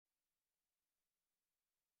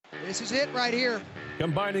This is it right here.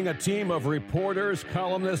 Combining a team of reporters,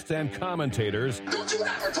 columnists, and commentators. Don't you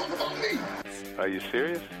ever talk about me! Are you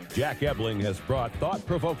serious? Jack Ebling has brought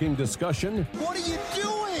thought-provoking discussion. What are you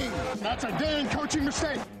doing? That's a damn coaching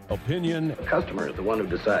mistake. Opinion. The customer is the one who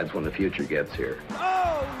decides when the future gets here.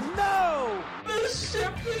 Oh, no! The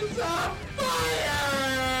ship is on fire!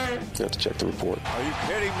 You have to check the report. Are you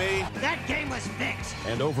kidding me? That game was fixed.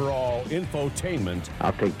 And overall infotainment.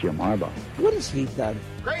 I'll take Jim Harbaugh. What has he done?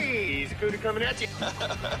 Crazy cootie coming at you.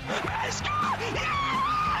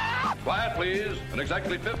 Quiet, please. In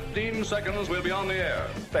exactly 15 seconds, we'll be on the air.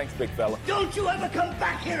 Thanks, big fella. Don't you ever come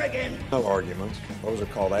back here again. No arguments. Those are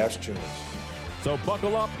called ass tunes. So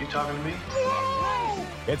buckle up. You talking to me?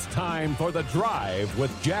 It's time for The Drive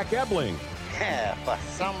with Jack Ebling. Yeah, for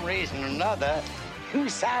some reason or another, you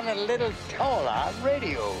sound a little taller on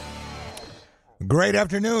radio. Great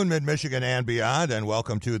afternoon, Mid-Michigan and beyond, and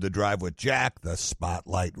welcome to The Drive with Jack, the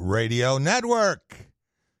Spotlight Radio Network.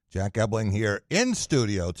 Jack Ebling here in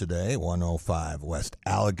studio today, 105 West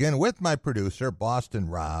Allegan, with my producer, Boston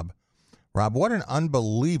Rob. Rob, what an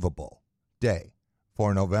unbelievable day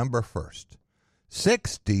for November 1st.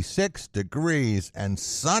 66 degrees and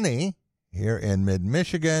sunny here in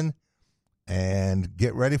mid-Michigan. And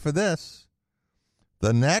get ready for this.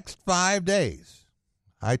 The next 5 days,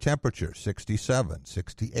 high temperature, 67,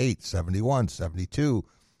 68, 71, 72,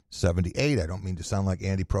 78. I don't mean to sound like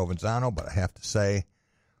Andy Provenzano, but I have to say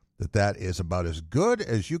that is about as good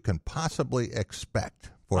as you can possibly expect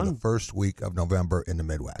for the first week of November in the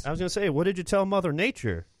Midwest. I was going to say, what did you tell Mother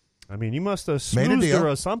Nature? I mean, you must have smoothed her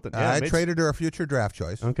or something. Yeah, I traded her a future draft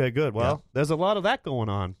choice. Okay, good. Well, there's a lot of that going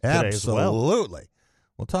on today as well. Absolutely.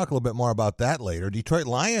 We'll talk a little bit more about that later. Detroit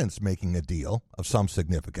Lions making a deal of some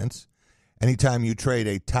significance. Anytime you trade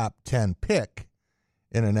a top 10 pick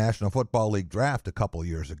in a National Football League draft a couple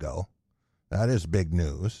years ago, that is big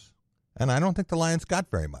news. And I don't think the Lions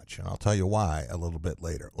got very much, and I'll tell you why a little bit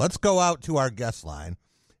later. Let's go out to our guest line.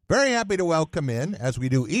 Very happy to welcome in, as we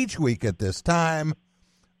do each week at this time,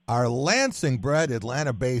 our Lansing-bred,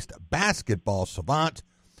 Atlanta-based basketball savant.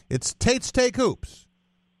 It's Tate's Take Hoops,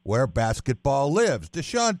 where basketball lives.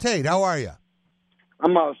 Deshaun Tate, how are you?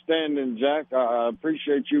 I'm outstanding, Jack. I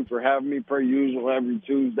appreciate you for having me, per usual, every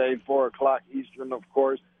Tuesday, 4 o'clock Eastern, of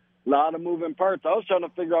course. A lot of moving parts. I was trying to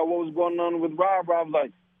figure out what was going on with Rob. Rob's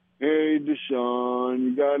like, hey, Deshaun,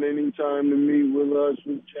 you got any time to meet with us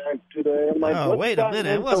with Jack today? I'm like, oh, wait a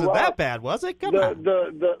minute. It wasn't that bad, was it? Come on.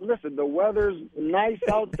 Listen, the weather's nice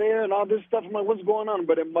out there and all this stuff. I'm like, what's going on?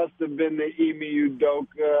 But it must have been the Emu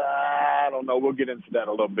Udoka. I don't know. We'll get into that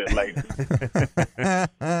a little bit later.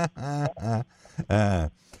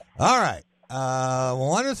 All right. I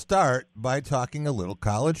want to start by talking a little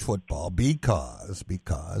college football because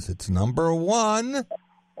it's number one,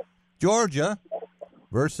 Georgia,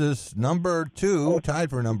 versus number two, tied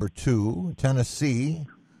for number two, Tennessee.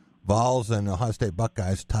 Vols and Ohio State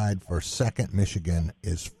Buckeyes tied for second. Michigan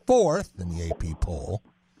is fourth in the AP poll.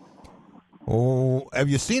 Oh, have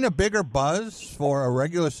you seen a bigger buzz for a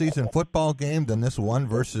regular season football game than this 1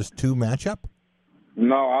 versus 2 matchup?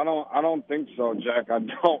 No, I don't think so, Jack. I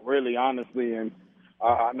don't really, honestly. And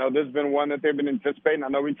I know this has been one that they've been anticipating. I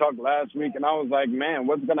know we talked last week, and I was like, man,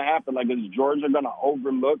 what's going to happen? Like, is Georgia going to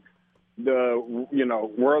overlook the,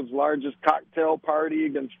 world's largest cocktail party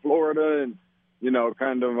against Florida and,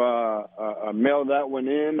 kind of mail that one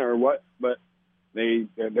in or what? But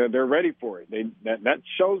they're ready for it. That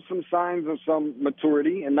shows some signs of some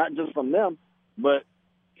maturity, and not just from them, but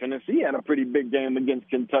Tennessee had a pretty big game against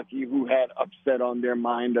Kentucky, who had upset on their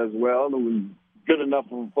mind as well. It was good enough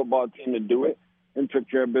of a football team to do it and took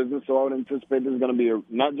care of business. So I would anticipate this is going to be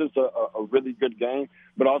not just a really good game,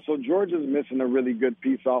 but also Georgia's missing a really good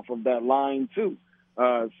piece off of that line too.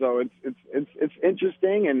 So it's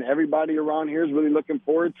interesting, and everybody around here is really looking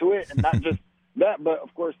forward to it. And not just that, but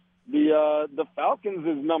of course the Falcons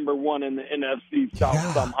is number one in the NFC South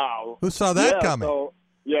somehow. Who saw that coming? So,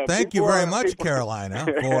 thank you very much, Carolina,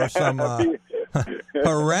 for some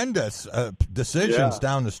horrendous decisions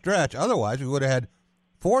down the stretch. Otherwise, we would have had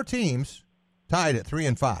 4 teams tied at 3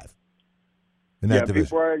 and 5 in that division.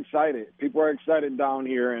 People are excited. People are excited down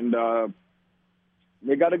here, and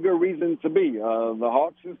they got a good reason to be. The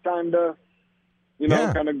Hawks is kind of,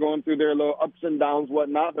 kind of going through their little ups and downs,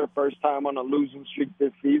 whatnot. Their first time on a losing streak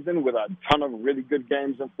this season with a ton of really good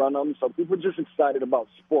games in front of them. So people are just excited about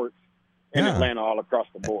sports in Atlanta all across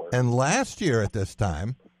the board. And last year at this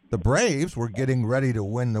time, the Braves were getting ready to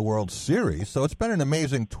win the World Series. So it's been an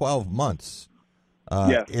amazing 12 months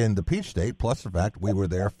in the Peach State, plus the fact we were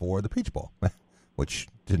there for the Peach Bowl, which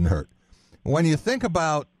didn't hurt. When you think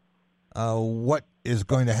about what is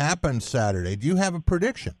going to happen Saturday, do you have a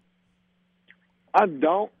prediction I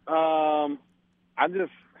don't.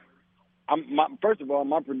 First of all,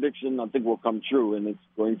 my prediction I think will come true, and it's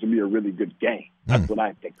going to be a really good game. That's what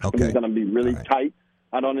I think. I think it's going to be really tight.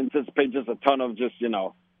 I don't anticipate just a ton of just,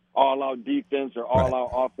 all-out defense or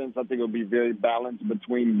all-out offense. I think it'll be very balanced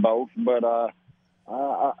between both. But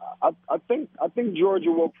I think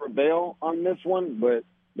Georgia will prevail on this one, but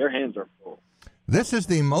their hands are full. This is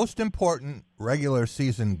the most important regular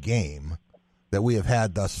season game that we have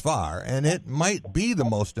had thus far, and it might be the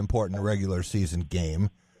most important regular season game.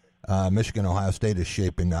 Michigan-Ohio State is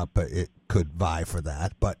shaping up. It could vie for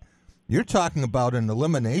that. But you're talking about an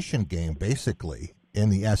elimination game, basically, in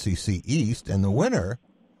the SEC East, and the winner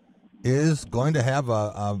is going to have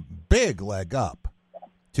a big leg up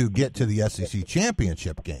to get to the SEC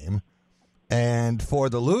championship game. And for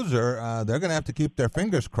the loser, they're going to have to keep their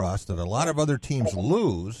fingers crossed that a lot of other teams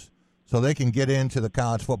lose so they can get into the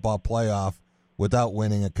college football playoff without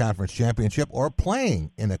winning a conference championship or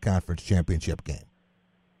playing in a conference championship game.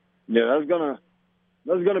 Yeah, that's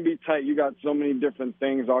gonna be tight. You got so many different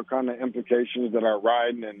things, all kind of implications that are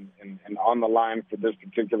riding and on the line for this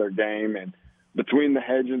particular game. And between the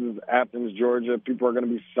hedges, Athens, Georgia, people are going to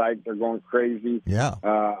be psyched. They're going crazy. Yeah.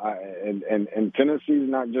 And Tennessee's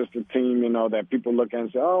not just a team, that people look at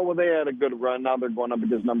and say, oh, well, they had a good run. Now they're going up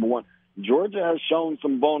against number one. Georgia has shown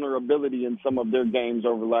some vulnerability in some of their games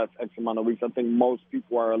over the last X amount of weeks. I think most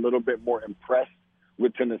people are a little bit more impressed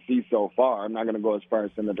with Tennessee so far. I'm not going to go as far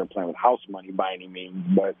as saying that they're playing with house money by any means,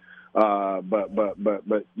 but you're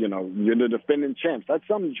the defending champs. That's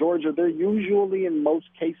something Georgia. They're usually in most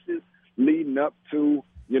cases leading up to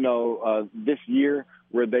this year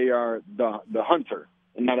where they are the hunter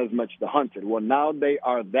and not as much the hunted. Well, now they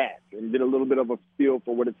are that and get a little bit of a feel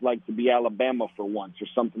for what it's like to be Alabama for once or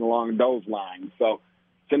something along those lines. So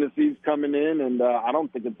Tennessee's coming in, and I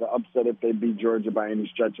don't think it's an upset if they beat Georgia by any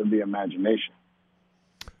stretch of the imagination.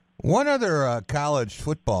 One other college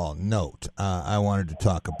football note I wanted to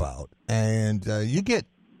talk about, and you get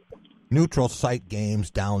neutral site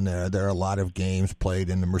games down there. There are a lot of games played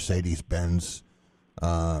in the Mercedes-Benz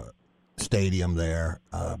stadium there,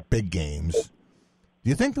 big games. Do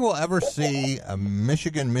you think that we'll ever see a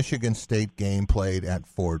Michigan State game played at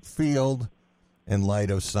Ford Field in light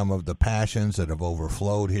of some of the passions that have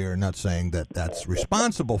overflowed here? Not saying that that's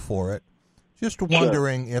responsible for it, just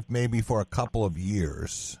wondering if maybe for a couple of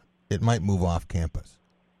years it might move off campus.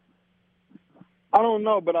 I don't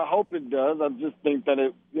know, but I hope it does. I just think that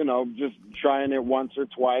it, just trying it once or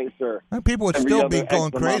twice or people would still be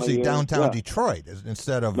going crazy downtown Detroit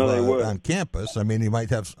instead of on campus. I mean, you might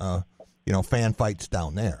have, fan fights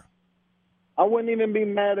down there. I wouldn't even be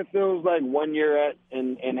mad if it was like 1 year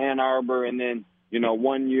in Ann Arbor and then,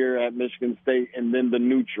 1 year at Michigan State and then the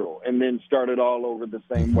neutral and then start it all over the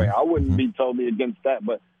same way. I wouldn't be totally against that,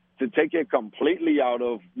 but to take it completely out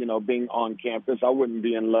of, being on campus, I wouldn't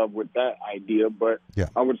be in love with that idea, but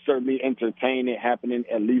I would certainly entertain it happening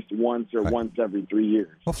at least once or once every 3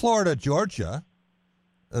 years. Well, Florida, Georgia,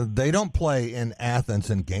 they don't play in Athens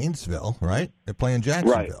and Gainesville, right? They play in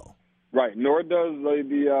Jacksonville. Right. Nor does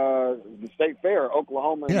the State Fair,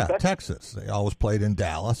 Oklahoma and Texas. They always played in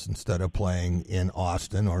Dallas instead of playing in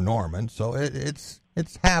Austin or Norman. So it's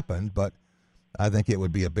happened, but I think it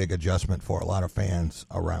would be a big adjustment for a lot of fans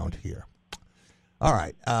around here. All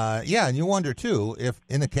right. And you wonder, too, if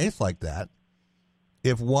in a case like that,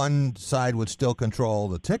 if one side would still control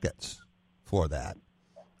the tickets for that,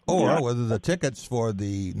 or whether the tickets for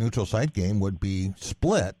the neutral site game would be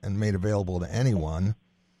split and made available to anyone.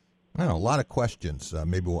 I don't know, a lot of questions.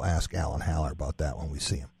 Maybe we'll ask Alan Haller about that when we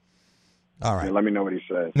see him. All right. Yeah, let me know what he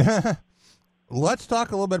says. Let's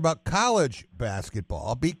talk a little bit about college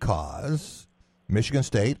basketball because Michigan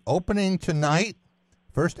State opening tonight.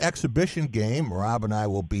 First exhibition game. Rob and I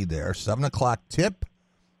will be there. 7 o'clock tip.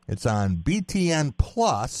 It's on BTN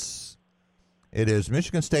Plus. It is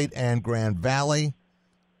Michigan State and Grand Valley.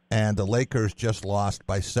 And the Lakers just lost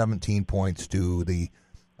by 17 points to the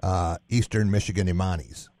Eastern Michigan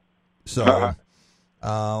Imanis. So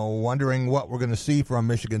wondering what we're going to see from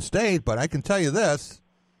Michigan State. But I can tell you this.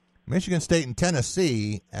 Michigan State and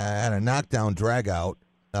Tennessee had a knockdown drag-out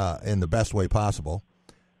in the best way possible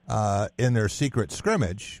in their secret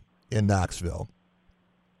scrimmage in Knoxville.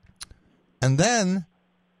 And then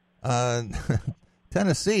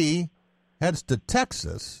Tennessee heads to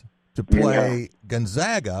Texas to play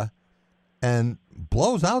Gonzaga and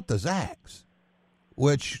blows out the Zags,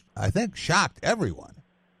 which I think shocked everyone.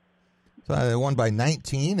 So they won by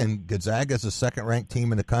 19, and Gonzaga is the second-ranked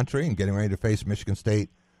team in the country and getting ready to face Michigan State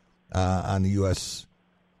on the U.S.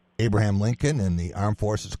 Abraham Lincoln and the Armed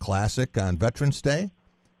Forces Classic on Veterans Day.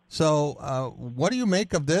 So what do you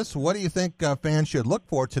make of this? What do you think fans should look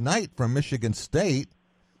for tonight from Michigan State?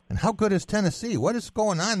 And how good is Tennessee? What is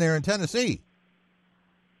going on there in Tennessee?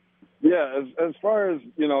 Yeah, as far as,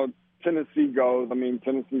 Tennessee goes, I mean,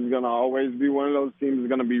 Tennessee's going to always be one of those teams that's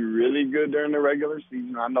going to be really good during the regular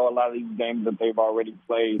season. I know a lot of these games that they've already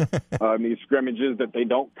played, these scrimmages that they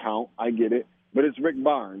don't count. I get it. But it's Rick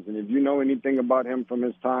Barnes. And if you know anything about him from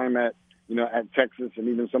his time at Texas and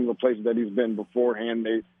even some of the places that he's been beforehand,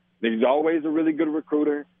 he's always a really good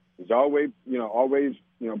recruiter. He's always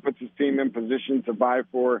puts his team in position to vie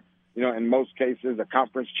for, in most cases, a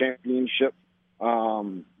conference championship.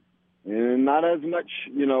 And not as much,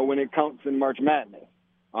 when it counts in March Madness.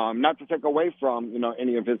 Not to take away from,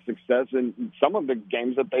 any of his success. And some of the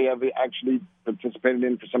games that they have actually participated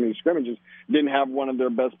in for some of these scrimmages didn't have one of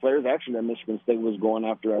their best players. Actually, that Michigan State was going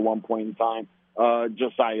after at one point in time,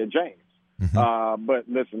 Josiah James. Mm-hmm. But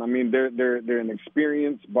listen, I mean, they're an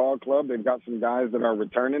experienced ball club. They've got some guys that are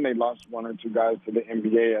returning. They lost one or two guys to the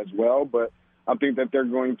NBA as well. But I think that they're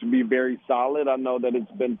going to be very solid. I know that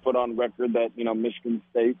it's been put on record that, Michigan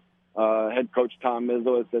State head coach Tom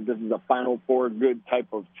Izzo has said this is a Final Four good type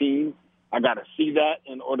of team. I got to see that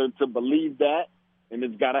in order to believe that, and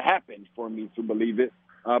it's got to happen for me to believe it.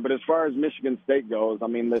 But as far as Michigan State goes, I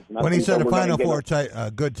mean, listen. When he said a Final Four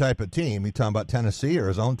good type of team, he talking about Tennessee or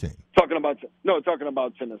his own team? Talking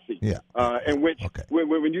about Tennessee. Yeah.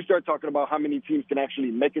 When you start talking about how many teams can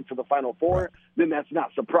actually make it to the Final Four, then that's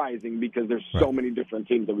not surprising because there's so many different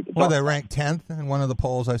teams that we can talk about. Well, they ranked 10th in one of the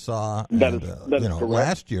polls I saw. That is correct.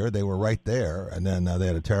 Last year they were right there, and then they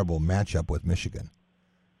had a terrible matchup with Michigan.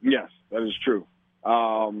 Yes, that is true.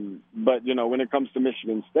 But, when it comes to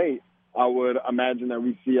Michigan State, I would imagine that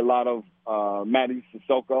we see a lot of Mady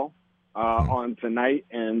Sissoko on tonight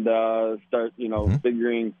and start,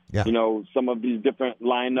 figuring, some of these different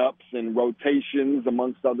lineups and rotations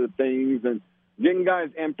amongst other things and getting guys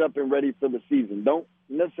amped up and ready for the season. Don't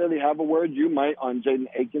necessarily have a word. You might on Jaden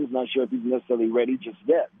Akins. Not sure if he's necessarily ready just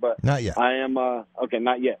yet, but not yet. I am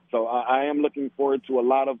not yet. So I am looking forward to a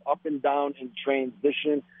lot of up and down in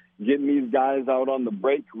transition. Getting these guys out on the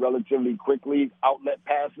break relatively quickly, outlet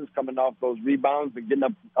passes coming off those rebounds, and getting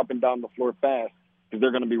up and down the floor fast because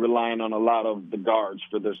they're going to be relying on a lot of the guards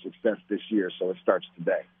for their success this year. So it starts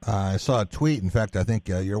today. I saw a tweet. In fact, I think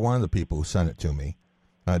you're one of the people who sent it to me,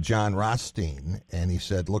 John Rothstein, and he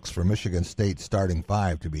said looks for Michigan State starting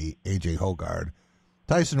five to be A.J. Hoggard,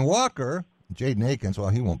 Tyson Walker, Jaden Akins. Well,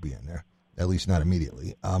 he won't be in there, at least not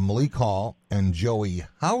immediately. Malik Hall and Joey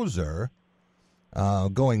Hauser.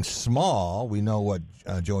 Going small, we know what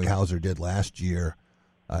Joey Hauser did last year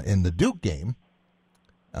in the Duke game.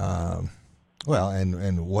 And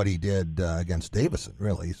what he did against Davison,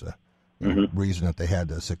 really, is a reason that they had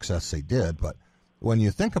the success they did. But when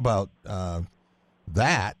you think about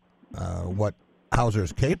what Hauser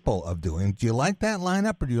is capable of doing, do you like that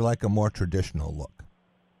lineup or do you like a more traditional look?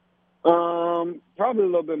 Probably a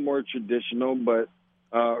little bit more traditional, but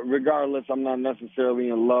regardless, I'm not necessarily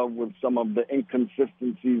in love with some of the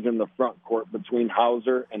inconsistencies in the front court between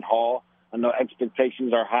Hauser and Hall. I know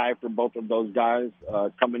expectations are high for both of those guys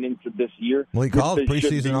coming into this year. Well, he called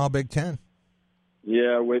preseason All Big Ten.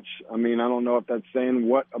 Yeah, which, I mean, I don't know if that's saying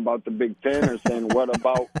what about the Big Ten or saying what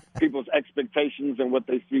about people's expectations and what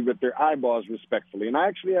they see with their eyeballs, respectfully. And I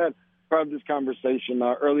actually had part of this conversation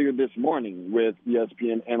earlier this morning with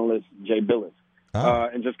ESPN analyst Jay Billis.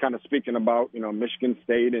 And just kind of speaking about, Michigan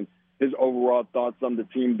State and his overall thoughts on the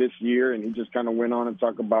team this year. And he just kind of went on and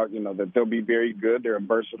talked about, that they'll be very good. They're a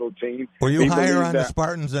versatile team. Were you higher on the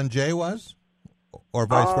Spartans than Jay was? Or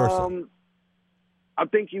vice versa? I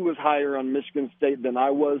think he was higher on Michigan State than I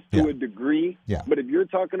was to a degree. Yeah. But if you're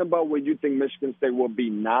talking about where you think Michigan State will be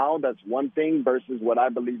now, that's one thing versus what I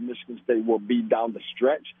believe Michigan State will be down the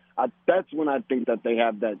stretch. That's when I think that they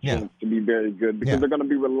have that chance to be very good because they're going to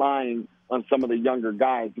be relying on some of the younger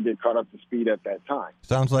guys to get caught up to speed at that time.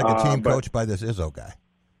 Sounds like a team coached by this Izzo guy.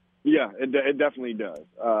 Yeah, it definitely does.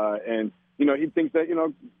 And, he thinks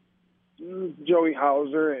that, Joey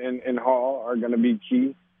Hauser and Hall are going to be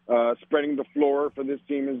key. Spreading the floor for this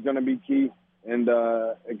team is going to be key. And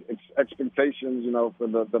expectations, for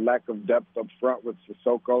the lack of depth up front with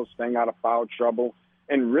Sissoko, staying out of foul trouble,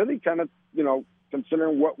 and really kind of,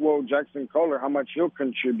 considering what will Jackson Kohler, how much he'll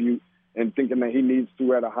contribute and thinking that he needs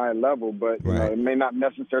to at a high level. But, it may not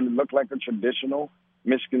necessarily look like a traditional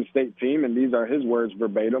Michigan State team, and these are his words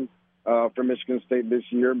verbatim for Michigan State this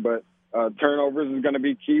year. But turnovers is going to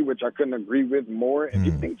be key, which I couldn't agree with more. And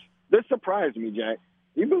he thinks – this surprised me, Jack.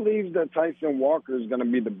 He believes that Tyson Walker is going to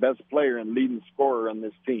be the best player and leading scorer on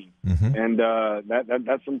this team. And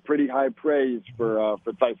that's some pretty high praise for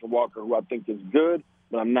Tyson Walker, who I think is good.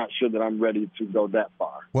 but I'm not sure that I'm ready to go that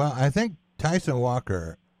far. Well, I think Tyson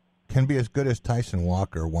Walker can be as good as Tyson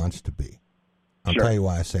Walker wants to be. I'll tell you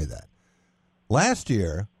why I say that. Last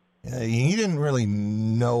year, he didn't really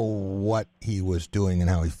know what he was doing and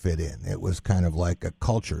how he fit in. It was kind of like a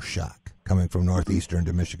culture shock coming from Northeastern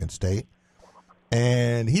to Michigan State.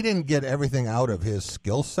 And he didn't get everything out of his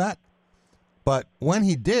skill set. But when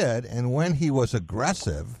he did, and when he was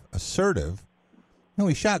aggressive, assertive,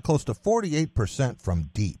 he shot close to 48% from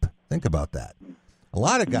deep. Think about that. A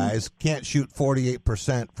lot of guys can't shoot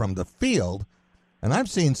 48% from the field. And I've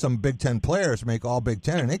seen some Big Ten players make all Big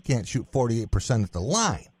Ten, and they can't shoot 48% at the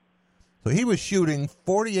line. So he was shooting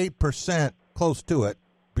 48%, close to it,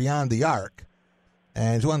 beyond the arc.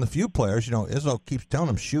 And he's one of the few players, Izzo keeps telling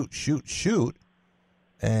him, shoot, shoot, shoot.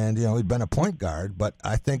 And, he'd been a point guard, but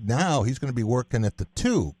I think now he's going to be working at the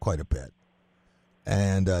 2 quite a bit.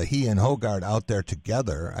 And he and Hoggard out there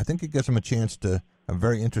together, I think it gives him a chance to a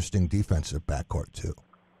very interesting defensive backcourt, too.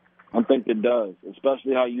 I think it does,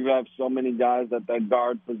 especially how you have so many guys at that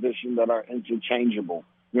guard position that are interchangeable.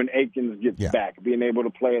 When Akins gets back, being able to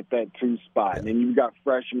play at that 2 spot, and you've got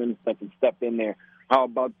freshmen that can step in there. How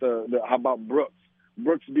about how about Brooks?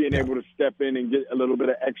 Brooks being able to step in and get a little bit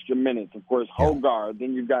of extra minutes. Of course, Hoggard.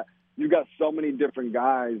 Then you've got so many different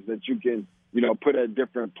guys that you can put at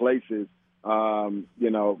different places.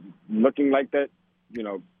 Looking like that,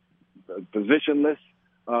 positionless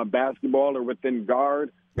basketball or within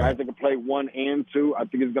guard. Guys that can play 1 and 2. I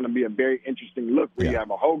think it's going to be a very interesting look where you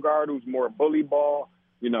have a Hoggard who's more bully ball,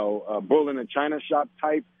 bull in a china shop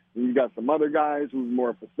type. And you got some other guys who's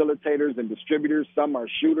more facilitators and distributors. Some are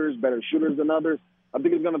shooters, better shooters than others. I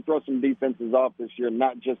think it's going to throw some defenses off this year,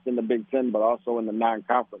 not just in the Big Ten, but also in the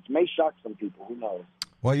non-conference. May shock some people. Who knows?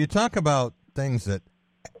 Well, you talk about things that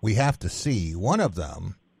we have to see. One of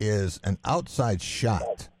them is an outside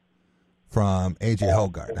shot from A.J.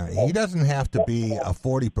 Hoggard. Now, he doesn't have to be a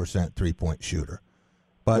 40% three-point shooter,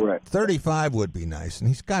 but 35 would be nice, and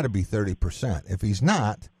he's got to be 30%. If he's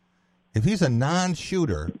not, if he's a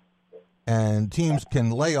non-shooter and teams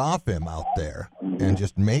can lay off him out there and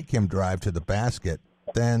just make him drive to the basket,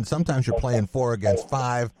 then sometimes you're playing 4 against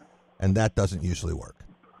 5, and that doesn't usually work.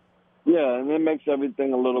 Yeah, and it makes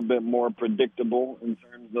everything a little bit more predictable in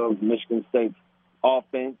terms of Michigan State's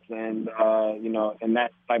offense, and in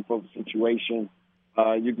that type of situation,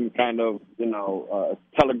 you can kind of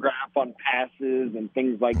telegraph on passes and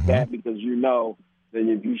things like that, because that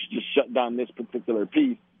if you just shut down this particular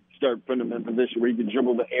piece, start putting them in a position where you can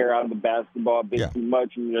dribble the air out of the basketball a bit too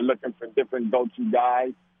much, and you're looking for different go-to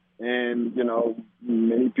guys. And,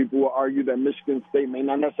 many people will argue that Michigan State may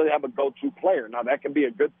not necessarily have a go-to player. Now, that could be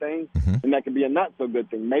a good thing, and that could be a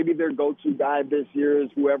not-so-good thing. Maybe their go-to guy this year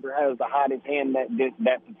is whoever has the hottest hand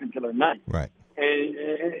that particular night. Right.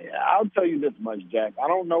 And I'll tell you this much, Jack. I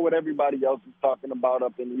don't know what everybody else is talking about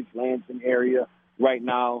up in East Lansing area right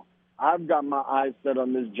now. I've got my eyes set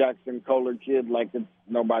on this Jackson Kohler kid like it's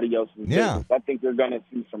nobody else's business. I think you're going to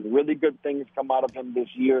see some really good things come out of him this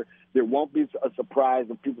year. There won't be a surprise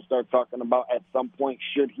if people start talking about at some point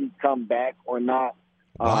should he come back or not.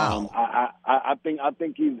 Wow. I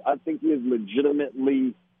think he is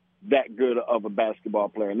legitimately that good of a basketball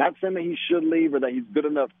player. Not saying that he should leave or that he's good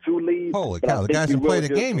enough to leave. Holy cow, the guy hasn't played a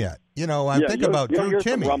game yet. I'm thinking about Drew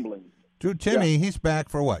Timme. Drew Timme, he's back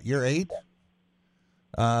for what, year 8?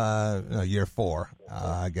 Year 4,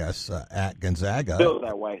 I guess, at Gonzaga. Feels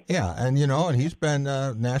that way. Yeah, and and he's been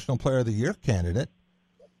National Player of the Year candidate,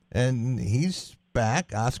 and he's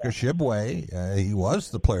back. Oscar Tshiebwe, he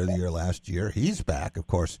was the Player of the Year last year. He's back, of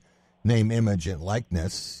course. Name, image, and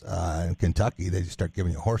likeness. In Kentucky, they just start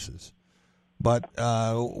giving you horses. But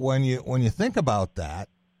when you think about that,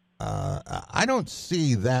 I don't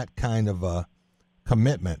see that kind of a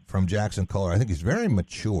commitment from Jackson Kohler. I think he's very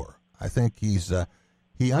mature. I think he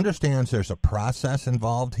understands there's a process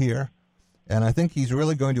involved here, and I think he's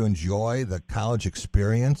really going to enjoy the college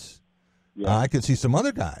experience. Yeah. I could see some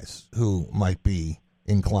other guys who might be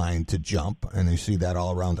inclined to jump, and you see that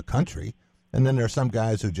all around the country. And then there are some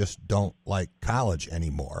guys who just don't like college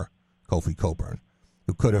anymore, Kofi Cockburn,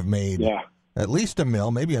 who could have made at least $1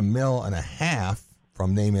 million, maybe $1.5 million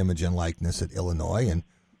from name, image, and likeness at Illinois, and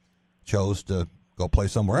chose to go play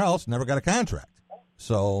somewhere else, never got a contract.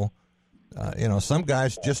 So... some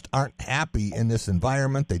guys just aren't happy in this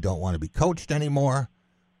environment. They don't want to be coached anymore.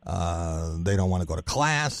 They don't want to go to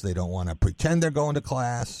class. They don't want to pretend they're going to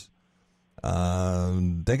class.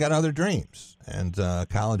 They got other dreams, and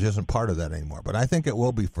college isn't part of that anymore. But I think it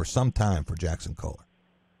will be for some time for Jackson Kohler.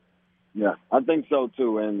 Yeah, I think so,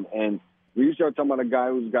 too. And when you start talking about a guy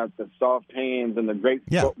who's got the soft hands and the great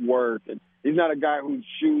footwork, He's not a guy whose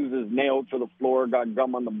shoes is nailed to the floor, got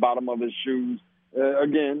gum on the bottom of his shoes.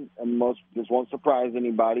 Again, and this won't surprise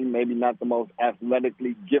anybody, maybe not the most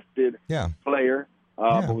athletically gifted player.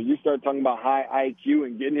 But when you start talking about high IQ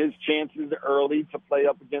and getting his chances early to play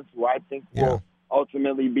up against who I think will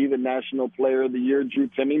ultimately be the National Player of the Year, Drew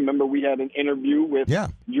Timme. Remember, we had an interview with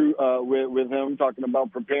Drew, with him talking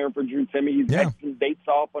about preparing for Drew Timme. He's Xing dates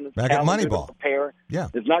off on his calendar to prepare. Yeah.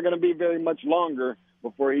 It's not going to be very much longer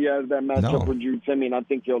before he has that matchup with Drew Timme, and I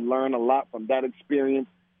think he'll learn a lot from that experience.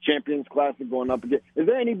 Champions Classic going up again. Is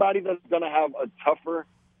there anybody that's going to have a tougher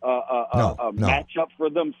matchup for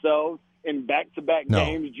themselves in back-to-back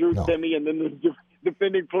games? Drew Timme and then the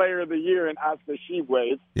defending Player of the Year in Oscar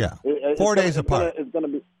Tshiebwe. Yeah, 4 days apart. It's going to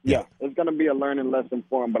be it's going to be a learning lesson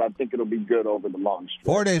for him, but I think it'll be good over the long stretch.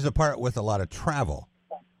 4 days apart with a lot of travel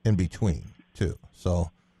in between too. So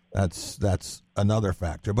that's another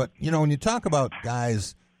factor. But when you talk about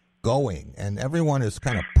guys going, and everyone is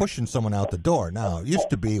kind of pushing someone out the door. Now, it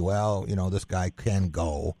used to be, this guy can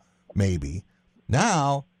go, maybe.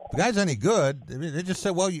 Now, if the guy's any good, they just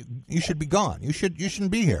say, well, you should be gone. You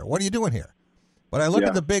shouldn't be here. What are you doing here? But I look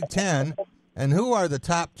at the Big Ten, and who are the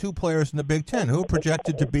top 2 players in the Big Ten? Who are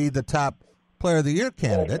projected to be the top Player of the Year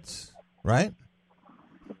candidates, right?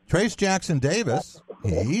 Trace Jackson Davis,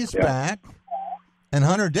 he's back. And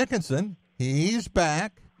Hunter Dickinson, he's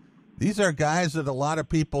back. These are guys that a lot of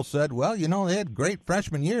people said, well, they had great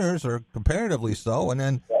freshman years, or comparatively so, and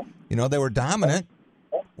then, they were dominant.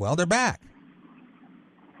 Well, they're back.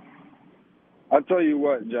 I'll tell you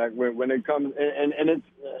what, Jack, when it comes, and it's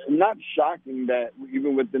not shocking that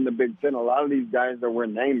even within the Big Ten, a lot of these guys that we're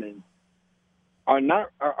naming are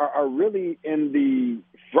really in the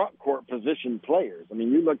front court position players. I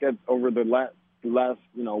mean, you look at over the last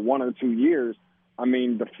 1 or 2 years, I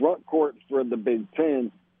mean, the front court for the Big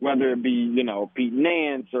Ten, whether it be, Pete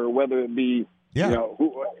Nance or whether it be,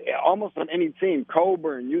 almost on any team,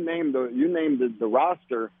 Coburn, you name the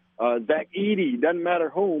roster, Zach Edey, doesn't matter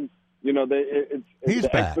whom, he's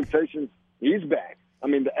back. Expectations. He's back. I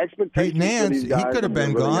mean, the expectations. Pete Nance, for these guys, he could have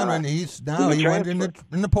been gone, and he went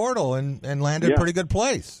in the portal and landed a pretty good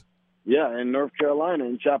place. Yeah, in North Carolina,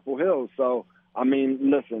 in Chapel Hill. So, I mean,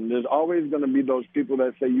 listen, there's always going to be those people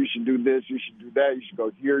that say you should do this, you should do that, you should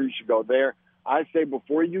go here, you should go there. I say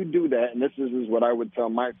before you do that, and this is what I would tell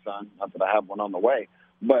my son, not that I have one on the way,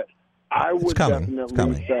 but I would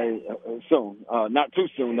definitely say soon. Not too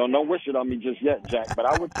soon, though. Don't wish it on me just yet, Jack, but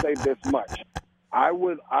I would say this much. I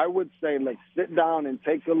would say, let's sit down and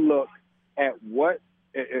take a look at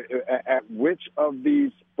which of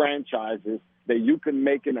these franchises that you can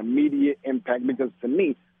make an immediate impact, because to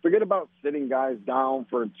me, forget about sitting guys down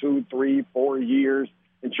for 2, 3, 4 years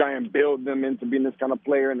and try and build them into being this kind of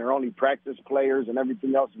player, and they're only practice players and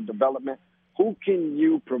everything else in development. Who can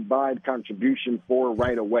you provide contribution for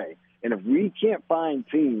right away? And if we can't find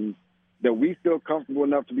teams that we feel comfortable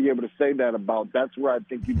enough to be able to say that about, that's where I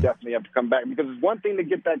think you definitely have to come back. Because it's one thing to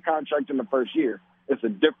get that contract in the first year. It's a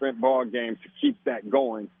different ball game to keep that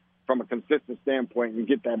going from a consistent standpoint and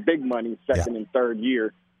get that big money second and third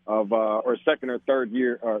year of or second or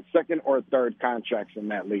third contracts in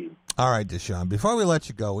that league. All right, Deshaun, before we let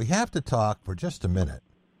you go, we have to talk for just a minute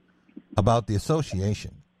about the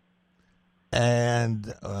association.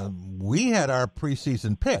 And we had our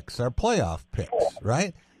preseason picks, our playoff picks,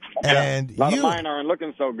 right? Yeah, and a lot of mine aren't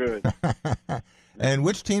looking so good. And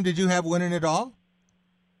which team did you have winning it all?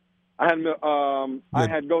 I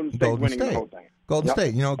had Golden State winning the whole thing. Golden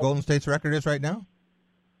State. You know what Golden State's record is right now?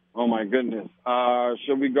 Oh, my goodness.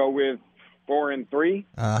 Should we go with 4-3?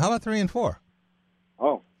 How about 3-4?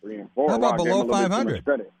 Oh, 3-4. How about below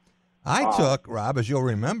 500? I took, Rob, as you'll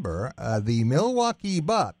remember, the Milwaukee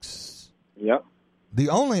Bucks. Yep. The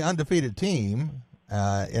only undefeated team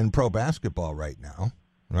in pro basketball right now,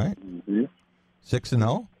 right? Mm-hmm.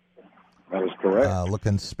 6-0. That is correct.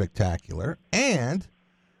 Looking spectacular. And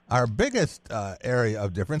our biggest area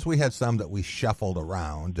of difference, we had some that we shuffled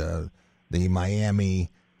around. The Miami,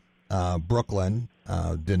 Brooklyn,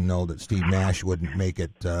 didn't know that Steve Nash wouldn't make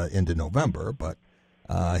it into November, but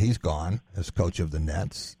he's gone as coach of the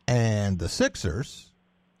Nets. And the Sixers.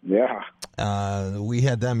 Yeah. We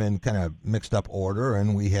had them in kind of mixed up order,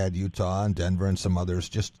 and we had Utah and Denver and some others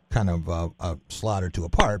just kind of a slot or two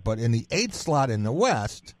apart. But in the 8th slot in the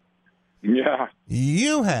West,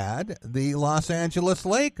 you had the Los Angeles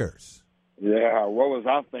Lakers. Yeah, what was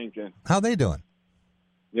I thinking? How they doing?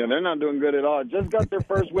 Yeah, they're not doing good at all. Just got their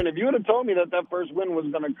first win. If you would have told me that first win was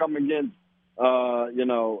going to come against,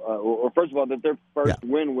 or first of all, that their first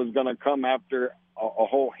win was going to come after a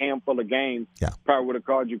whole handful of games, yeah, probably would have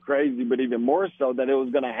called you crazy. But even more so that it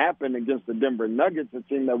was going to happen against the Denver Nuggets, a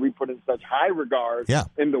team that we put in such high regard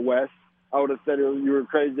in the West. I would have said you were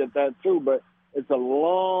crazy at that too. But it's a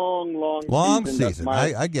long season.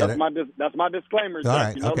 I get it. That's my disclaimer. All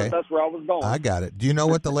right, you know that's where I was going. I got it. Do you know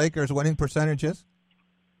what the Lakers' winning percentage is?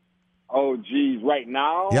 Oh, geez, right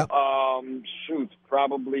now, yep.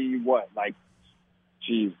 Probably what, like,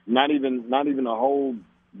 geez, not even a whole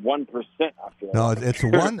 1%. I feel. No, like. it's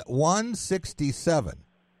 167.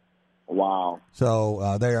 Wow.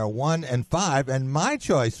 So they are 1-5, and my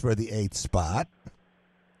choice for the 8th spot,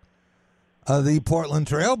 the Portland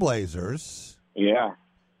Trailblazers. Yeah.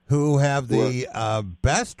 Who have the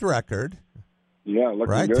best record. Yeah, looking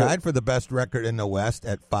right, good. tied for the best record in the West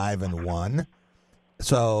at 5-1.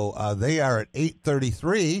 So they are at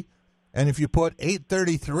 833, and if you put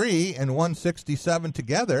 833 and 167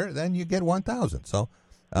 together, then you get 1,000. So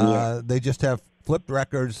they just have flipped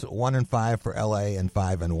records: 1-5 for LA and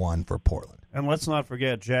 5-1 for Portland. And let's not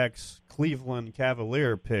forget Jack's Cleveland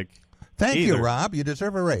Cavalier pick. Thank you, Rob. You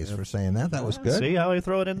deserve a raise for saying that. That was good. See how you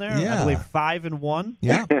throw it in there? Yeah. I believe 5-1.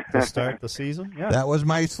 Yeah, to start the season. Yeah, that was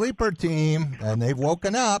my sleeper team, and they've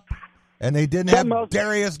woken up, and they didn't have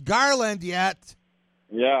Darius Garland yet.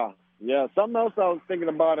 Yeah. Something else I was thinking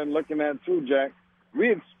about and looking at too, Jack.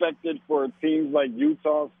 We expected for teams like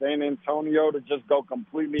Utah, San Antonio to just go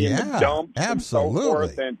completely in the dumps.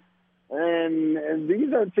 Absolutely. And so forth. And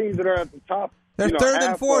these are teams that are at the top. They're third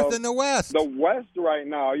and fourth in the West. The West right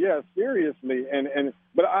now, yeah, seriously.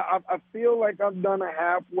 But I feel like I've done a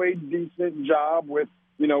halfway decent job with.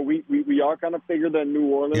 We all kind of figured that New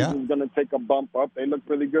Orleans was going to take a bump up. They look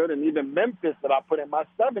really good. And even Memphis that I put in my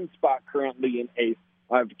 7th spot currently in 8th.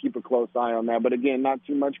 I have to keep a close eye on that. But, again, not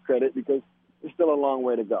too much credit because there's still a long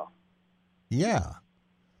way to go. Yeah.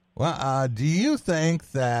 Well, do you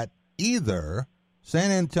think that either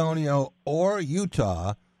San Antonio or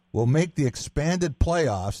Utah will make the expanded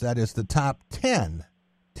playoffs, that is the top 10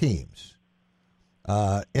 teams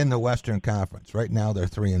in the Western Conference? Right now they're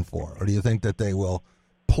 3-4. Or do you think that they will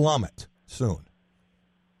plummet soon?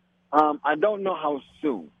 I don't know how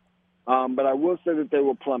soon. But I will say that they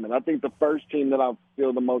will plummet. I think the first team that I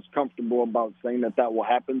feel the most comfortable about saying that will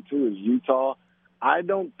happen to is Utah. I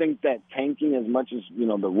don't think that tanking, as much as,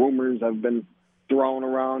 the rumors have been thrown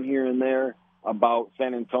around here and there about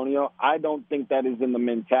San Antonio, I don't think that is in the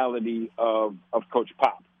mentality of Coach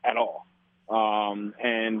Pop at all.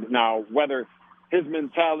 And now whether his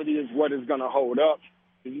mentality is what is going to hold up,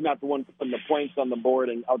 because he's not the one putting the points on the board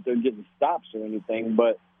and out there getting stops or anything,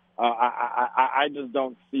 but I just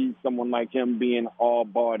don't see someone like him being all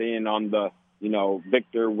bought in on the,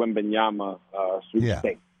 Victor Wembanyama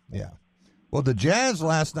sweepstakes. Yeah. Well, the Jazz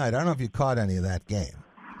last night, I don't know if you caught any of that game,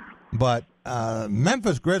 but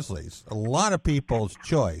Memphis Grizzlies, a lot of people's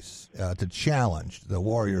choice to challenge the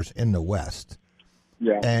Warriors in the West.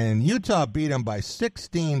 Yeah. And Utah beat them by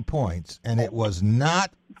 16 points, and it was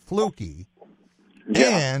not fluky.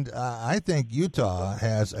 Yeah. And I think Utah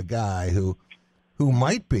has a guy who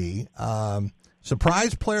might be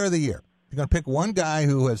surprise player of the year. You're going to pick one guy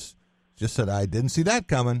who has just said, I didn't see that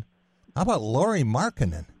coming. How about Lauri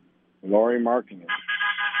Markkanen?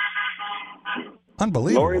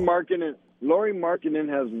 Unbelievable. Lauri Markkanen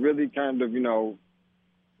has really kind of,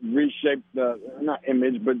 reshaped the, not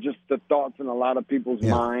image, but just the thoughts in a lot of people's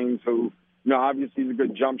minds who, obviously he's a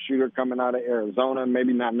good jump shooter coming out of Arizona,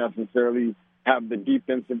 maybe not necessarily have the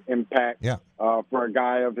defensive impact for a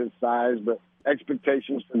guy of his size, but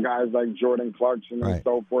expectations for guys like Jordan Clarkson and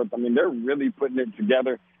so forth. I mean, they're really putting it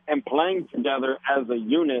together and playing together as a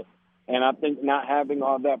unit. And I think not having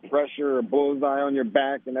all that pressure or bullseye on your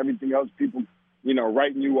back and everything else, people,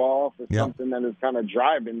 writing you off is something that is kind of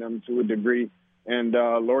driving them to a degree. And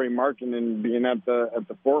Lauri Markkanen being at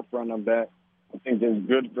the forefront of that, I think is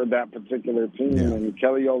good for that particular team. Yeah. And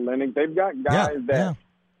Kelly Olynyk, they've got guys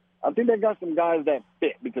I think they got some guys that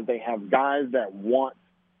fit because they have guys that want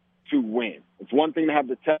to win. It's one thing to have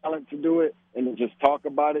the talent to do it and to just talk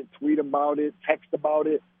about it, tweet about it, text about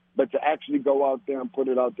it, but to actually go out there and put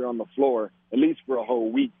it out there on the floor, at least for a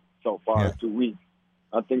whole week so far, 2 weeks,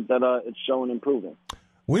 I think that it's showing improvement.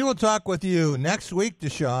 We will talk with you next week,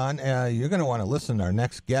 Deshaun. You're going to want to listen to our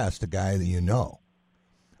next guest, a guy that you know.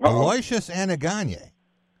 Aloysius Anaganye.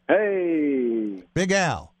 Hey. Big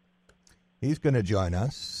Al. He's going to join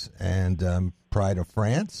us, and Pride of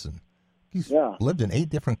France, and he's lived in 8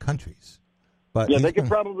 different countries. But they could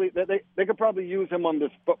probably use him on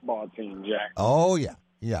this football team, Jack. Oh yeah,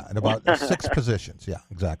 in about 6 positions. Yeah,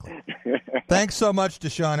 exactly. Thanks so much,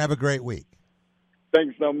 Deshaun. Have a great week.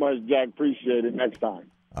 Thanks so much, Jack. Appreciate it. Next time.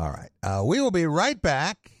 All right, we will be right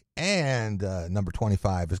back. and number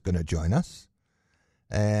 25 is going to join us.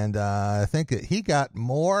 And I think that he got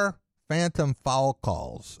more phantom foul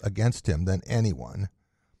calls against him than anyone.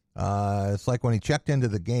 It's like when he checked into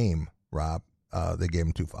the game, Rob, they gave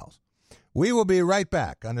him 2 fouls. We will be right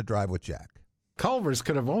back on The Drive with Jack. Culver's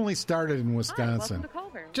could have only started in Wisconsin.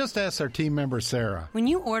 Just ask our team member, Sarah. When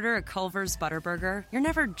you order a Culver's Butterburger, you're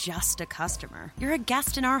never just a customer. You're a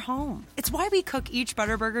guest in our home. It's why we cook each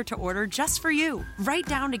Butterburger to order just for you, right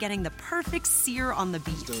down to getting the perfect sear on the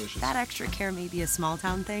beef. That extra care may be a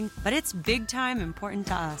small-town thing, but it's big-time important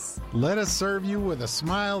to us. Let us serve you with a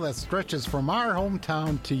smile that stretches from our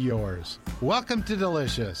hometown to yours. Welcome to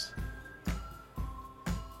Delicious.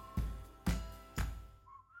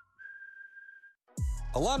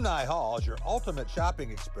 Alumni Hall is your ultimate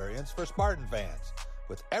shopping experience for Spartan fans,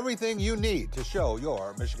 with everything you need to show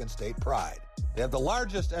your Michigan State pride. They have the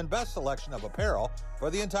largest and best selection of apparel for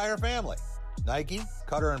the entire family. Nike,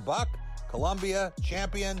 Cutter & Buck, Columbia,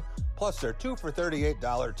 Champion, plus their 2 for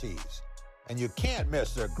 $38 tees. And you can't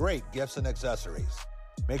miss their great gifts and accessories.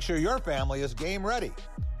 Make sure your family is game ready.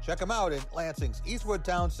 Check them out in Lansing's Eastwood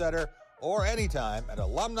Town Center or anytime at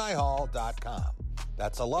alumnihall.com.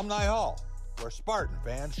 That's Alumni Hall, where Spartan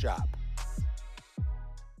fans shop.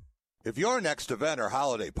 If your next event or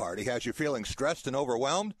holiday party has you feeling stressed and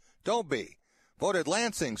overwhelmed, don't be. Voted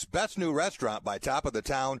Lansing's best new restaurant by Top of the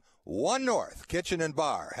Town, One North Kitchen and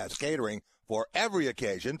Bar has catering for every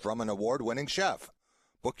occasion from an award-winning chef.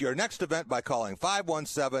 Book your next event by calling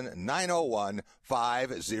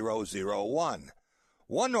 517-901-5001.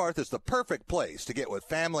 One North is the perfect place to get with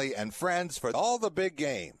family and friends for all the big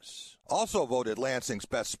games. Also voted Lansing's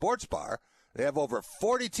best sports bar, they have over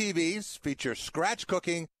 40 TVs, feature scratch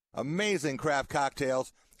cooking, amazing craft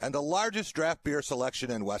cocktails, and the largest draft beer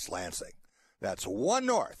selection in West Lansing. That's One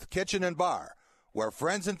North Kitchen and Bar, where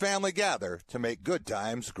friends and family gather to make good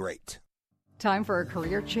times great. Time for a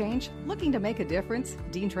career change? Looking to make a difference?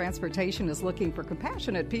 Dean Transportation is looking for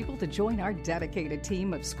compassionate people to join our dedicated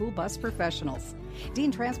team of school bus professionals.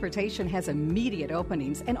 Dean Transportation has immediate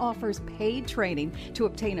openings and offers paid training to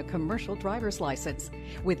obtain a commercial driver's license.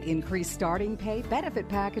 With increased starting pay, benefit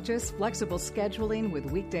packages, flexible scheduling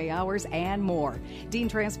with weekday hours, and more, Dean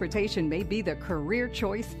Transportation may be the career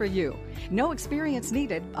choice for you. No experience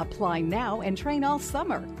needed. Apply now and train all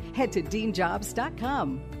summer. Head to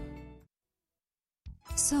deanjobs.com.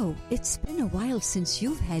 So, it's been a while since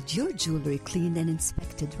you've had your jewelry cleaned and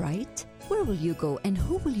inspected, right? Where will you go and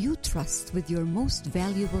who will you trust with your most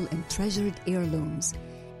valuable and treasured heirlooms?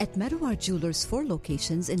 At Meadowar Jewelers' 4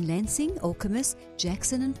 locations in Lansing, Okemos,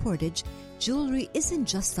 Jackson, and Portage, jewelry isn't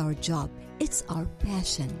just our job, it's our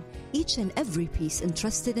passion. Each and every piece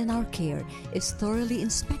entrusted in our care is thoroughly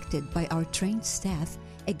inspected by our trained staff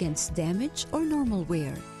against damage or normal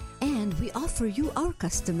wear. And we offer you, our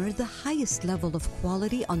customer, the highest level of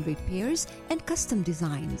quality on repairs and custom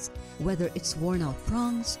designs. Whether it's worn-out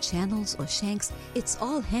prongs, channels, or shanks, it's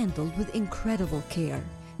all handled with incredible care.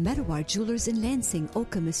 Meadowar Jewelers in Lansing,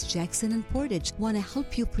 Okemos, Jackson, and Portage want to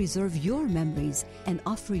help you preserve your memories and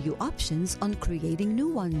offer you options on creating new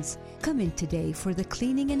ones. Come in today for the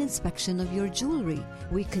cleaning and inspection of your jewelry.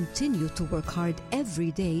 We continue to work hard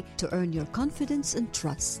every day to earn your confidence and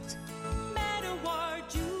trust.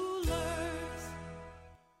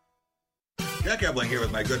 Jack Ebling here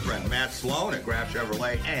with my good friend Matt Sloan at Graff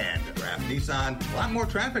Chevrolet and Graff Nissan. A lot more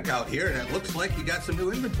traffic out here, and it looks like you got some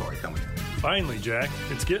new inventory coming in. Finally, Jack,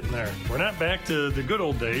 it's getting there. We're not back to the good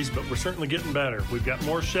old days, but we're certainly getting better. We've got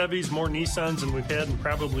more Chevys, more Nissans than we've had in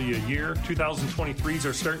probably a year. 2023s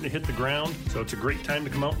are starting to hit the ground, so it's a great time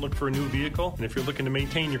to come out and look for a new vehicle. And if you're looking to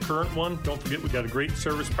maintain your current one, don't forget we've got a great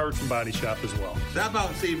service, parts, and body shop as well. Stop out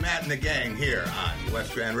and see Matt and the gang here on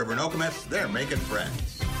West Grand River and Okemos. They're making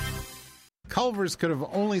friends. Culver's could have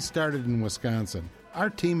only started in Wisconsin. Our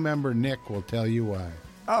team member Nick will tell you why.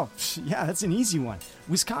 Oh, yeah, that's an easy one.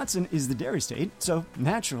 Wisconsin is the dairy state, so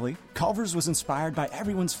naturally, Culver's was inspired by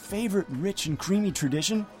everyone's favorite rich and creamy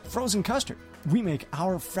tradition, frozen custard. We make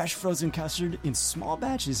our fresh frozen custard in small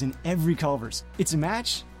batches in every Culver's. It's a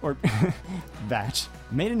match, or batch,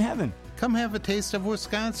 made in heaven. Come have a taste of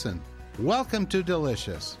Wisconsin. Welcome to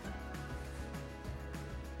Delicious.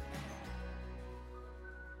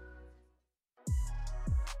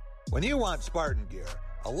 When you want Spartan gear,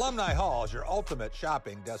 Alumni Hall is your ultimate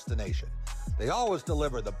shopping destination. They always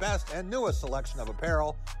deliver the best and newest selection of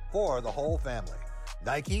apparel for the whole family.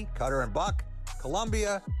 Nike, Cutter & Buck,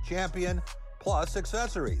 Columbia, Champion, plus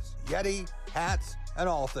accessories, Yeti, hats, and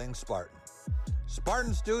all things Spartan.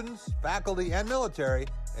 Spartan students, faculty, and military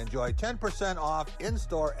enjoy 10% off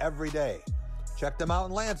in-store every day. Check them out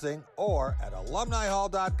in Lansing or at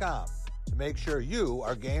alumnihall.com to make sure you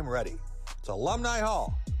are game ready. It's Alumni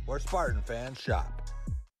Hall, where Spartan fans shop.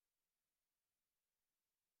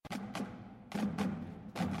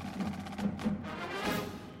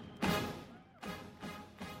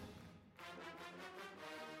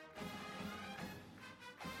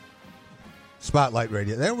 Spotlight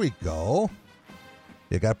Radio. There we go.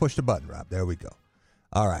 You got to push the button, Rob. There we go.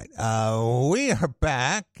 All right. We are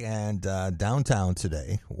back and downtown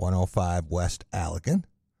today, 105 West Allegan.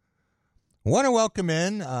 Want to welcome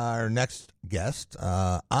in our next guest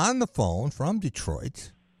on the phone from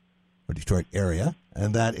Detroit, or Detroit area,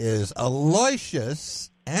 and that is Aloysius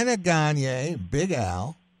Anaganye, Big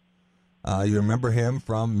Al. You remember him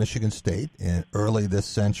from Michigan State in early this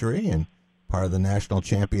century and part of the national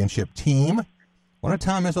championship team. One of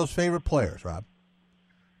Tom Izzo's favorite players, Rob.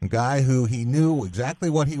 A guy who he knew exactly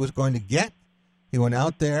what he was going to get. He went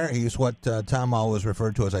out there. He's what Tom always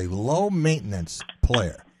referred to as a low-maintenance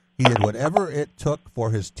player. He did whatever it took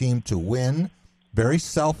for his team to win. Very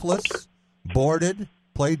selfless, boarded,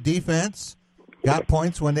 played defense, got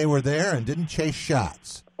points when they were there, and didn't chase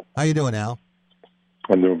shots. How you doing, Al?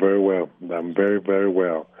 I'm doing very well. I'm very, very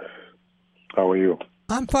well. How are you?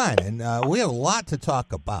 I'm fine, and we have a lot to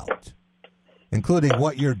talk about, including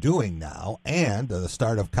what you're doing now and the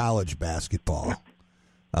start of college basketball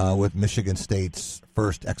with Michigan State's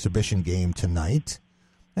first exhibition game tonight.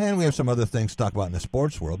 And we have some other things to talk about in the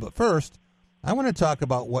sports world. But first, I want to talk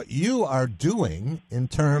about what you are doing in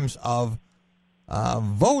terms of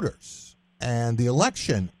voters and the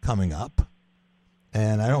election coming up.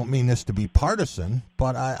 And I don't mean this to be partisan,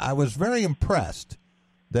 but I was very impressed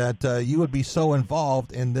that you would be so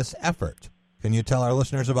involved in this effort. Can you tell our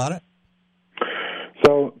listeners about it?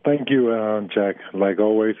 So, thank you, Jack. Like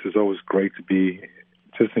always, it's always great to be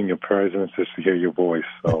just in your presence, just to hear your voice.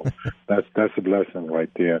 So that's a blessing right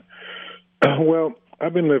there. Well,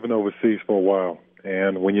 I've been living overseas for a while,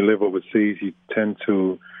 and when you live overseas, you tend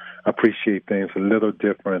to appreciate things a little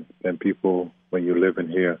different than people when you're living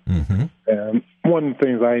here. Mm-hmm. And one of the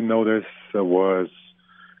things I noticed was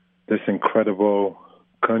this incredible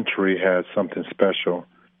country has something special,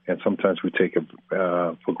 and sometimes we take it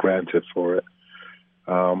for granted for it.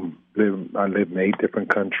 I lived in 8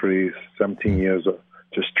 different countries, 17 years of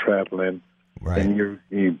just traveling. Right. And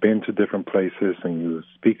you've been to different places and you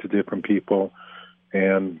speak to different people.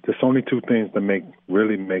 And there's only 2 things that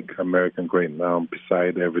really make America great now,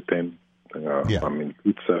 beside everything. I mean,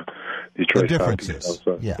 pizza, Detroit. The differences.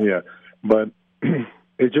 Yeah. But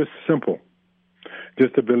it's just simple.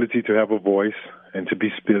 Just the ability to have a voice and to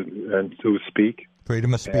speak.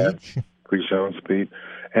 Freedom of speech. Freedom of speech.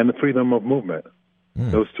 And the freedom of movement.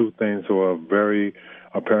 Those 2 things are very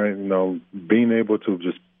apparent. Being able to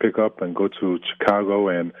just pick up and go to Chicago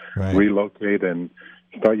and relocate and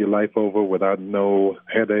start your life over without no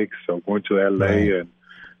headaches, or going to L.A. and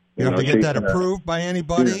you have to get that approved by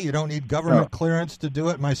anybody. You don't need government clearance to do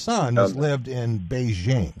it. My son has lived in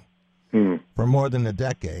Beijing for more than a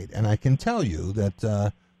decade, and I can tell you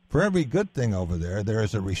that for every good thing over there, there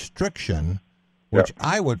is a restriction which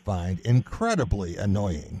I would find incredibly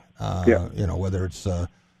annoying. Whether it's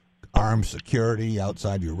armed security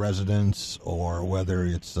outside your residence, or whether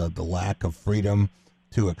it's the lack of freedom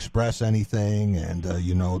to express anything, and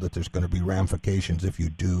that there's going to be ramifications if you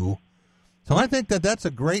do. So I think that that's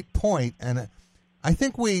a great point, and I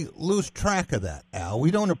think we lose track of that, Al.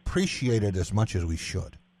 We don't appreciate it as much as we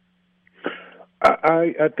should.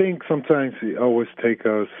 I think sometimes it always takes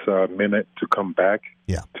us a minute to come back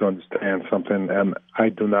to understand something, and I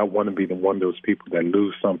do not want to be one of those people that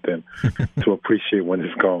lose something to appreciate when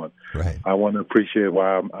it's gone. Right. I want to appreciate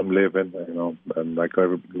while I'm living, and like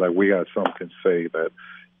we got something to say that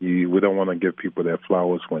we don't want to give people their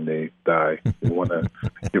flowers when they die. We want to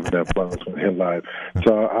give them their flowers when they're alive.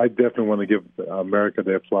 So I definitely want to give America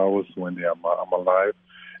their flowers when I'm alive.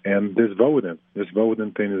 And this voting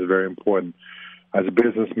thing is very important. As a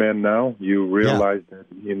businessman now, you realize that,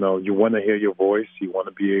 you want to hear your voice. You want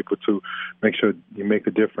to be able to make sure you make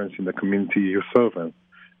a difference in the community you're serving.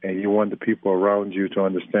 And you want the people around you to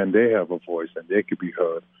understand they have a voice and they could be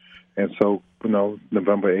heard. And so,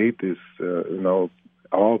 November 8th is,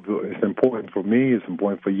 it's important for me. It's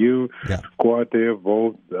important for you. Yeah. Go out there,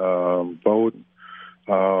 vote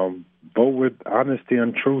with honesty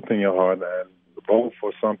and truth in your heart, and vote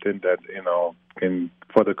for something that,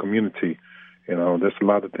 for the community. There's a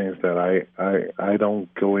lot of things that I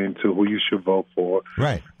don't go into who you should vote for.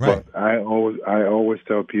 Right. But I always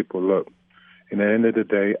tell people, look, in the end of the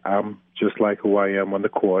day, I'm just like who I am on the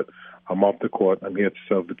court. I'm off the court. I'm here to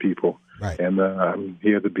serve the people. Right. And I'm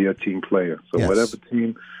here to be a team player. So whatever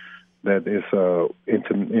team that is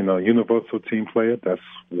universal team player, that's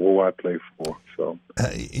who I play for. So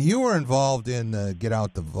you were involved in Get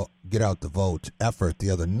Out the Vote effort the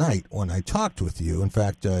other night when I talked with you. In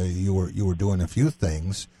fact, you were doing a few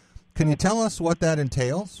things. Can you tell us what that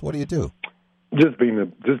entails? What do you do? Just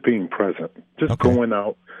being present, just going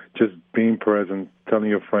out, just being present, telling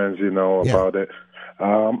your friends, about it.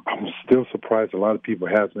 I'm still surprised a lot of people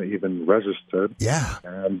haven't even registered. Yeah,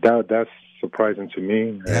 and that's surprising to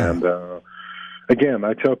me. Yeah. And again,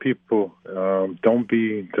 I tell people, don't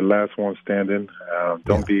be the last one standing.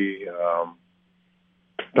 Don't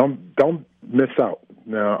miss out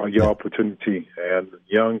on your opportunity. And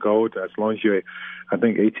young, old, as long as you're, I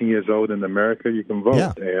think, 18 years old in America, you can vote.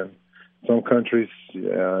 Yeah. And some countries,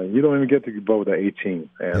 you don't even get to vote at 18.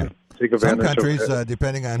 And take advantage. Some countries,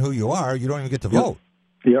 depending on who you are, you don't even get to vote.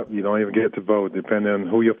 Yep, you don't even get to vote, depending on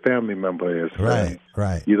who your family member is. Right.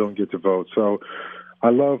 You don't get to vote. So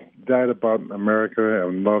I love that about America. I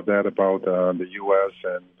love that about the U.S.,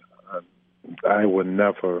 and I would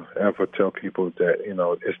never, ever tell people that,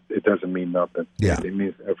 it doesn't mean nothing. Yeah. It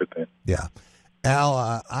means everything. Yeah.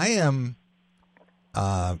 Al, I am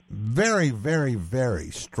very, very,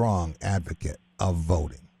 very strong advocate of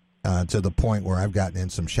voting to the point where I've gotten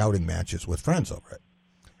in some shouting matches with friends over it.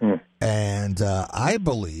 And I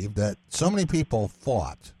believe that so many people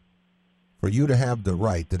fought for you to have the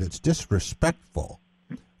right that it's disrespectful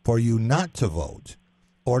for you not to vote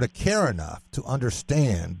or to care enough to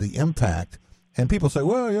understand the impact. And people say,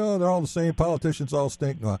 well, they're all the same. Politicians all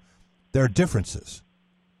stink. No, there are differences.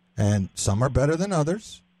 And some are better than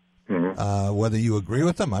others, whether you agree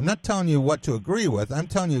with them. I'm not telling you what to agree with. I'm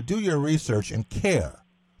telling you, do your research and care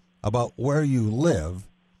about where you live.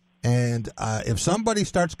 And if somebody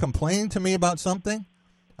starts complaining to me about something,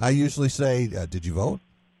 I usually say, did you vote?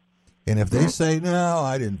 And if they say, no,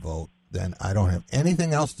 I didn't vote, then I don't have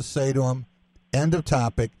anything else to say to them. End of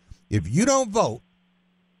topic. If you don't vote,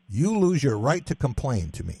 you lose your right to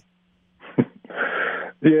complain to me.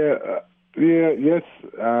 Yes,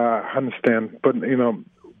 I understand. But,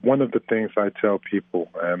 one of the things I tell people,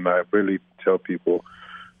 and I really tell people,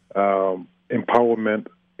 empowerment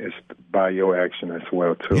is by your action as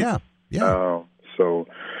well, too. Yeah. So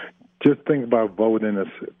just think about voting as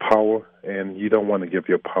power, and you don't want to give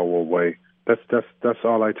your power away. That's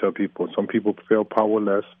all I tell people. Some people feel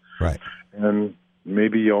powerless. Right. And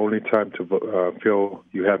maybe your only time to feel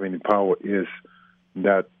you have any power is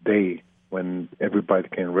that day when everybody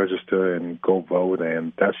can register and go vote,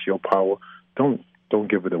 and that's your power. Don't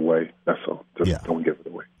give it away. That's all. Just don't give it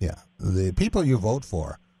away. Yeah. The people you vote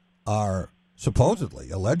for are supposedly,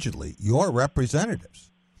 allegedly, your representatives.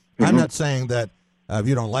 I'm not saying that if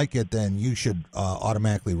you don't like it, then you should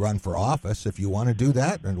automatically run for office. If you want to do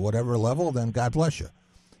that at whatever level, then God bless you.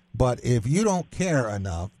 But if you don't care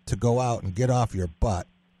enough to go out and get off your butt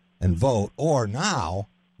and vote, or now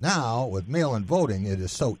with mail-in voting, it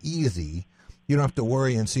is so easy. You don't have to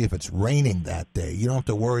worry and see if it's raining that day. You don't have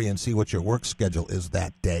to worry and see what your work schedule is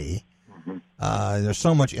that day. There's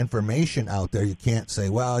so much information out there, you can't say,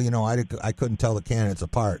 well, I couldn't tell the candidates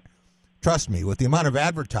apart. Trust me, with the amount of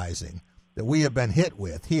advertising that we have been hit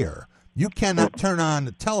with here, you cannot turn on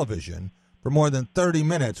the television for more than 30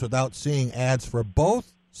 minutes without seeing ads for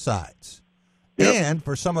both sides and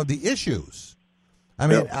for some of the issues. I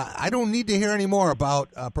mean, I don't need to hear any more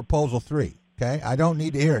about Proposal 3, okay? I don't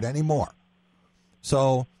need to hear it anymore.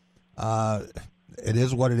 So it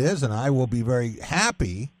is what it is, and I will be very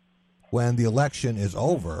happy when the election is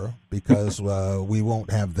over, because we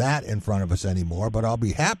won't have that in front of us anymore. But I'll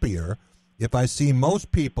be happier if I see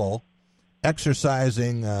most people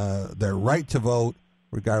exercising their right to vote,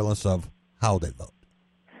 regardless of how they vote.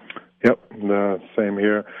 Yep, same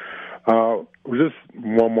here. Just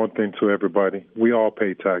one more thing to everybody. We all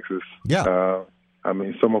pay taxes. Yeah. I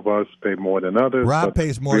mean, some of us pay more than others. Rob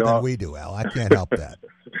pays more than we do, Al. I can't help that.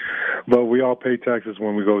 But we all pay taxes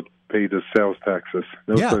when we go pay the sales taxes.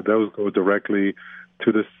 Those go directly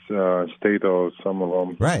to the state or some of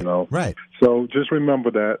them. Right, right. So just remember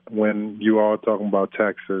that when you are talking about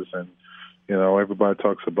taxes, and, everybody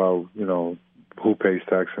talks about, who pays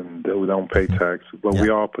tax and who don't pay tax. But we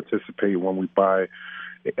all participate when we buy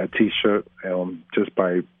a T-shirt just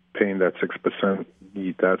by paying that 6%.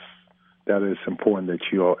 That is important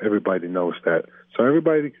that everybody knows that. So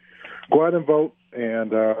everybody go out and vote,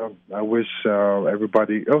 and I wish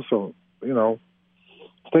everybody also,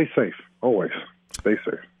 stay safe, always. Stay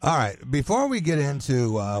safe. All right. Before we get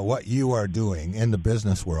into what you are doing in the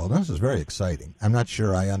business world, this is very exciting. I'm not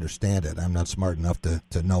sure I understand it. I'm not smart enough to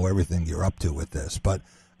know everything you're up to with this. But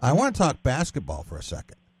I want to talk basketball for a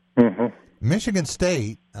second. Mm-hmm. Michigan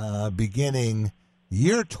State beginning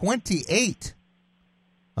year 28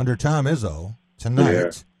 under Tom Izzo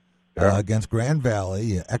tonight against Grand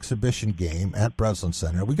Valley, exhibition game at Breslin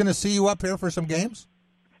Center. Are we going to see you up here for some games?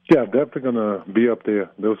 Yeah, definitely going to be up there.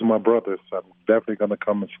 Those are my brothers. I'm definitely going to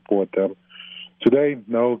come and support them. Today,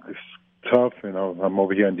 no, it's tough. You know, I'm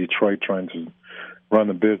over here in Detroit trying to run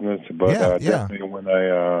the business, but definitely when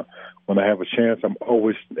I have a chance, I'm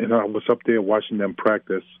always. You know, I was up there watching them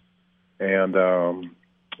practice, and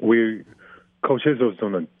Coach Izzo's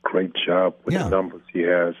doing a great job with the numbers he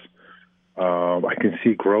has. I can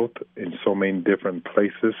see growth in so many different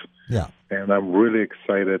places, and I'm really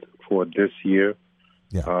excited for this year.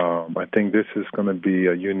 I think this is going to be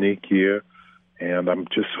a unique year, and I'm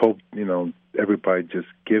just hope everybody just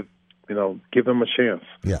give them a chance.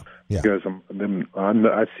 Because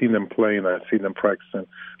I've seen them playing, I've seen them practicing.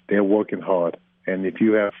 They're working hard, and if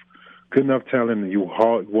you have good enough talent and you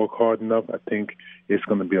work hard enough, I think it's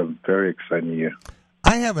going to be a very exciting year.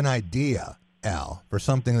 I have an idea, Al, for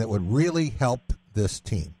something that would really help this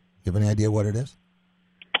team. You have any idea what it is?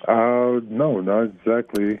 No, not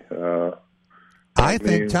exactly. I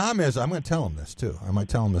think Tom is. I'm going to tell him this, too. I might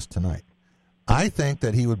tell him this tonight. I think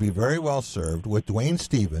that he would be very well served with Dwayne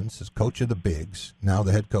Stevens as coach of the Bigs, now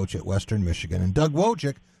the head coach at Western Michigan, and Doug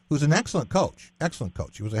Wojcik, who's an excellent coach. Excellent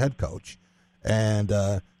coach. He was a head coach. And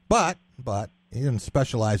but he didn't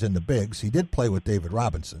specialize in the Bigs. He did play with David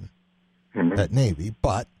Robinson at Navy,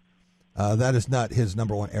 but that is not his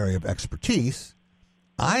number one area of expertise.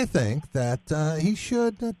 I think that he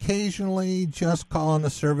should occasionally just call on the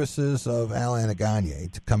services of Al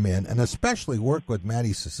Anaganye to come in and especially work with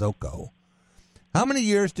Matty Sissoko. How many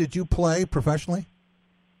years did you play professionally?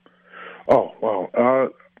 Oh, wow.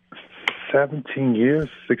 17 years,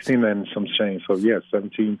 16 and some change. So,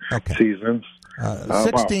 17 seasons.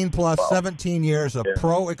 16 plus 17 years of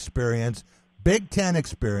pro experience, Big Ten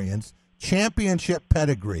experience, championship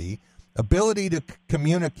pedigree, ability to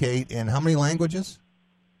communicate in how many languages?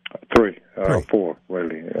 Three. 4,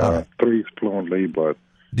 really. 3 fluently, but...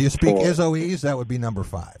 Do you speak Izzoese? That would be number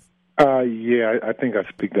 5. I think I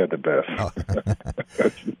speak that the best.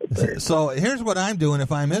 So here's what I'm doing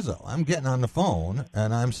if I'm Izzo. I'm getting on the phone,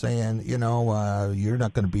 and I'm saying, you're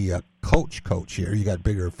not going to be a coach here. You got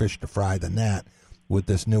bigger fish to fry than that with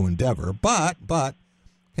this new endeavor. But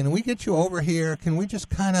can we get you over here? Can we just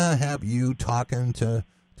kind of have you talking to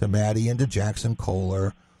Matty and to Jackson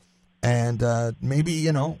Kohler? And maybe,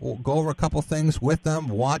 we'll go over a couple things with them,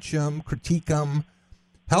 watch them, critique them,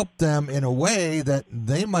 help them in a way that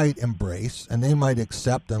they might embrace and they might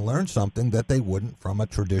accept and learn something that they wouldn't from a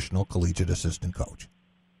traditional collegiate assistant coach.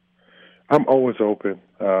 I'm always open,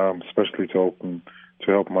 especially to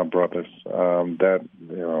help my brothers.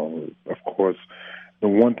 Of course, the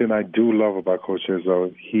one thing I do love about Coach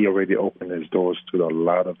Izzo, he already opened his doors to a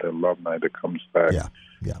lot of the alumni that comes back.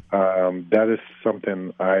 That is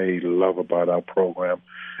something I love about our program.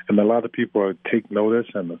 And a lot of people take notice,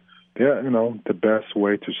 and they're, the best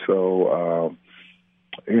way to show,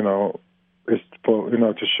 is for,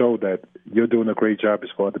 to show that you're doing a great job is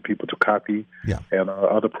for other people to copy. And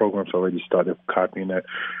other programs already started copying that.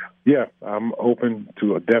 I'm open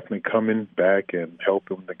to definitely coming back and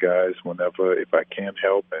helping the guys whenever, if I can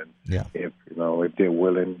help, and if they're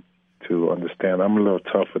willing to understand. I'm a little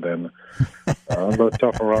tougher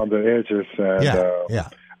around the edges, and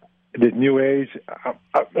the new age.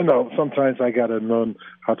 Sometimes I got to learn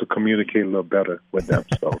how to communicate a little better with them.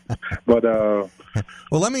 So, but well,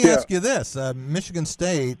 let me ask you this: Michigan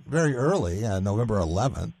State, very early, November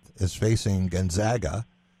 11th, is facing Gonzaga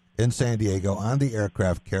in San Diego on the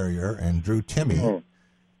aircraft carrier, and Drew Timme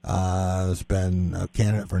has been a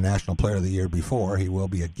candidate for National Player of the Year before. He will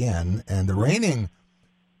be again, and the reigning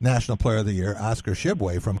National Player of the Year, Oscar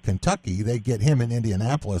Tshiebwe from Kentucky, they get him in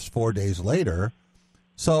Indianapolis 4 days later.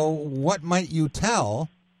 So what might you tell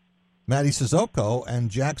Matty Sissoko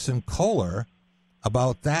and Jackson Kohler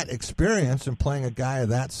about that experience and playing a guy of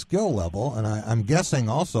that skill level? And I'm guessing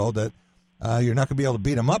also that you're not going to be able to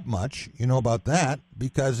beat him up much. You know about that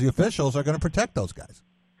because the officials are going to protect those guys.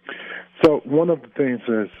 So one of the things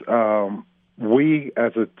is we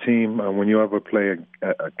as a team, when you ever play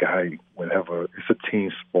a guy, whenever, it's a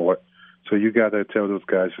team sport. So you got to tell those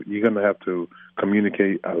guys, you're going to have to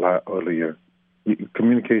communicate a lot earlier.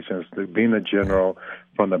 Communications, being a general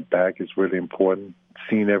from the back is really important.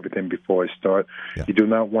 Seeing everything before it starts. You do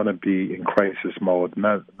not want to be in crisis mode,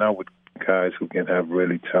 not with guys who can have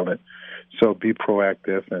really talent. So be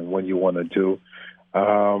proactive and what you want to do.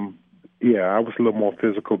 I was a little more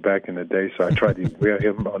physical back in the day, so I tried to wear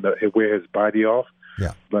his body off.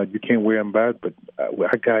 But you can't wear him bad. But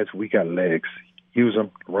our guys, we got legs. Use them,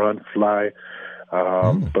 run, fly.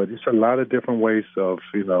 But it's a lot of different ways of,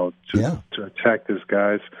 to attack these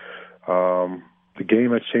guys. The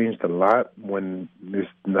game has changed a lot when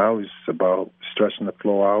now it's about stretching the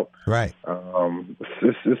floor out. Right.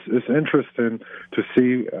 It's interesting to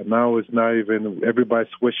see. Now it's not even everybody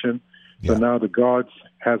switching. So now the guards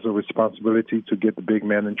has a responsibility to get the big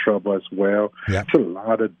man in trouble as well. Yeah. It's a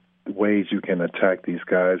lot of ways you can attack these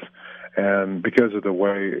guys. And because of the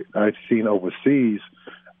way I've seen overseas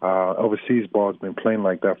ball's been playing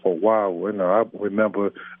like that for a while. I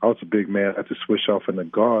remember I was a big man. I had to switch off in the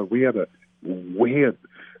guard. We had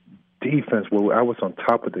defense where I was on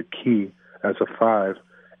top of the key as a 5,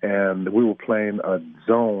 and we were playing a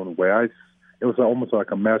zone where it was almost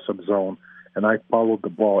like a matchup zone, and I followed the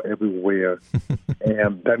ball everywhere.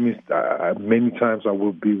 And that means many times I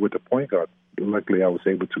would be with the point guard. Luckily, I was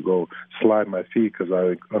able to go slide my feet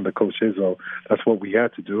because under Coach Izzo, that's what we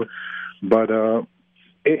had to do. But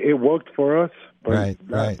it worked for us. But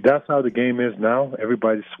right. That's how the game is now.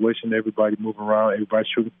 Everybody's switching, everybody moving around, everybody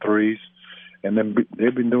shooting threes. And then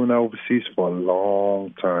they've been doing that overseas for a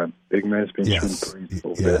long time. Big man's been shooting threes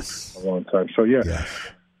over there for a long time. So,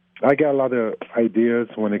 I got a lot of ideas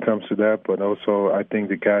when it comes to that, but also I think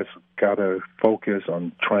the guys got to focus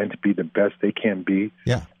on trying to be the best they can be,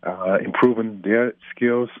 improving their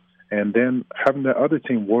skills, and then having the other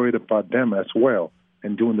team worried about them as well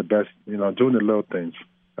and doing the best, doing the little things.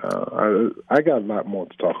 I got a lot more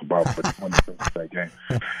to talk about, but when it comes to that game.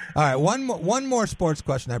 All right, one more sports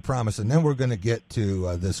question, I promise, and then we're going to get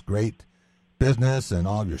to this great business and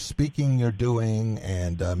all your speaking you're doing.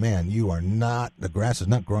 And man, the grass is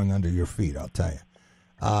not growing under your feet, I'll tell you.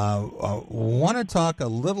 Want to talk a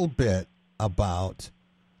little bit about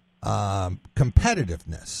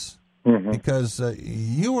competitiveness. Because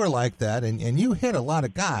you were like that, and you hit a lot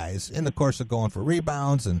of guys in the course of going for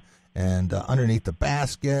rebounds and underneath the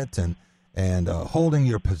basket and holding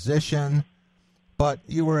your position. But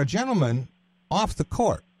you were a gentleman off the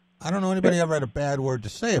court. I don't know anybody ever had a bad word to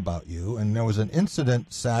say about you. And there was an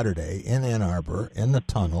incident Saturday in Ann Arbor in the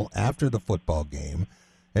tunnel after the football game.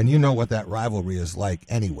 And you know what that rivalry is like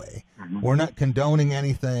anyway. We're not condoning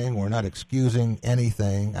anything. We're not excusing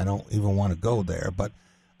anything. I don't even want to go there. But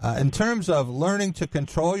in terms of learning to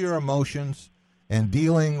control your emotions and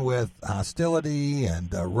dealing with hostility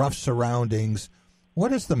and rough surroundings,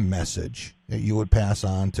 what is the message that you would pass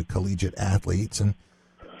on to collegiate athletes and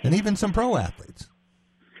even some pro athletes?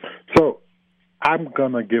 So I'm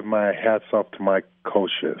going to give my hats off to my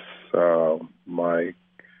coaches, my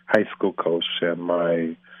high school coach and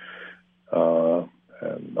my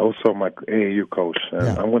and also my AAU coach.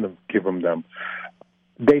 And I'm going to give them.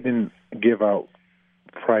 They didn't give out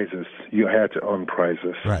prizes. You had to earn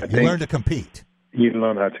prizes. Right. You learned to compete. You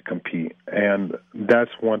learn how to compete. And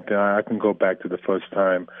that's one thing. I can go back to the first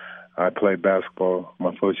time I played basketball.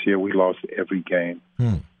 My first year, we lost every game.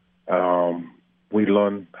 We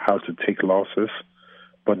learned how to take losses.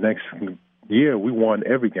 But next year, we won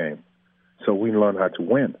every game. So we learned how to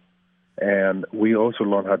win. And we also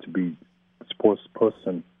learned how to be a sports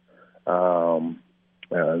person in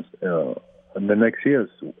the next years.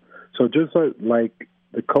 So just like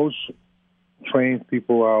the coach trains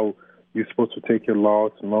people how you're supposed to take your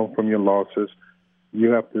loss and learn from your losses,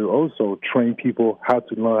 you have to also train people how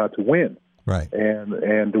to learn how to win. Right.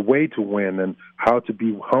 And the way to win and how to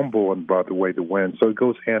be humble about the way to win. So it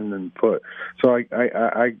goes hand in foot. So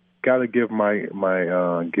I got to give my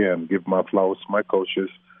flowers to my coaches,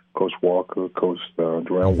 Coach Walker, Coach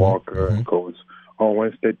Duran Walker, and Coach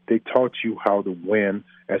Owens. They taught you how to win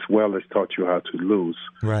as well as taught you how to lose.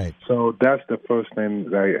 Right. So that's the first thing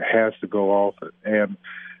that has to go off. And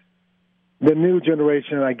the new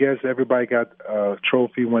generation, I guess everybody got a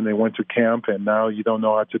trophy when they went to camp, and now you don't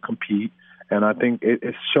know how to compete. And I think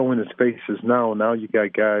it's showing its faces now. Now you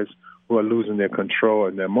got guys who are losing their control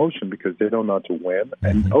and their emotion because they don't know how to win,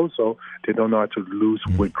 and also they don't know how to lose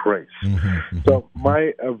with grace. So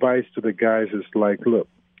my advice to the guys is like, look,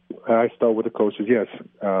 I start with the coaches. Yes,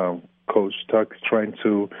 Coach Tuck's trying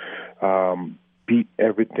to beat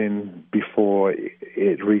everything before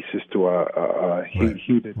it reaches to a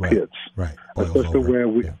heated pits. Right. Especially where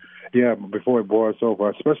we... Yeah, before it boils over,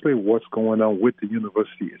 especially what's going on with the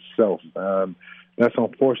university itself. That's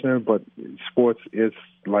unfortunate, but sports is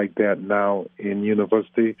like that now in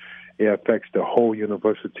university. It affects the whole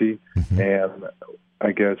university, and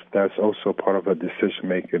I guess that's also part of a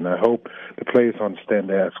decision-making. I hope the players understand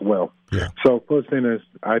that as well. Yeah. So first thing is,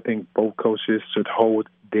 I think both coaches should hold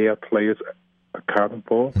their players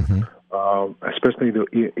accountable, especially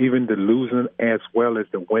even the losing as well as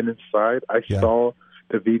the winning side. I saw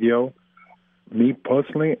the video. Me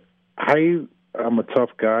personally, I I'm a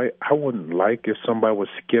tough guy. I wouldn't like if somebody was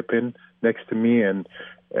skipping next to me and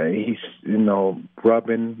he's,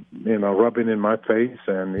 rubbing in my face.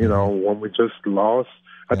 And, when we just lost,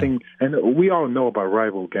 I think, and we all know about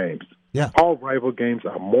rival games. Yeah. All rival games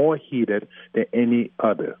are more heated than any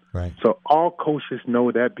other. Right. So all coaches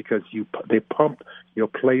know that because they pump your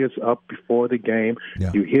players up before the game.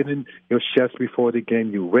 Yeah. You hit in your chest before the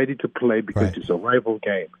game. You're ready to play because it's a rival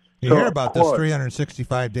game. You hear about this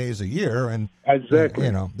 365 days a year. And exactly.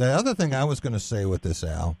 The other thing I was going to say with this,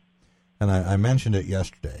 Al, and I mentioned it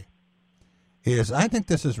yesterday, is I think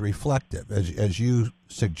this is reflective, as you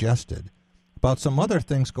suggested, about some other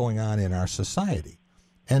things going on in our society.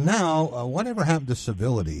 And now, whatever happened to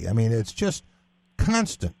civility? I mean, it's just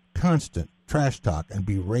constant trash talk and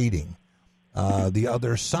berating the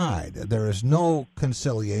other side. There is no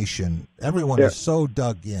conciliation. Everyone is so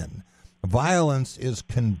dug in. Violence is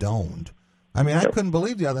condoned. I mean, I couldn't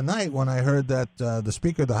believe the other night when I heard that the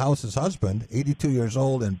Speaker of the House's husband, 82 years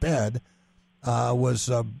old in bed, was,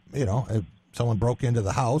 someone broke into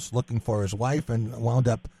the house looking for his wife and wound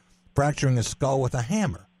up fracturing his skull with a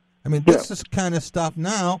hammer. I mean, this is kind of stuff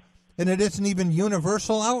now, and it isn't even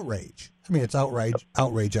universal outrage. I mean, it's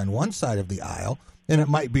outrage on one side of the aisle, and it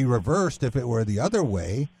might be reversed if it were the other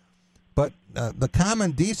way. But the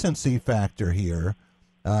common decency factor here,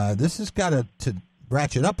 this has got to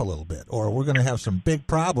ratchet up a little bit, or we're going to have some big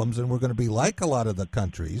problems, and we're going to be like a lot of the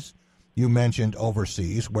countries you mentioned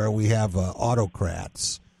overseas, where we have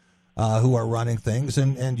autocrats who are running things,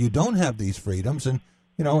 and you don't have these freedoms, and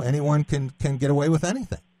anyone can get away with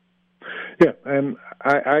anything. Yeah, and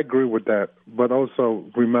I agree with that. But also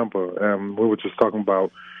remember, we were just talking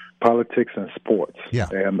about politics and sports. Yeah.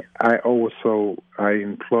 And I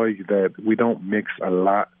employ that we don't mix a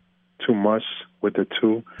lot too much with the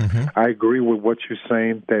two. Mm-hmm. I agree with what you're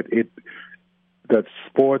saying, that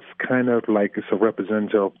sports kind of like is a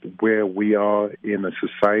representative of where we are in a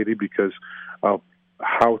society because of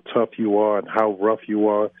how tough you are and how rough you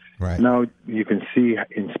are. Right. Now you can see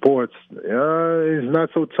in sports, it's not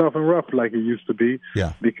so tough and rough like it used to be.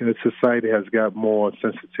 Yeah. Because society has got more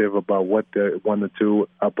sensitive about what they want to do,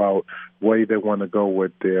 about where they want to go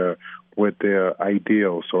with their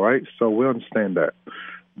ideals. All right, so we understand that.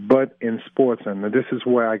 But in sports, and this is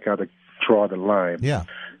where I got to draw the line. Yeah.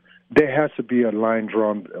 There has to be a line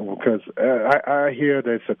drawn because I hear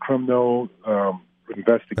there's a criminal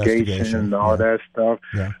investigation and all that stuff.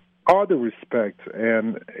 Yeah. All the respect,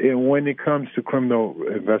 and when it comes to criminal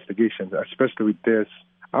investigations, especially with this,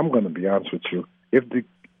 I'm going to be honest with you.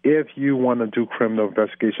 If you want to do criminal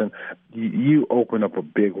investigation, you open up a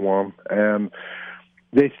big one. And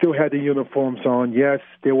they still had the uniforms on. Yes,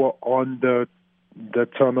 they were on the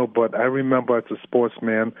tunnel, but I remember as a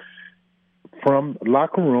sportsman, from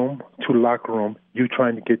locker room to locker room, you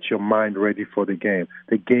trying to get your mind ready for the game.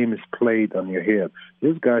 The game is played on your head.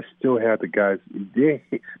 These guys still have the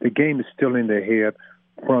game is still in their head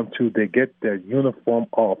till they get their uniform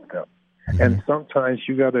off them. Mm-hmm. And sometimes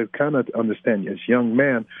you got to kind of understand, as young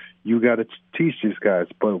man, you got to teach these guys.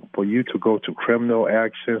 But for you to go to criminal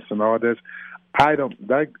actions and all this,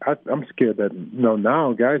 I'm scared that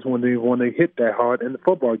now guys when they hit that hard in the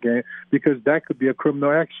football game, because that could be a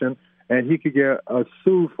criminal action. And he could get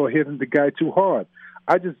sued for hitting the guy too hard.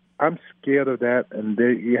 I'm scared of that, and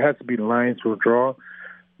it has to be lines to draw.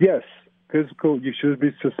 Yes, physical, you should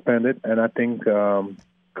be suspended, and I think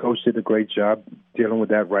Coach did a great job dealing with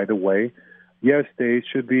that right away. Yes, there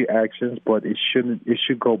should be actions, but it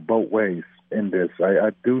should go both ways in this. I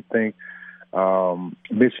do think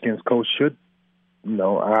Michigan's coach should,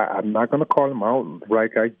 I'm not going to call him out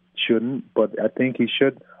like I shouldn't, but I think he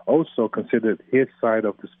should also considered his side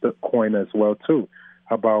of the coin as well too,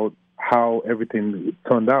 about how everything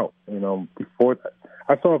turned out. Before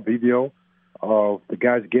I saw a video of the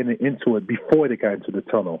guys getting into it before they got into the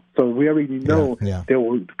tunnel, so we already know they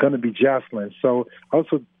were going to be jostling. So I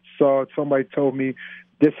also saw somebody told me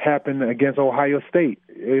this happened against Ohio State.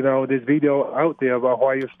 This video out there of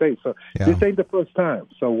Ohio State. So this ain't the first time.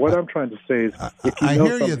 So what I'm trying to say is, I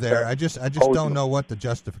hear you there. I just don't know what the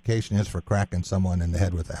justification is for cracking someone in the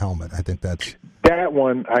head with a helmet. I think that's that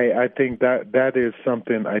one. I think that is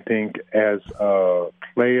something. I think as a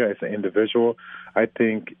player, as an individual, I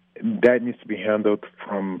think that needs to be handled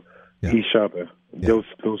from each other. Those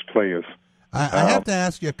players. I have to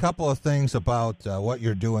ask you a couple of things about what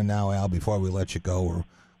you're doing now, Al, before we let you go.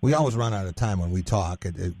 We always run out of time when we talk.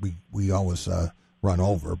 We always run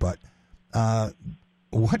over. But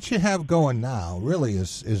what you have going now really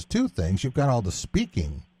is two things. You've got all the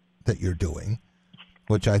speaking that you're doing,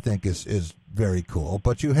 which I think is very cool.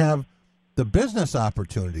 But you have the business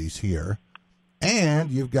opportunities here And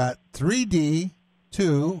you've got 3D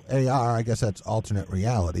to AR. I guess that's alternate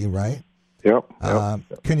reality, right? Yep.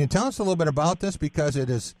 Can you tell us a little bit about this? Because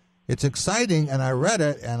it's exciting, and I read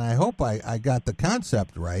it, and I hope I got the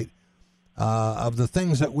concept right of the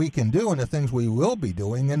things that we can do and the things we will be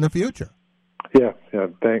doing in the future. Yeah.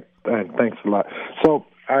 Thanks a lot. So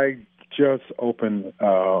I just opened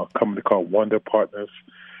a company called Wonder Partners.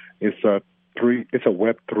 It's a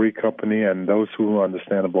Web3 company, and those who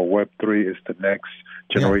understand about Web3 is the next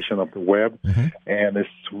generation of the web. Mm-hmm. And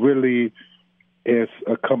it's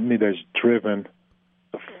a company that's driven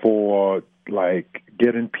for like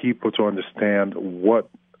getting people to understand what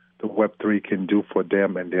the Web3 can do for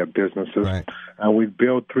them and their businesses. Right. And we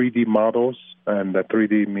build 3D models, and the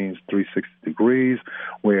 3D means 360 degrees,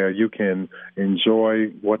 where you can enjoy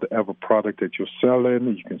whatever product that you're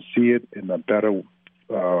selling. You can see it in a better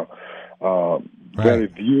better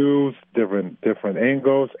views, different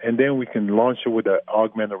angles, and then we can launch it with the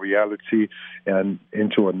augmented reality and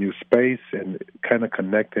into a new space and kind of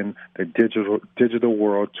connecting the digital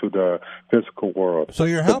world to the physical world. So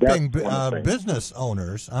you're helping business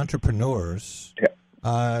owners, entrepreneurs,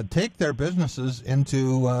 take their businesses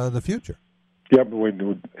into the future. Yep,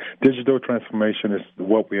 digital transformation is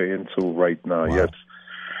what we are into right now. Wow. Yes,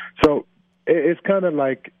 so it's kind of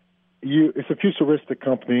like. It's a futuristic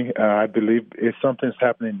company. I believe if something's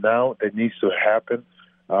happening now that needs to happen,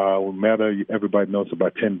 everybody knows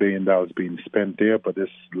about $10 billion being spent there, but there's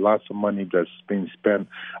lots of money that's being spent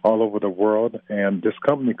all over the world. And this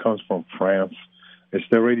company comes from France. It's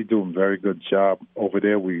already doing a very good job over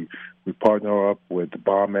there. We partner up with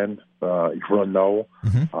Barman, Renault,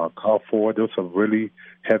 Carrefour. Those are really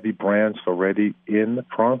heavy brands already in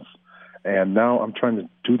France. And now I'm trying to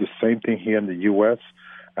do the same thing here in the U.S.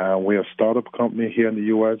 We're a startup company here in the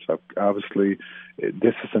U.S. Obviously,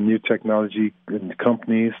 this is a new technology in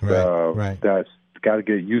companies that's got to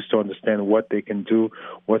get used to understand what they can do,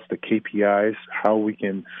 what's the KPIs, how we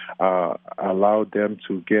can allow them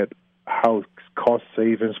to get cost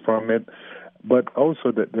savings from it. But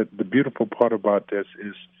also the beautiful part about this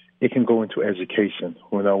is it can go into education.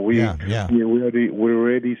 We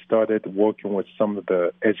already started working with some of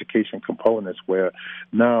the education components where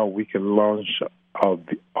now we can launch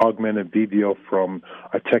augmented video from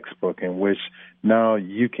a textbook in which now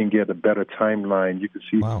you can get a better timeline. You can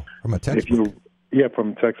see from a textbook. From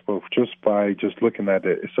a textbook just by looking at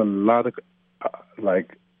it. It's a lot of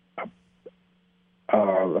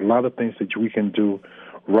a lot of things that we can do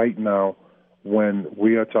right now when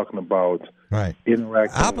we are talking about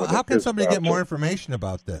interacting. How can somebody get more information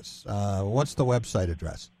about this? What's the website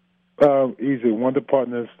address? Easy,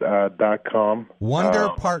 wonderpartners.com. Wonder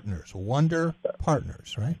Partners,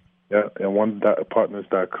 right? Yeah, and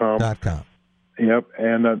wonderpartners.com. Yep,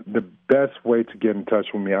 and the best way to get in touch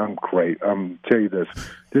with me, I'm great. Tell you this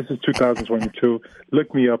is 2022.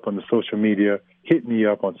 Look me up on the social media. Hit me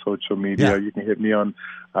up on social media. Yeah. You can hit me on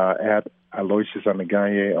at Aloysius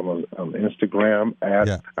Anaganye. I'm on Instagram at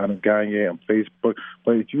Anaganye. On Facebook.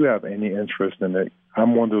 But if you have any interest in it,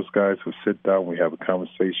 I'm one of those guys who sit down, we have a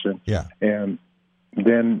conversation, and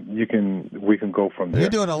then we can go from there. You're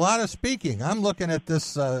doing a lot of speaking. I'm looking at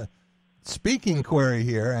this speaking query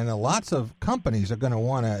here, and lots of companies are going to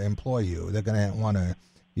want to employ you. They're going to want to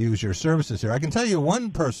use your services here. I can tell you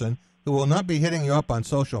one person who will not be hitting you up on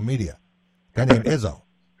social media. A guy named Izzo.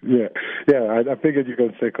 I figured you were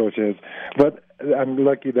going to say Coach Iz, but I'm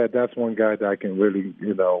lucky that's one guy that I can really,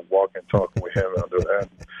 walk and talk with him, and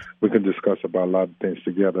we can discuss about a lot of things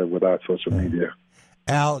together without social media.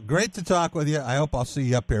 Al, great to talk with you. I hope I'll see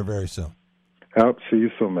you up here very soon. I'll see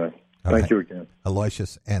you soon, man. Thank you again.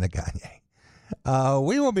 Aloysius Anaganye.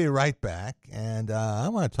 We will be right back, and I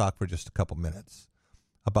want to talk for just a couple minutes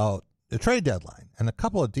about the trade deadline and a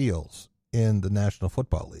couple of deals in the National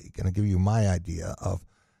Football League, and I'll give you my idea of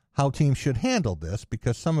how teams should handle this,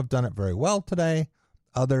 because some have done it very well today,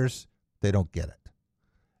 others, they don't get it.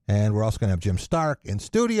 And we're also going to have Jim Stark in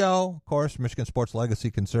studio, of course, Michigan Sports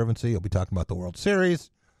Legacy Conservancy. He'll be talking about the World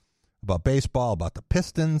Series, about baseball, about the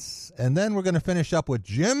Pistons, and then we're going to finish up with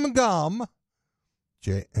Jim Gumm,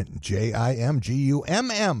 Jimgumm,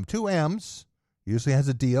 2 M's, usually has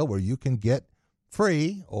a deal where you can get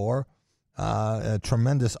free or a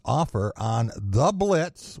tremendous offer on The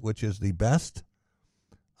Blitz, which is the best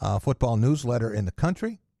football newsletter in the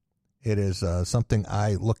country. It is something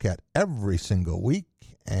I look at every single week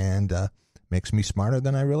and makes me smarter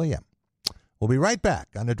than I really am. We'll be right back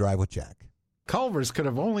on The Drive with Jack. Culver's could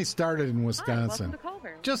have only started in Wisconsin. Hi, welcome to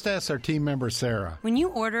over. Just ask our team member, Sarah. When you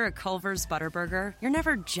order a Culver's Butterburger, you're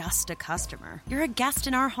never just a customer. You're a guest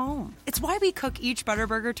in our home. It's why we cook each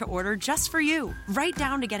Butterburger to order just for you, right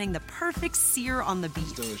down to getting the perfect sear on the beef.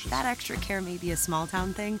 That extra care may be a small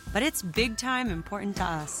town thing, but it's big time important to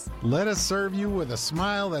us. Let us serve you with a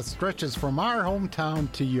smile that stretches from our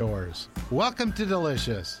hometown to yours. Welcome to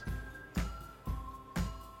Delicious.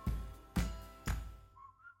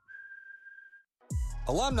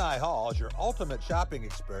 Alumni Hall is your ultimate shopping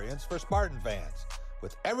experience for Spartan fans,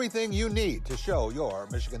 with everything you need to show your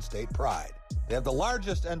Michigan State pride. They have the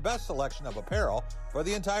largest and best selection of apparel for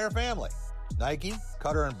the entire family. Nike,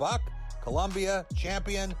 Cutter & Buck, Columbia,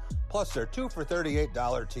 Champion, plus their 2 for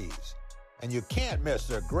 $38 tees. And you can't miss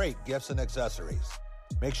their great gifts and accessories.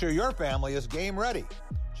 Make sure your family is game ready.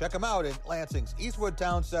 Check them out in Lansing's Eastwood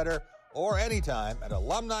Town Center or anytime at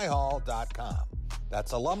alumnihall.com.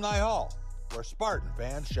 That's Alumni Hall, where Spartan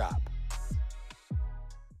fans shop.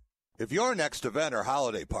 If your next event or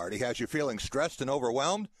holiday party has you feeling stressed and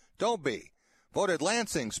overwhelmed, don't be. Voted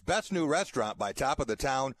Lansing's best new restaurant by Top of the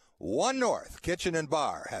Town, One North Kitchen and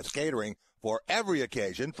Bar has catering for every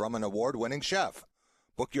occasion from an award-winning chef.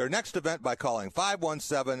 Book your next event by calling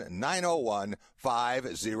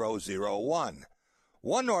 517-901-5001.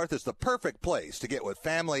 One North is the perfect place to get with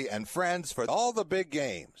family and friends for all the big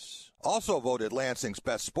games. Also voted Lansing's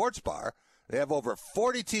best sports bar, they have over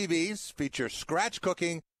 40 TVs, feature scratch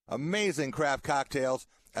cooking, amazing craft cocktails,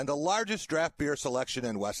 and the largest draft beer selection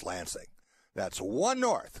in West Lansing. That's One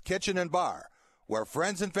North Kitchen and Bar, where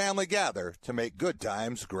friends and family gather to make good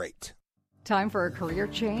times great. Time for a career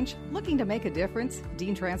change? Looking to make a difference?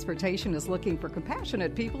 Dean Transportation is looking for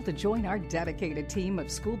compassionate people to join our dedicated team of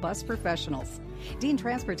school bus professionals. Dean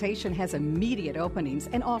Transportation has immediate openings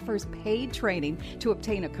and offers paid training to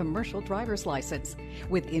obtain a commercial driver's license.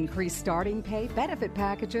 With increased starting pay, benefit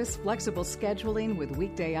packages, flexible scheduling with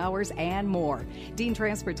weekday hours, and more, Dean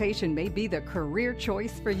Transportation may be the career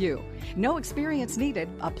choice for you. No experience needed.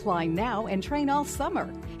 Apply now and train all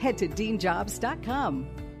summer. Head to deanjobs.com.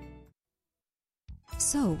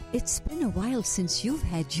 So, it's been a while since you've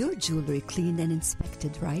had your jewelry cleaned and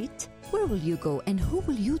inspected, right? Where will you go and who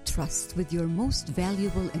will you trust with your most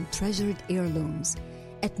valuable and treasured heirlooms?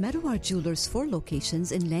 At Meadowar Jewelers' 4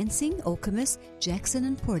 locations in Lansing, Okemos, Jackson,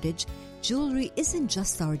 and Portage, jewelry isn't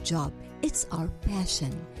just our job, it's our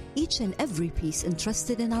passion. Each and every piece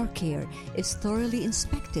entrusted in our care is thoroughly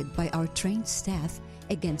inspected by our trained staff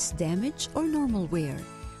against damage or normal wear.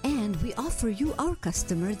 And we offer you, our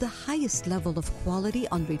customer, the highest level of quality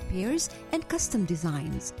on repairs and custom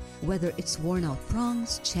designs. Whether it's worn out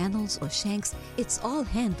prongs, channels, or shanks, it's all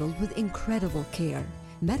handled with incredible care.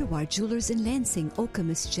 Meadowar Jewelers in Lansing,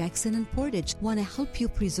 Okemos, Jackson, and Portage want to help you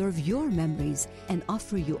preserve your memories and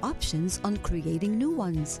offer you options on creating new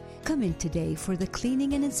ones. Come in today for the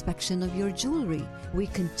cleaning and inspection of your jewelry. We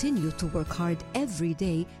continue to work hard every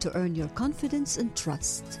day to earn your confidence and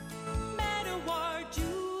trust.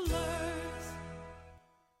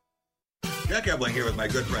 Jack Ebling here with my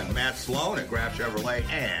good friend Matt Sloan at Graff Chevrolet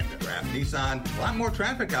and Graff Nissan. A lot more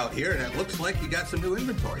traffic out here, and it looks like you got some new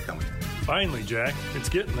inventory coming in. Finally, Jack, it's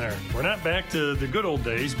getting there. We're not back to the good old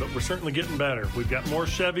days, but we're certainly getting better. We've got more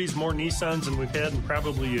Chevys, more Nissans than we've had in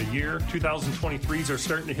probably a year. 2023s are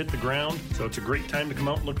starting to hit the ground, so it's a great time to come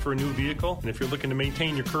out and look for a new vehicle. And if you're looking to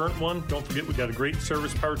maintain your current one, don't forget we've got a great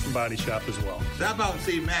service, parts, and body shop as well. Stop out and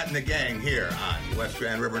see Matt and the gang here on West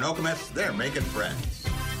Grand River and Okemos. They're making friends.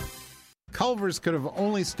 Culver's could have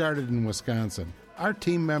only started in Wisconsin. Our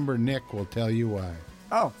team member Nick will tell you why.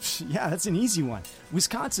 Oh, yeah, that's an easy one.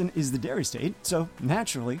 Wisconsin is the dairy state, so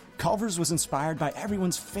naturally, Culver's was inspired by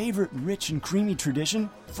everyone's favorite rich and creamy tradition,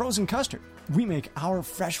 frozen custard. We make our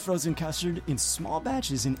fresh frozen custard in small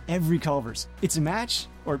batches in every Culver's. It's a match,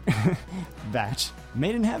 or batch,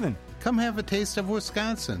 made in heaven. Come have a taste of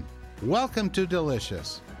Wisconsin. Welcome to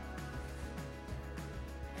Delicious.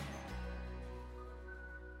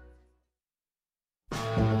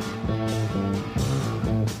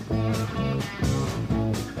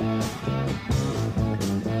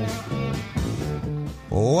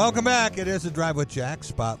 Welcome back. It is the Drive with Jack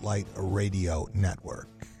Spotlight Radio Network.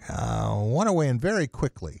 I want to weigh in very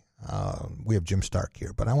quickly. We have Jim Stark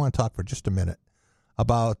here, but I want to talk for just a minute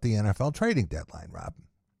about the NFL trading deadline, Rob.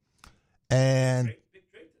 And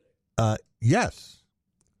yes.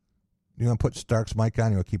 You want to put Stark's mic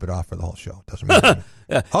on? You'll keep it off for the whole show. Doesn't matter.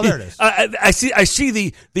 Oh, there it is. I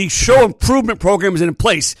see the show improvement program is in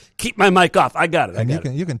place. Keep my mic off. I got it. And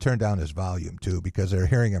you can turn down his volume too, because they're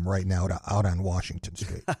hearing him right now out on Washington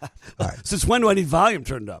Street. All right. Since when do I need volume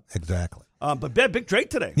turned up? Exactly. But big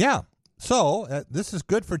trade today. Yeah. So this is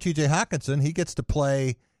good for T.J. Hockenson. He gets to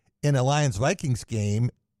play in a Lions-Vikings game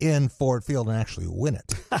in Ford Field and actually win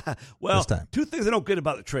it. Well, this time. Two things I don't get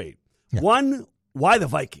about the trade. Yeah. One, why the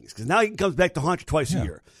Vikings? Because now he comes back to haunt you twice a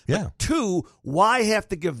year. Yeah. But two, why have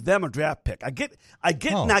to give them a draft pick? I get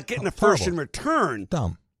not getting a first in return.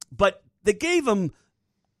 Dumb. But they gave him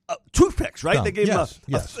 2 picks, right? Dumb. They gave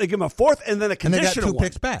him a fourth and then a conditional and they got 2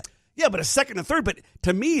 picks back. Yeah, but a second and third. But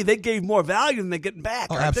to me, they gave more value than they're getting back.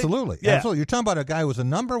 Oh, absolutely. Yeah. Absolutely. You're talking about a guy who was a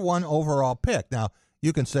number 1 overall pick. Now,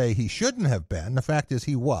 you can say he shouldn't have been. The fact is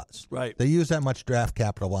he was. Right. They used that much draft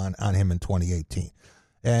capital on him in 2018.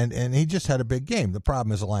 And he just had a big game. The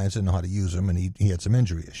problem is the Lions didn't know how to use him, and he had some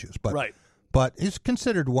injury issues. But he's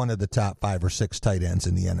considered one of the top 5 or 6 tight ends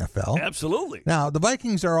in the NFL. Absolutely. Now, the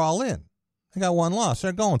Vikings are all in. They got 1 loss.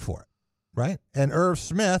 They're going for it, right? And Irv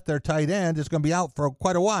Smith, their tight end, is going to be out for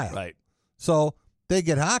quite a while. Right. So they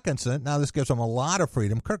get Hockenson. Now, this gives them a lot of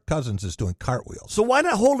freedom. Kirk Cousins is doing cartwheels. So why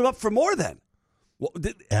not hold him up for more then? Well,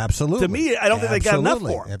 absolutely. To me, I don't think they got enough for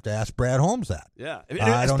him. You have to ask Brad Holmes that. Yeah.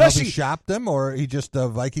 I don't know if he shopped him or he just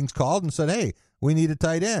Vikings called and said, hey, we need a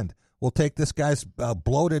tight end. We'll take this guy's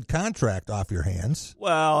bloated contract off your hands.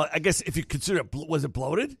 Well, I guess if you consider it, was it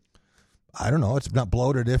bloated? I don't know. It's not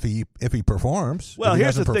bloated if he performs. Well, if he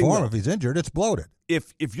here's doesn't the thing, perform, if he's injured, it's bloated.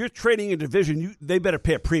 If you're trading a division, they better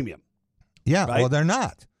pay a premium. Yeah, right? Well, they're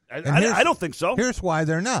not. I don't think so. Here's why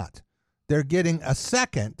they're not. They're getting a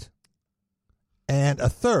second and a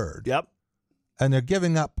third. Yep. And they're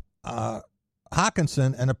giving up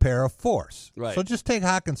Hockenson and a pair of fourths. Right. So just take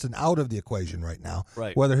Hockenson out of the equation right now,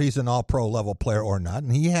 right. Whether he's an all-pro level player or not,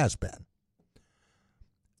 and he has been.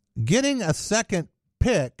 Getting a second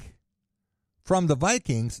pick from the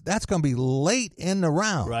Vikings, that's going to be late in the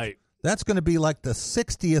round. Right. That's going to be like the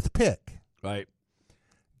 60th pick. Right.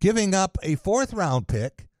 Giving up a 4th-round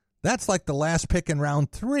pick, that's like the last pick in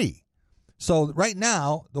round 3. So right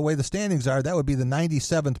now, the way the standings are, that would be the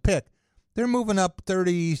 97th pick. They're moving up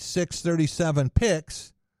 36, 37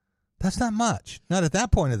 picks. That's not much. Not at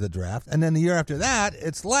that point of the draft. And then the year after that,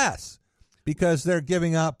 it's less because they're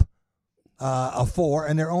giving up a 4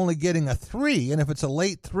 and they're only getting a 3. And if it's a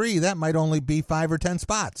late 3, that might only be 5 or 10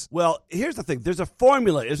 spots. Well, here's the thing. There's a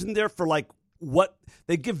formula, isn't there, for like what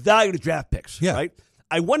they give value to draft picks, right?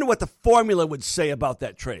 I wonder what the formula would say about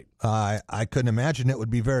that trade. I couldn't imagine it would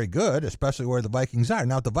be very good, especially where the Vikings are.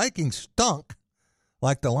 Now, if the Vikings stunk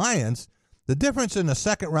like the Lions, the difference in a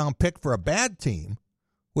second-round pick for a bad team,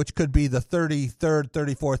 which could be the 33rd,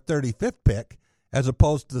 34th, 35th pick, as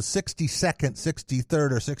opposed to the 62nd,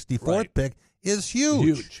 63rd, or 64th pick, is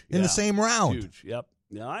huge in the same round. Huge, yep.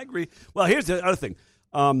 Yeah, I agree. Well, here's the other thing.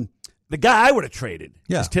 The guy I would have traded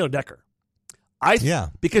is Taylor Decker.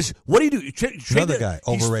 Because what do? You trade another guy,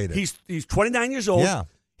 overrated. He's 29 years old. Yeah.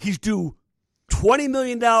 He's due $20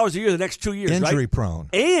 million a year the next 2 years. Injury right? prone.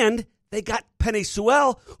 And they got Penei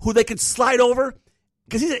Sewell, who they can slide over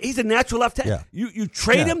because he's a natural left tackle. Yeah. You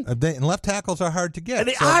trade him. And left tackles are hard to get. And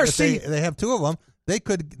they are. They have 2 of them. They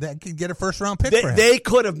could get a first-round pick for him. They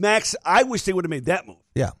could have, Max. I wish they would have made that move.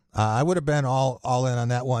 Yeah. I would have been all in on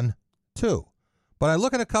that one, too. But I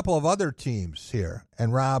look at a couple of other teams here,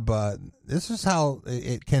 and Rob, this is how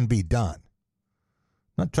it can be done.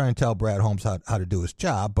 I'm not trying to tell Brad Holmes how to do his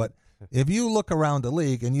job, but if you look around the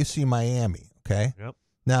league and you see Miami, okay? Yep.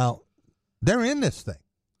 Now, they're in this thing.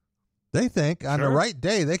 They think on the right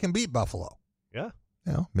day they can beat Buffalo. Yeah.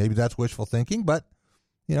 Maybe that's wishful thinking, but,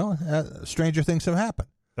 stranger things have happened.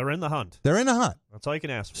 They're in the hunt. That's all you can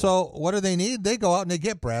ask for. So what do they need? They go out and they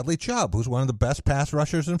get Bradley Chubb, who's one of the best pass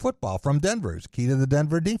rushers in football from Denver. He's key to the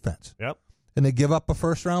Denver defense. Yep. And they give up a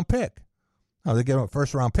first-round pick. Oh, they give up a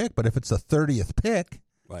first-round pick, but if it's the 30th pick,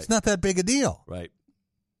 it's not that big a deal. Right.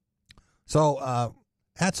 So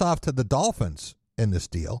hats off to the Dolphins in this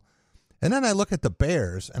deal. And then I look at the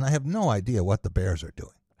Bears, and I have no idea what the Bears are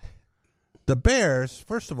doing. The Bears,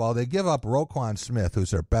 first of all, they give up Roquan Smith,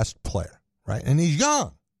 who's their best player, right? And he's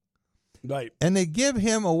young. Right. And they give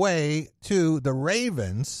him away to the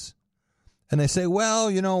Ravens, and they say,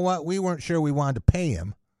 well, you know what? We weren't sure we wanted to pay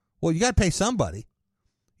him. Well, you got to pay somebody.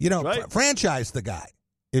 Franchise the guy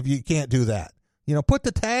if you can't do that. Put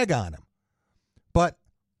the tag on him. But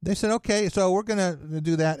they said, okay, so we're going to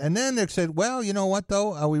do that. And then they said, well, you know what,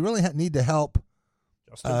 though? We really need to help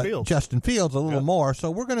Justin Fields a little more,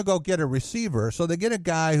 so we're going to go get a receiver. So they get a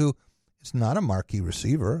guy who is not a marquee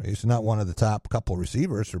receiver. He's not one of the top couple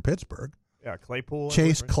receivers for Pittsburgh. Yeah, Claypool.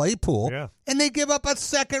 Chase Claypool. Yeah. And they give up a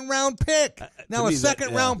second-round pick. Now, a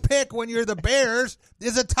second-round pick when you're the Bears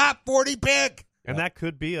is a top 40 pick. And that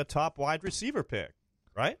could be a top wide receiver pick,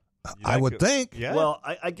 right? I would think. Yeah. Well,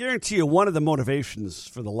 I guarantee you one of the motivations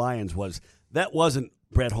for the Lions was that wasn't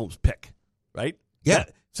Brad Holmes' pick, right? Yeah.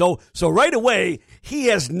 So right away, he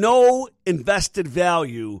has no invested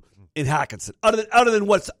value in Hockenson other than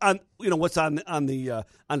what's on the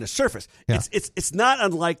surface. Yeah. It's not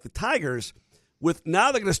unlike the Tigers. With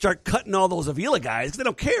now they're going to start cutting all those Avila guys because they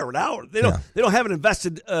don't care now. They don't have an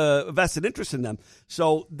invested interest in them.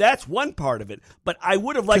 So that's one part of it. But I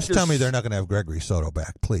would have liked just tell me they're not going to have Gregory Soto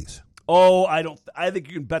back, please. Oh, I don't. I think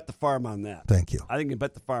you can bet the farm on that. Thank you. I think you can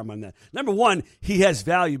bet the farm on that. Number one, he has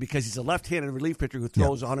value because he's a left-handed relief pitcher who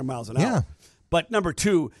throws 100 miles an hour. But number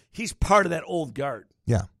two, he's part of that old guard.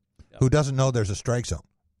 Yeah. Who doesn't know there's a strike zone?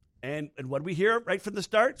 And what do we hear right from the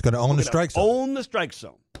start? He's going to own the strike zone. Own the strike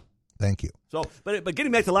zone. Thank you. So, but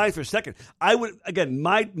getting back to Lions for a second, I would again.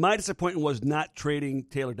 My disappointment was not trading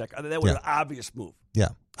Taylor Decker. That was an obvious move. Yeah,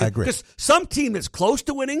 I agree. Because some team that's close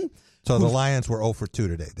to winning. So the Lions were 0 for 2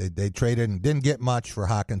 today. They traded and didn't get much for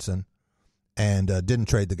Hockenson, and didn't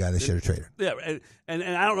trade the guy they should have traded. Yeah, and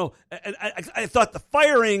I don't know. And I thought the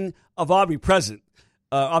firing of Aubrey Pleasant.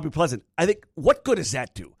 I think what good does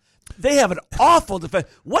that do? They have an awful defense.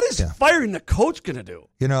 What is firing the coach going to do?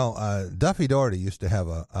 You know, Duffy Doherty used to have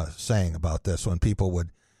a saying about this when people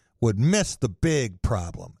would miss the big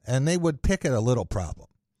problem, and they would pick at a little problem.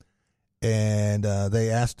 And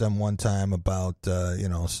they asked him one time about,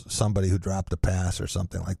 somebody who dropped a pass or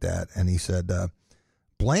something like that. And he said,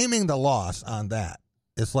 blaming the loss on that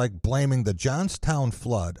is like blaming the Johnstown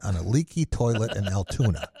flood on a leaky toilet in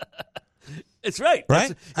Altoona. It's right.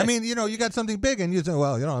 Right? I mean, you got something big and you say,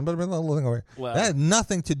 well, I'm looking over here. Well, that had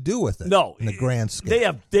nothing to do with it. No. In the grand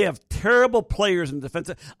scale. They have terrible players in the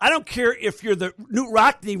defense. I don't care if you're the Newt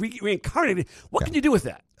Rockney reincarnated. What can you do with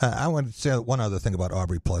that? I want to say one other thing about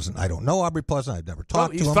Aubrey Pleasant. I don't know Aubrey Pleasant. I've never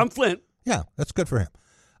talked to him. He's from Flint. Yeah, that's good for him.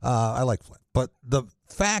 I like Flint. But the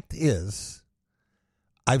fact is,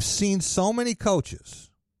 I've seen so many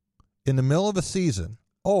coaches in the middle of a season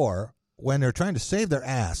or when they're trying to save their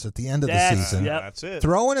ass at the end of the season, that's it.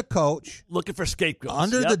 Throwing a coach looking for scapegoats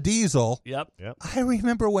under the diesel. Yep. I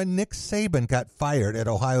remember when Nick Saban got fired at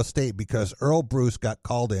Ohio State because Earl Bruce got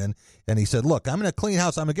called in and he said, "Look, I'm going to clean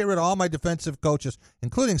house. I'm going to get rid of all my defensive coaches,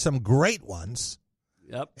 including some great ones."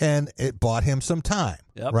 Yep. And it bought him some time.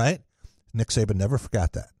 Yep. Right? Nick Saban never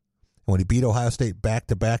forgot that. When he beat Ohio State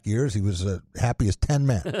back-to-back years, he was happy as 10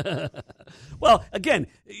 men. Well, again,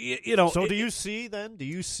 So do you see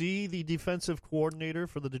the defensive coordinator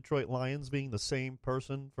for the Detroit Lions being the same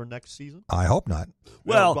person for next season? I hope not.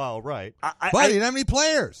 Well, right. But he didn't have any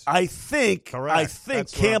players. I think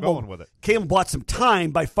That's Campbell bought some time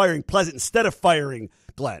by firing Pleasant instead of firing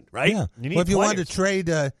Glenn, right? Yeah. Well, if you wanted to trade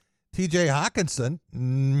T.J. Hockenson,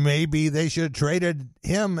 maybe they should have traded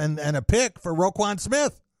him and a pick for Roquan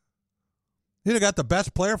Smith. You'd have got the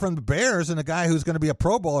best player from the Bears and a guy who's going to be a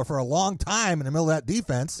Pro Bowler for a long time in the middle of that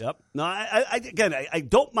defense. Yep. No, I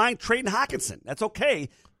don't mind trading Hockenson. That's okay.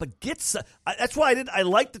 But that's why I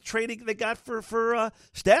like the trading they got for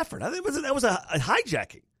Stafford. I think that was a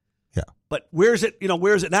hijacking. Yeah. But where's it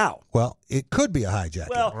now? Well, it could be a hijacking.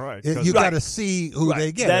 Well, right. You got to see who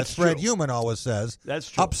they get. That's As Fred true. Human always says, that's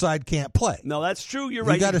true. Upside can't play. No, that's true. You're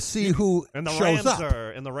right. You got to see who and the shows up.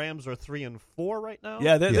 The Rams are 3-4 right now.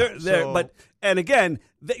 Yeah, they're but and again,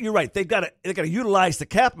 you're right. They got to utilize the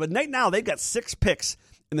cap. But right now they've got 6 picks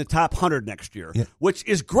in the top 100 next year, which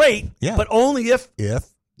is great. Yeah. But only if you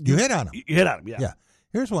hit on them. You hit on them. Yeah.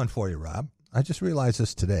 Here's one for you, Rob. I just realized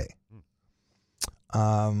this today.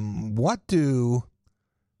 What do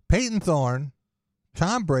Peyton Thorne,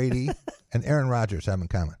 Tom Brady, and Aaron Rodgers have in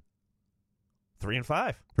common?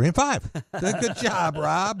 3-5. 3-5. Good job,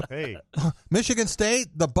 Rob. Hey, Michigan State,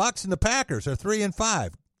 the Bucks, and the Packers are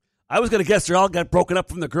 3-5. I was going to guess they all got broken up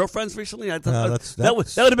from their girlfriends recently. That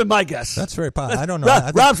would have been my guess. That's very possible. I don't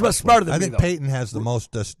know. Rob's much smarter than me. I think Peyton has the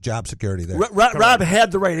most job security there. Rob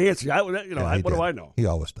had the right answer. What do I know? He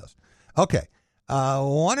always does. Okay.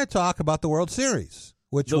 Want to talk about the World Series,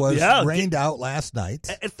 which was rained out last night.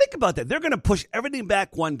 And think about that. They're going to push everything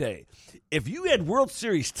back one day. If you had World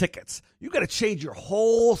Series tickets, you got to change your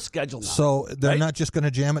whole schedule now. So they're not just going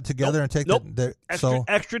to jam it together and take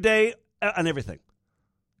extra day on everything.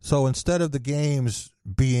 So instead of the games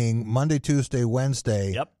being Monday, Tuesday,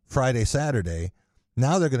 Wednesday, Friday, Saturday,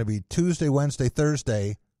 now they're going to be Tuesday, Wednesday,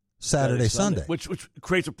 Thursday, Saturday, Sunday. Which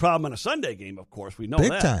creates a problem on a Sunday game, of course. We know Big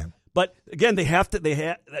that. time. But again,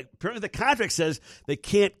 apparently the contract says they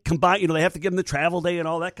can't combine, they have to give them the travel day and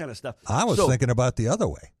all that kind of stuff. I was thinking about the other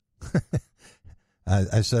way.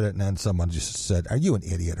 I said it, and then someone just said, "Are you an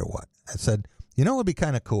idiot or what?" I said, "It would be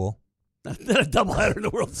kind of cool." A doubleheader in the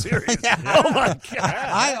World Series. Oh, my God.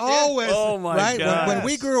 I always, when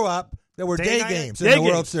we grew up, there were day games in the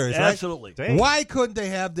World Series, right? Absolutely. Why couldn't they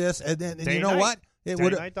have this? And you know what? It Day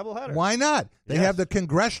would night doubleheader. Why not? They have the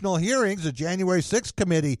congressional hearings, the January 6th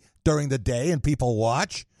committee during the day, and people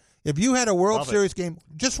watch. If you had a World Series game,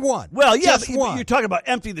 just one. Well, yeah, just but one. You're talking about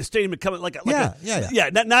empty the stadium and coming like Yeah,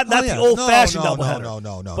 not the old-fashioned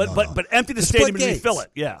doubleheader. No. But empty the stadium and refill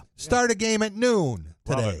it. Yeah. Start a game at noon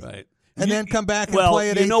today. Right. And then come back and well,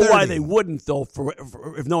 play at 8:30. you know why they wouldn't, though, for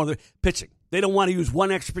if no other pitching. They don't want to use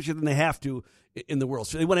one extra pitcher than they have to in the World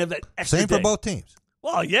Series. They want to have that extra Same day. for both teams.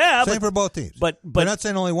 Well, yeah. Same for both teams. But they're not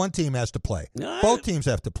saying only one team has to play. Both teams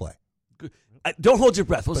have to play. Don't hold your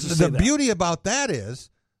breath. Let's just say the beauty about that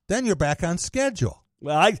is then you're back on schedule.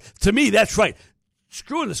 Well, to me, that's right.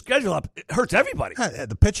 Screwing the schedule up, it hurts everybody.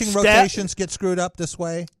 The pitching rotations get screwed up this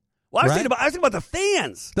way. Well, I was thinking about the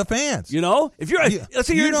fans. The fans. You know, if you're let's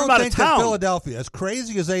say you're you from don't out think of town. that Philadelphia, as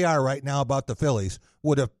crazy as they are right now about the Phillies,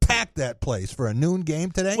 would have packed that place for a noon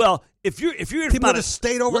game today? Well, if you're people would have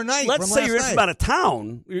stayed overnight. Let's say you're from out of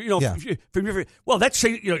town. Well, that's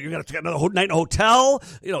say you're going to take another night in a hotel.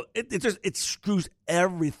 You know, it screws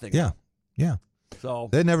everything. Yeah. So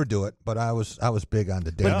they never do it, but I was big on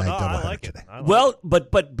the day night doubleheader today.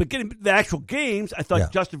 But getting the actual games, I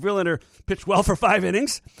thought Justin Verlander pitched well for 5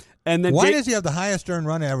 innings, and then why does he have the highest earned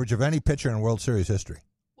run average of any pitcher in World Series history?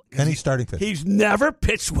 Any starting pitcher? He's never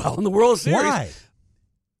pitched well in the World Series. Why?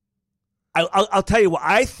 I'll tell you what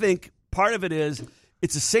I think. Part of it is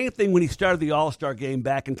it's the same thing when he started the All-Star game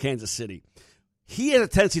back in Kansas City. He has a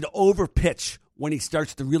tendency to overpitch when he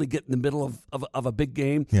starts to really get in the middle of a big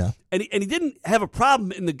game. Yeah. And he didn't have a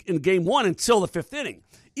problem in game one until the 5th inning.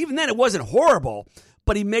 Even then, it wasn't horrible,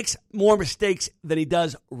 but he makes more mistakes than he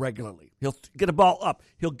does regularly. He'll get a ball up.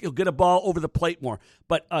 He'll get a ball over the plate more.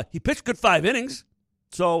 But he pitched good 5 innings.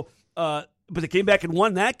 So, but they came back and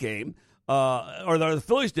won that game. Or the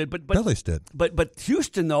Phillies did. But Phillies did. But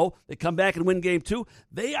Houston, though, they come back and win game 2.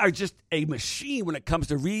 They are just a machine when it comes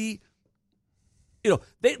to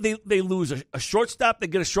they lose a shortstop. They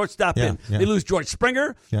get a shortstop in. Yeah. They lose George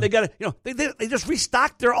Springer. Yeah. They got they just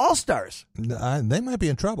restocked their all-stars. They might be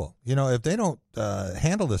in trouble. You know, if they don't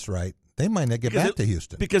handle this right, they might not get back to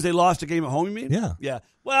Houston because they lost a game at home. You mean? Yeah.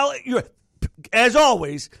 Well, as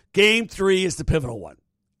always, Game 3 is the pivotal one.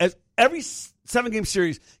 As every 7-game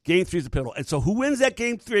series, Game 3 is the pivotal, and so who wins that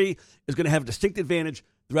Game 3 is going to have a distinct advantage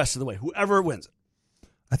the rest of the way. Whoever wins it.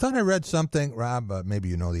 I thought I read something, Rob, maybe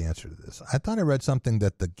you know the answer to this. I thought I read something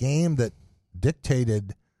that the game that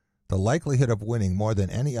dictated the likelihood of winning more than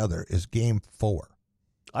any other is Game 4.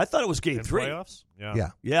 I thought it was Game 3. Playoffs?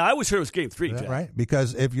 Yeah, I always heard it was Game 3, Is that Jack. right?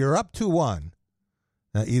 Because if you're up 2-1,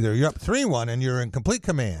 either you're up 3-1 and you're in complete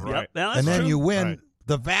command, Right. Yeah, and then true. you win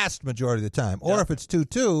the vast majority of the time. Or if it's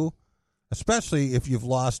 2-2, especially if you've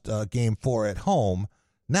lost Game 4 at home,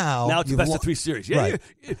 Now it's the best of 3 series. Yeah, right.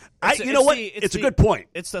 It's a good point.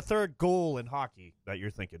 It's the third goal in hockey that you're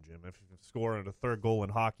thinking, Jim. If you score the third goal in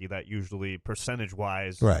hockey, that usually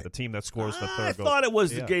percentage-wise, the team that scores the third goal. I thought it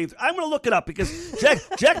was the game. I'm going to look it up because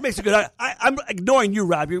Jack makes a good. I'm ignoring you,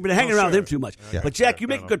 Rob. You've been hanging around with him too much. But Jack, you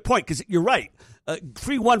make a good point because you're right.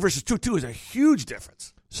 3-1 versus 2-2 is a huge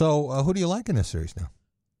difference. So who do you like in this series now?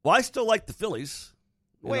 Well, I still like the Phillies.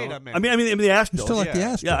 Wait a minute. I mean the Astros. You still like the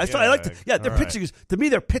Astros? Yeah, I like the. Yeah, their pitching is, to me,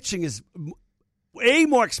 their pitching is A,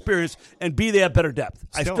 more experienced, and B, they have better depth.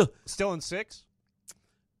 Still in 6?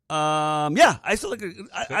 Yeah, I still like.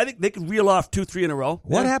 I think they could reel off 2-3 in a row.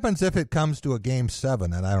 What happens if it comes to a Game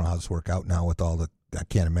 7? And I don't know how this work out now with all the. I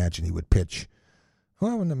can't imagine he would pitch.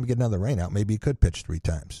 Well, when we get another rain out, maybe he could pitch 3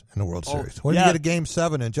 times in the World Series. When you get a Game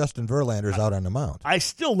 7 and Justin Verlander's out on the mound. I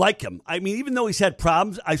still like him. I mean, even though he's had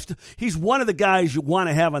problems, he's one of the guys you want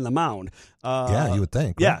to have on the mound. Yeah, you would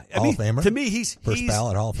think. Yeah, right? Hall of Famer. To me, he's first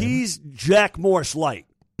ballot Hall of Famer. He's Jack Morris light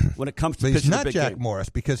when it comes to but pitching he's not a big Jack game. Morris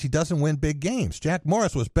because he doesn't win big games. Jack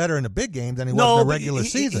Morris was better in a big game than he was in the regular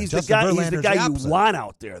season. He's Justin the guy, Verlander's he's the guy you want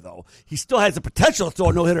out there, though. He still has the potential to throw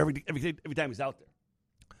a no-hitter every time he's out there.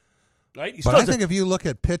 Right? But I think if you look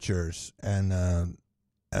at pitchers and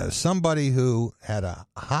somebody who had a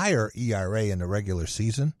higher ERA in the regular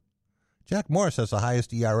season, Jack Morris has the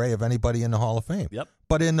highest ERA of anybody in the Hall of Fame. Yep.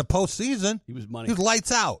 But in the postseason, he was money. He was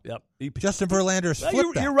lights out. Yep. Justin Verlander's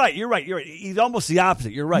flipped that. You're right. He's almost the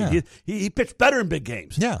opposite. You're right. Yeah. He pitched better in big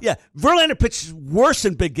games. Yeah. Yeah. Verlander pitched worse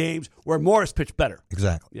in big games where Morris pitched better.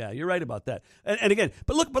 Exactly. Yeah, you're right about that. And again,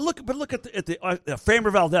 but look at the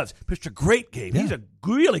Framber Valdez pitched a great game. Yeah. He's a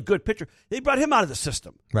really good pitcher. They brought him out of the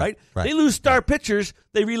system. Right. They lose star pitchers.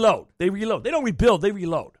 They reload. They don't rebuild. They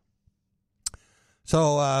reload.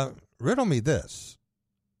 So riddle me this: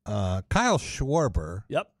 Kyle Schwarber.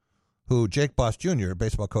 Yep. Who Jake Boss Jr.,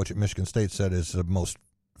 baseball coach at Michigan State, said is the most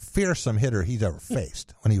fearsome hitter he's ever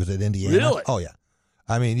faced when he was at Indiana. Really? Oh, yeah.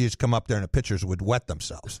 I mean, you just come up there and the pitchers would wet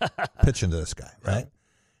themselves pitching to this guy, right?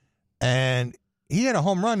 And he had a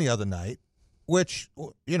home run the other night, which,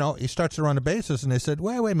 he starts to run the bases, and they said,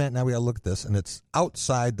 wait a minute, now we got to look at this, and it's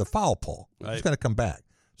outside the foul pole. Right. He's going to come back.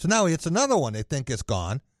 So now he hits another one they think is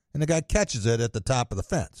gone, and the guy catches it at the top of the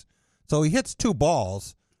fence. So he hits 2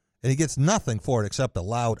 balls, and he gets nothing for it except a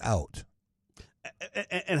loud out.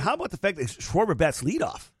 And how about the fact that Schwarber bats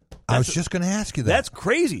leadoff? I was just going to ask you that. That's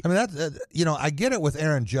crazy. I mean, I get it with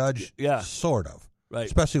Aaron Judge, sort of, right?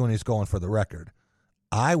 Especially when he's going for the record.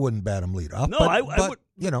 I wouldn't bat him leadoff. No, but, I would.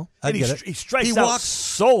 I get it. He strikes out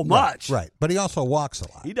so much, right? But he also walks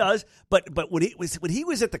a lot. He does. But when he was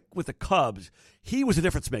with the Cubs, he was a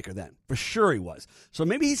difference maker then, for sure he was. So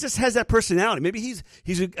maybe he just has that personality. Maybe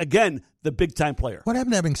he's again the big time player. What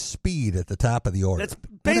happened to having speed at the top of the order?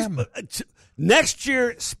 Next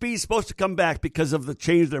year, Speed's supposed to come back because of the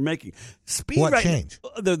change they're making. Speed, what change?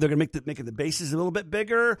 They're going to make the bases a little bit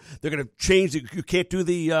bigger. They're going to change. You can't do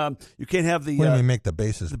the. You can't have the. What do you mean make the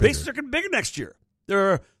bases? The bigger? bases are going to be bigger next year.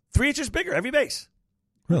 They're 3 inches bigger every base.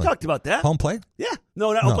 Really? We talked about that. Home plate? Yeah,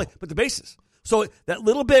 not home plate, but the bases. So that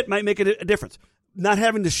little bit might make a difference. Not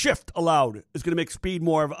having to shift allowed is going to make speed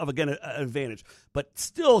more of again an advantage. But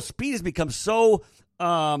still, speed has become so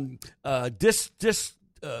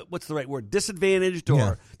what's the right word? Disadvantaged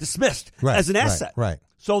or dismissed as an asset. Right.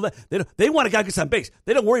 So that they want a guy who gets on base.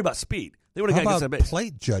 They don't worry about speed. They want a guy who gets on base.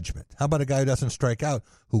 Plate judgment? How about a guy who doesn't strike out,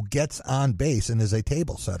 who gets on base and is a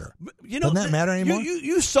table setter? Doesn't that matter anymore?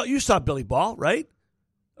 You saw Billy Ball, right?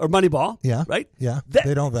 Or Moneyball, right? Yeah.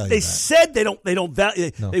 They don't value that. They said they don't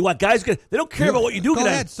value. No. They want guys good. They don't care about what you do. Go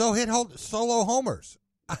ahead. So hit solo homers.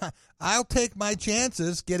 I'll take my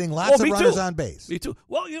chances getting lots of runners on base. Me too.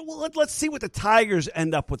 Well, let's see what the Tigers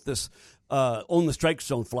end up with this own the strike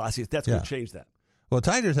zone philosophy. If that's going to change that. Well, the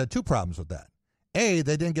Tigers had 2 problems with that. A,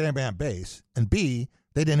 they didn't get anybody on base, and B,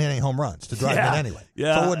 they didn't hit any home runs to drive it anyway.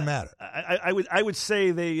 Yeah. So it wouldn't matter. I would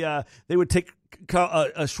say they would take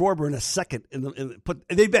a Schwarber in a second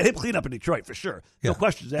they bet him clean up in Detroit for sure. No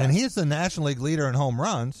questions asked. And he's the National League leader in home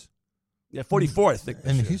runs. Yeah, 44th. I think.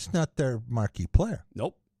 And he's not their marquee player.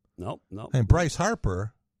 Nope. And Bryce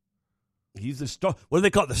Harper. He's the straw. What do they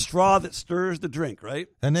call it? The straw that stirs the drink, right?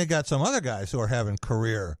 And they got some other guys who are having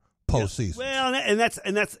career postseason. Well, and that's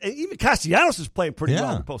even Castellanos is playing pretty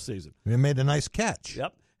well in the postseason. He made a nice catch.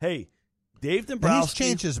 Yep. Hey, Dave Dombrowski. And he's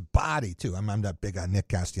changed his body too. I'm not big on Nick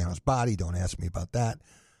Castellanos' body. Don't ask me about that.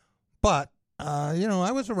 But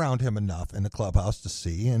I was around him enough in the clubhouse to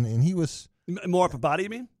see, and he was more upper body. You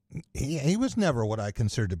mean? He was never what I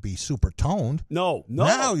consider to be super toned. No.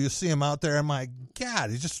 Now you see him out there, and my God,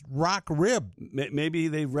 he's just rock ribbed. Maybe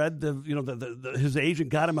they read his agent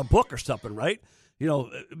got him a book or something, right?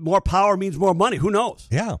 More power means more money. Who knows?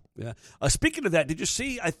 Yeah. Speaking of that, did you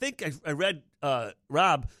see? I think I read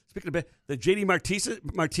Rob. Speaking of it, the JD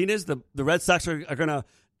Martinez, the Red Sox are going to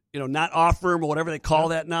not offer him or whatever they call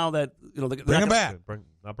that now. That bring him back.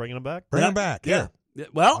 Not bringing him back. Bring him back. Yeah.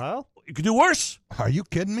 Well, you could do worse. Are you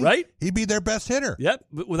kidding me? Right? He'd be their best hitter. Yep,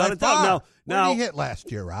 without a doubt. Now, what did he hit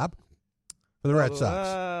last year, Rob? For the Red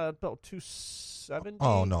Sox? About 270.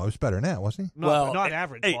 Oh no, it was better than that, wasn't he? No, not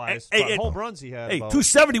average wise. But home runs he had.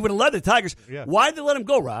 270 would have led the Tigers. Yeah. Why'd they let him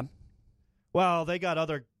go, Rob? Well, they got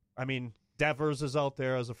other. I mean, Devers is out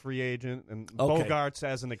there as a free agent, and Bogarts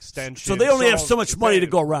as an extension. So they only have so much money to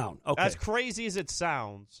go around. Okay. As crazy as it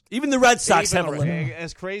sounds, even the Red Sox have a limit.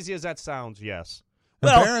 As crazy as that sounds, yes.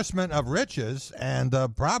 Embarrassment of riches, and the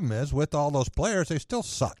problem is with all those players, they still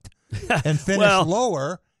sucked and finished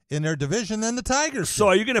lower in their division than the Tigers. So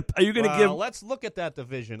are you gonna give? Let's look at that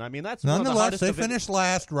division. I mean, that's nonetheless they finished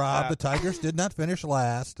last. Rob, the Tigers did not finish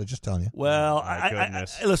last. I'm just telling you. Well, I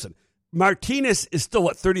listen. Martinez is still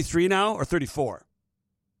 33 now or 34.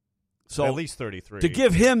 So at least 33. To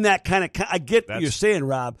give him that kind of, I get what you're saying,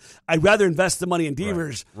 Rob. I'd rather invest the money in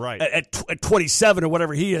Devers at 27 or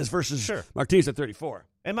whatever he is versus Martinez at 34.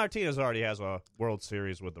 And Martinez already has a World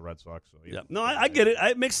Series with the Red Sox. So No, I get it.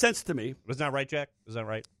 It makes sense to me. Isn't that right, Jack? Is that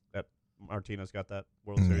right? That Martinez got that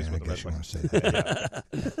World Series with the Red Sox. Say that.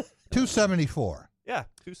 274. Yeah,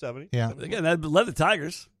 270. Yeah. Again, that led the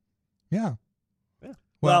Tigers. Yeah.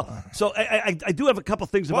 Well, so I do have a couple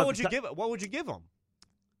things about. What would you give him?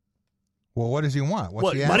 Well, what does he want?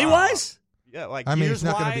 What's he money wise? Yeah, like I mean, he's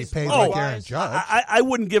not going to be paid like Aaron Judge. I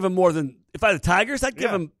wouldn't give him more than if I had the Tigers. I'd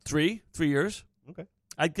give him 3 years. Okay,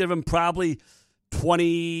 I'd give him probably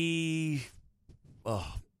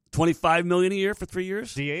 25 million a year for 3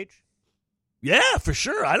 years. DH. Yeah, for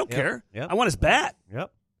sure. I don't care. Yep. I want his bat.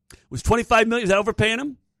 Yep. Was 25 million? Is that overpaying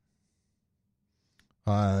him?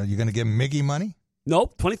 You going to give him Miggy money?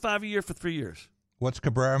 Nope, 25 a year for 3 years. What's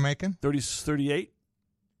Cabrera making? 38.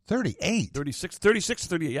 38? 36,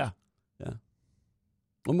 38, yeah.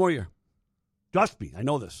 One more year. Trust me, I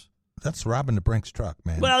know this. That's robbing the Brinks truck,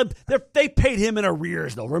 man. Well, they paid him in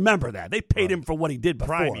arrears, though. Remember that. They paid him for what he did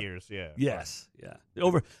before. Prime years, yeah. Yes, yeah.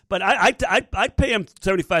 But I'd pay him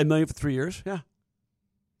 $75 million for 3 years, yeah.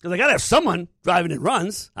 Because I got to have someone driving in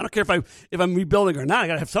runs. I don't care if I'm rebuilding or not. I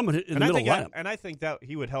got to have someone in the middle lineup. And I think that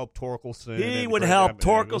he would help Torkelson. He would help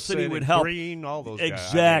Torkelson. He would help Green. All those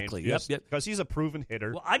exactly. guys. Yep. Because he's a proven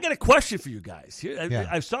hitter. Well, I got a question for you guys.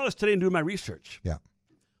 I saw this today and doing my research. Yeah.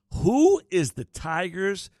 Who is the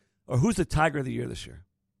Tigers, or who's the Tiger of the Year this year?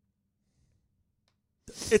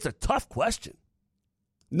 It's a tough question.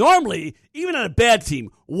 Normally, even on a bad team,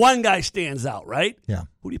 one guy stands out, right? Yeah.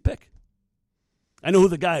 Who do you pick? I know who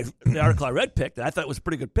the article I read picked, and I thought it was a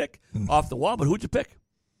pretty good pick off the wall, but who'd you pick?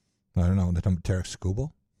 I don't know. Tarek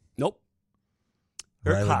Skubal? Nope.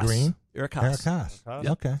 Riley Green? Eric Haas. Yep.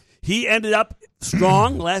 Okay. He ended up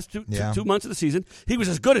strong last two months of the season. He was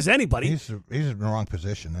as good as anybody. He's in the wrong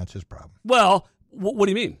position. That's his problem. Well, what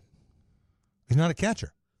do you mean? He's not a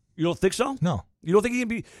catcher. You don't think so? No. You don't think he can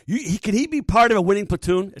be? Can he be part of a winning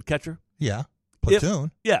platoon at catcher? Yeah,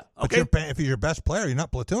 platoon. Yeah. Okay. But if he's your best player, you're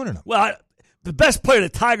not platooning him. Well, the best player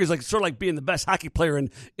of the Tigers is sort of like being the best hockey player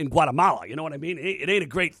in Guatemala. You know what I mean? It ain't a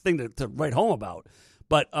great thing to write home about.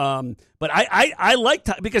 But I like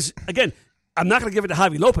because again, I'm not going to give it to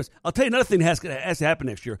Javi Lopez. I'll tell you another thing that has to happen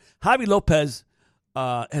next year. Javi Lopez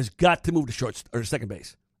has got to move to second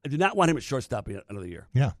base. I do not want him at shortstop another year.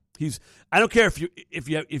 Yeah. I don't care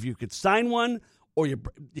if you could sign one or you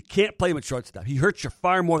can't play him at shortstop. He hurts you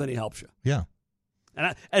far more than he helps you. Yeah.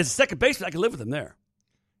 And as a second baseman, I can live with him there.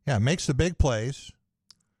 Yeah, makes the big plays,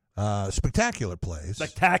 spectacular plays.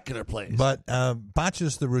 But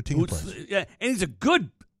botches the routine plays. Yeah, and he's a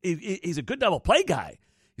good double play guy.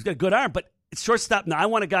 He's got a good arm, but it's shortstop. Now, I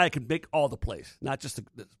want a guy that can make all the plays, not just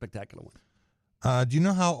the spectacular one. Do you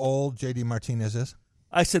know how old J.D. Martinez is?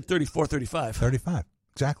 I said 34, 35. 35,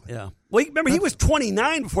 exactly. Yeah. Well, remember, he was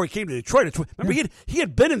 29 before he came to Detroit. Remember, he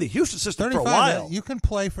had been in the Houston system for a while. You can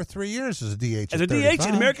play for 3 years as a DH. As a DH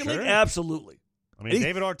in the American League? Absolutely. I mean,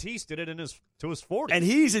 David Ortiz did it to his 40s. And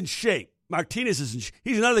he's in shape. Martinez is in shape.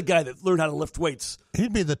 He's another guy that learned how to lift weights.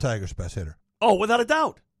 He'd be the Tigers' best hitter. Oh, without a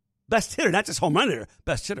doubt. Best hitter, not just home run hitter.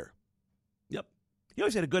 Best hitter. Yep. He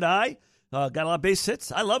always had a good eye. Got a lot of base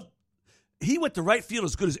hits. He went to right field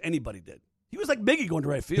as good as anybody did. He was like Miggy going to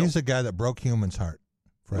right field. He's the guy that broke Human's heart.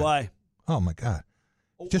 Fred. Why? Oh, my God.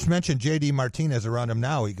 Just mentioned J.D. Martinez around him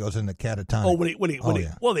now. He goes into catatonic. Oh, he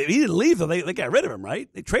didn't leave, though. They got rid of him, right?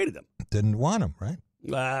 They traded him. Didn't want him, right?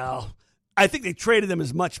 Well, I think they traded him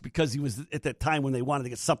as much because he was at that time when they wanted to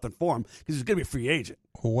get something for him because he was going to be a free agent.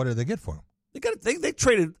 Well, what did they get for him? They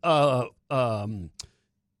traded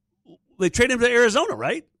they traded him to Arizona,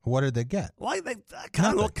 right? What did they get? Well, they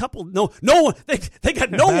know a couple. No one. They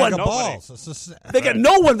got no one. Balls. They got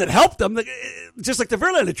no one that helped them. Just like the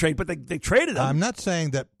Verlander trade, but they traded him. I'm not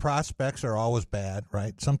saying that prospects are always bad,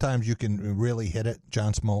 right? Sometimes you can really hit it,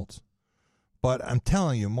 John Smoltz. But I'm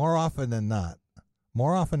telling you, more often than not,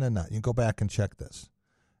 you go back and check this.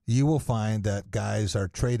 You will find that guys are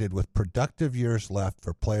traded with productive years left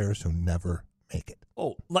for players who never make it.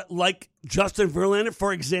 Oh, like Justin Verlander,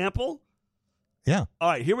 for example. Yeah. All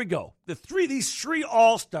right, here we go. These three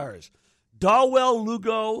All-Stars, Darwell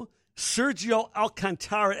Lugo, Sergio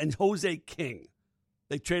Alcantara, and Jose King.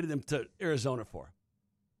 They traded them to Arizona for.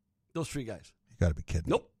 Those three guys. You got to be kidding.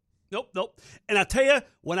 Nope. And I'll tell you,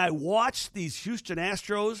 when I watch these Houston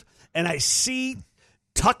Astros and I see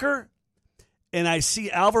Tucker and I see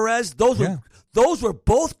Alvarez, those were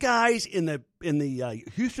both guys in the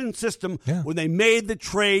Houston system when they made the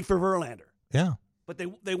trade for Verlander. Yeah. But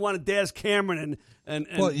they wanted Daz Cameron and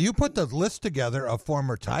well, you put the list together of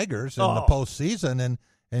former Tigers in the postseason,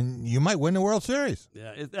 and you might win the World Series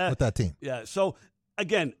with that team. Yeah. So,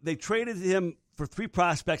 again, they traded him for three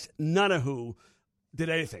prospects, none of who did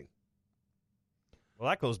anything. Well,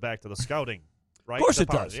 that goes back to the scouting, right? Of course it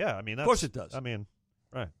does. Yeah, I mean, of course it does. I mean,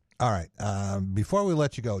 right. All right. Before we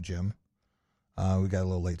let you go, Jim, we got a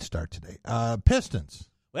little late start today. Pistons.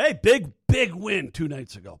 Hey, big win 2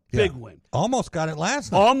 nights ago. Big win. Almost got it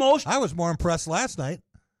last night. Almost. I was more impressed last night.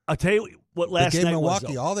 I'll tell you what last night Milwaukee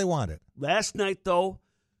was, all they wanted. Last night, though,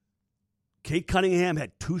 Kate Cunningham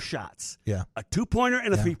had 2 shots. Yeah. A 2-pointer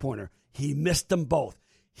and a 3-pointer. He missed them both.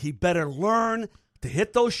 He better learn to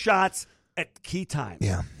hit those shots at key times.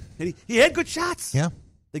 Yeah. And he had good shots. Yeah.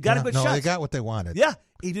 They got a good shot. They got what they wanted. Yeah.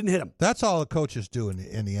 He didn't hit them. That's all the coaches do in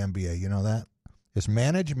the NBA. You know that? Is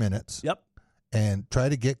manage minutes. Yep. And try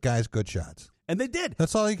to get guys good shots. And they did.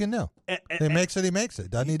 That's all you can do. He makes it, he makes it.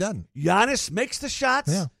 Doesn't he? Doesn't. Giannis makes the shots.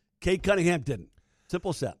 Yeah. Kate Cunningham didn't.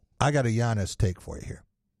 Simple set. I got a Giannis take for you here.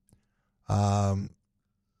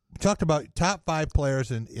 We talked about top 5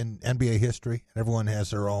 players in NBA history. Everyone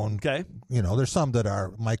has their own. Okay. There's some that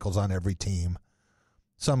are Michael's on every team.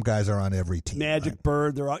 Some guys are on every team. Magic, right?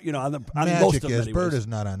 Bird, they're on Magic most of them. is Bird is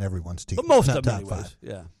not on everyone's team. But most not of them, top anyways. 5.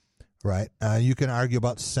 Yeah. Right. You can argue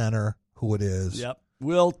about center, who it is. Yep.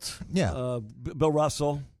 Wilt. Yeah. Bill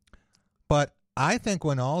Russell. But I think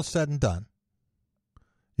when all is said and done,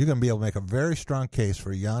 you're going to be able to make a very strong case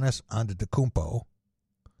for Giannis Antetokounmpo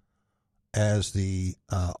as the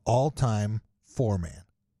all-time 4-man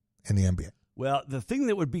in the NBA. Well, the thing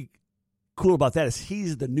that would be cool about that is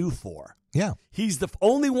he's the new 4. Yeah. He's the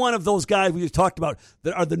only one of those guys we just talked about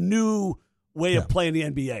that are the new way of playing the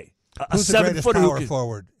NBA. Who's the greatest power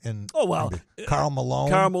forward in NBA? Karl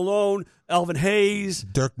Malone, Elvin Hayes.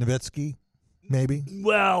 Dirk Nowitzki, maybe?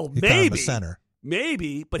 Well, He's maybe. kind of a center.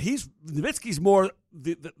 Maybe, but Nowitzki's more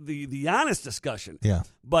the honest discussion. Yeah.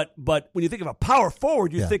 But when you think of a power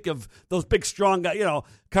forward, you think of those big, strong guys,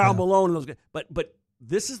 Karl Malone and those guys. But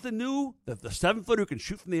this is the 7-footer who can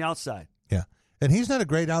shoot from the outside. Yeah. And he's not a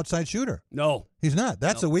great outside shooter. No. He's not.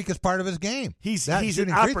 That's the weakest part of his game. He's shooting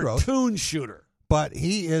an opportune shooter. But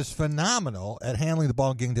he is phenomenal at handling the ball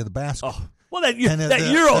and getting to the basket. Oh. Well, that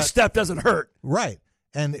Euro step doesn't hurt. Right.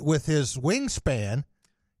 And with his wingspan,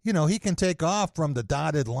 he can take off from the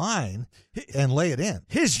dotted line and lay it in.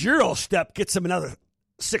 His Euro step gets him another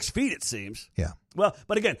 6 feet, it seems. Yeah. Well,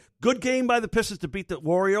 but again, good game by the Pistons to beat the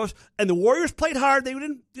Warriors. And the Warriors played hard. They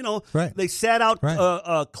didn't, they sat out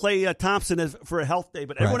Klay Thompson for a health day,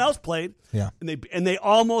 but everyone else played. Yeah. And they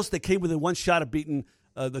came within one shot of beating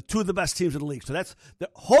the 2 of the best teams in the league. So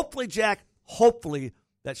hopefully, Jack,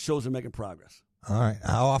 that shows they're making progress. All right.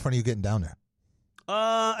 How often are you getting down there?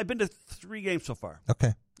 I've been to 3 games so far.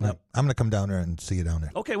 Okay. Yep. I'm going to come down there and see you down there.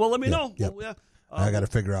 Okay, well, let me know. Yep. Well, I got to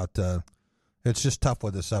figure out. It's just tough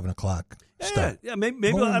with the 7 o'clock start. Yeah,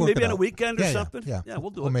 maybe on a weekend or something. Yeah,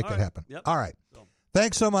 we'll do it. We'll make it happen. Yep. All right.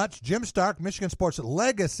 Thanks so much. Jim Stark, Michigan Sports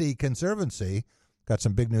Legacy Conservancy. Got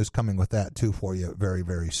some big news coming with that, too, for you very,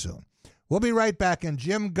 very soon. We'll be right back, and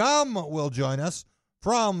Jim Gum will join us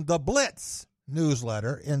from the Blitz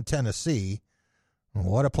newsletter in Tennessee.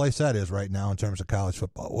 What a place that is right now in terms of college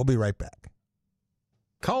football. We'll be right back.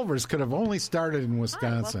 Culver's could have only started in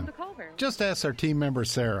Wisconsin. Hi, welcome to Culver's. Just ask our team member,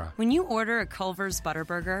 Sarah. When you order a Culver's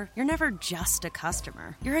Butterburger, you're never just a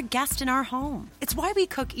customer. You're a guest in our home. It's why we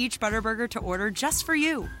cook each Butterburger to order just for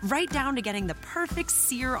you, right down to getting the perfect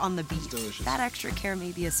sear on the beef. That extra care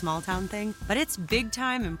may be a small-town thing, but it's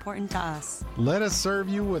big-time important to us. Let us serve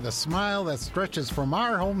you with a smile that stretches from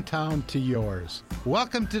our hometown to yours.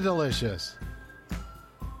 Welcome to Delicious.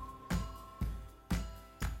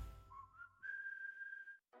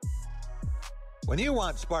 When you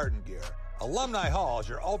want Spartan gear, Alumni Hall is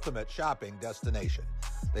your ultimate shopping destination.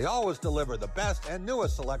 They always deliver the best and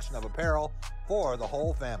newest selection of apparel for the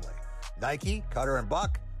whole family. Nike, Cutter &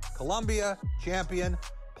 Buck, Columbia, Champion,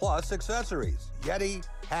 plus accessories, Yeti,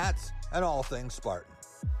 hats, and all things Spartan.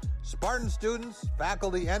 Spartan students,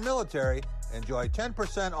 faculty, and military enjoy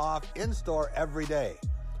 10% off in-store every day.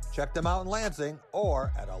 Check them out in Lansing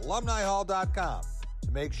or at alumnihall.com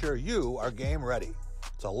to make sure you are game ready.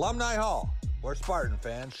 It's Alumni Hall, where Spartan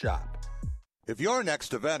fans shop. If your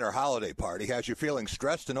next event or holiday party has you feeling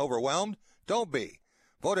stressed and overwhelmed, don't be.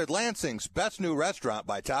 Voted Lansing's best new restaurant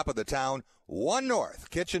by Top of the Town, One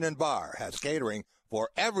North Kitchen and Bar has catering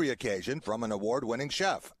for every occasion from an award-winning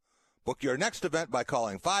chef. Book your next event by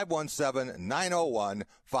calling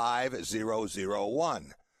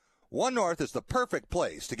 517-901-5001. One North is the perfect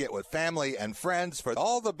place to get with family and friends for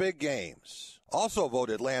all the big games. Also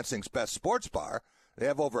voted Lansing's best sports bar, they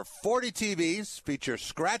have over 40 TVs, feature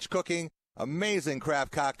scratch cooking, amazing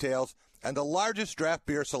craft cocktails, and the largest draft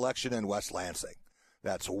beer selection in West Lansing.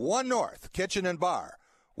 That's One North Kitchen and Bar,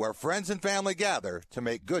 where friends and family gather to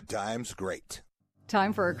make good times great.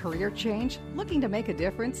 Time for a career change? Looking to make a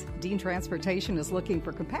difference? Dean Transportation is looking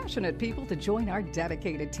for compassionate people to join our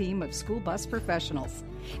dedicated team of school bus professionals.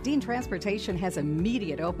 Dean Transportation has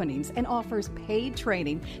immediate openings and offers paid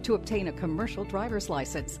training to obtain a commercial driver's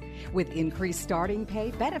license. With increased starting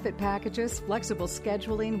pay, benefit packages, flexible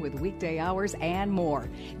scheduling with weekday hours, and more,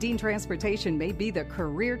 Dean Transportation may be the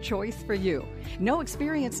career choice for you. No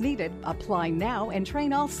experience needed. Apply now and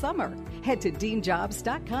train all summer. Head to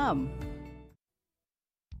deanjobs.com.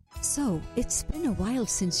 So, it's been a while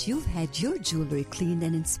since you've had your jewelry cleaned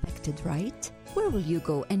and inspected, right? Where will you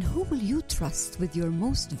go and who will you trust with your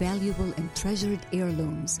most valuable and treasured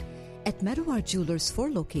heirlooms? At Meadowar Jewelers' 4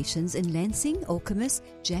 locations in Lansing, Okemos,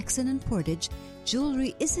 Jackson, and Portage,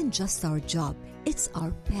 jewelry isn't just our job, it's our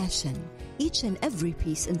passion. Each and every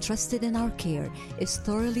piece entrusted in our care is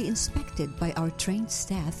thoroughly inspected by our trained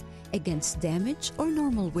staff against damage or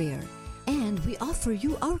normal wear. And we offer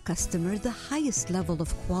you, our customer, the highest level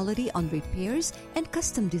of quality on repairs and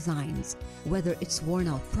custom designs. Whether it's worn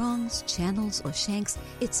out prongs, channels, or shanks,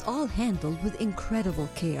 it's all handled with incredible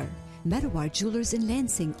care. Meadowar Jewelers in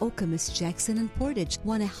Lansing, Okemos, Jackson, and Portage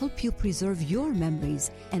want to help you preserve your memories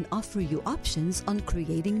and offer you options on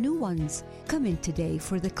creating new ones. Come in today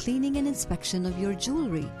for the cleaning and inspection of your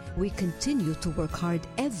jewelry. We continue to work hard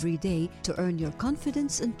every day to earn your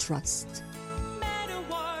confidence and trust.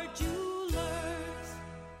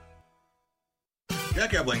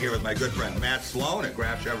 Jack Ebling here with my good friend Matt Sloan at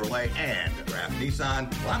Graff Chevrolet and Graff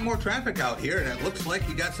Nissan. A lot more traffic out here, and it looks like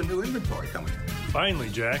you got some new inventory coming in. Finally,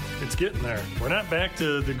 Jack, it's getting there. We're not back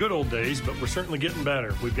to the good old days, but we're certainly getting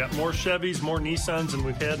better. We've got more Chevys, more Nissans than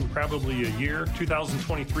we've had in probably a year.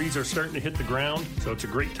 2023s are starting to hit the ground, so it's a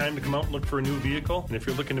great time to come out and look for a new vehicle. And if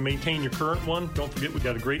you're looking to maintain your current one, don't forget we've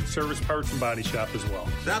got a great service, parts, and body shop as well.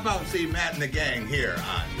 Stop out and see Matt and the gang here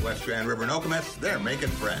on West Grand River and Okemos. They're making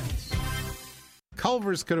friends.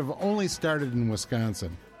 Culver's could have only started in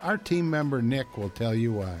Wisconsin. Our team member Nick will tell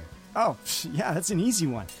you why. Oh, yeah, that's an easy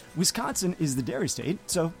one. Wisconsin is the dairy state,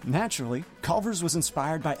 so naturally, Culver's was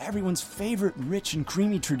inspired by everyone's favorite rich and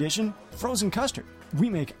creamy tradition, frozen custard. We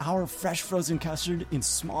make our fresh frozen custard in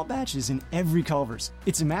small batches in every Culver's.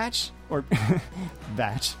 It's a match, or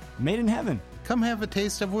batch, made in heaven. Come have a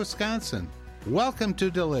taste of Wisconsin. Welcome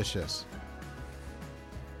to Delicious.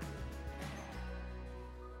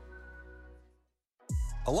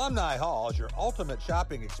 Alumni Hall is your ultimate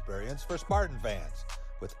shopping experience for Spartan fans,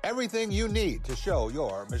 with everything you need to show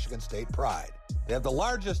your Michigan State pride. They have the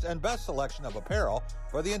largest and best selection of apparel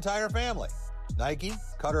for the entire family. Nike,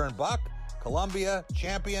 Cutter & Buck, Columbia,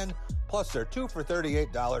 Champion, plus their 2 for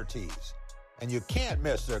 $38 tees. And you can't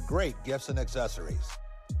miss their great gifts and accessories.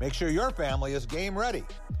 Make sure your family is game ready.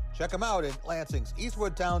 Check them out in Lansing's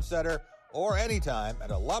Eastwood Town Center or anytime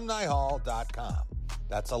at alumnihall.com.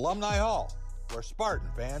 That's Alumni Hall, where Spartan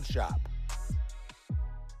fans shop.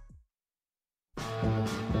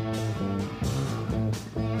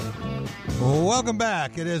 Welcome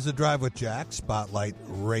back. It is the Drive with Jack, Spotlight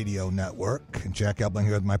Radio Network. Jack Ebling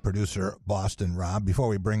here with my producer, Boston Rob. Before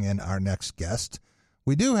we bring in our next guest,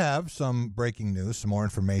 we do have some breaking news, some more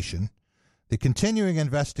information. The continuing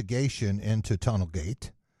investigation into Tunnelgate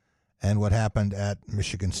and what happened at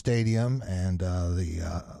Michigan Stadium and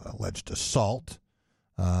the alleged assault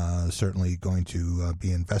certainly going to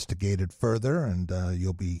be investigated further, and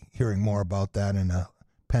you'll be hearing more about that in a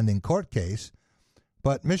pending court case.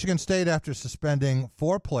 But Michigan State, after suspending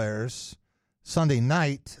 4 players Sunday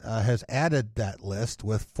night, has added that list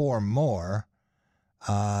with 4 more.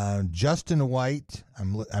 Justin White,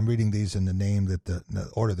 I'm reading these in the name that the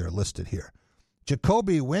order they're listed here.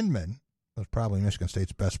 Jacoby Windman was probably Michigan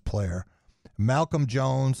State's best player. Malcolm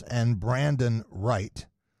Jones and Brandon Wright.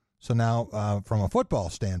 So now, from a football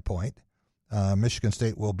standpoint, Michigan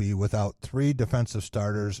State will be without 3 defensive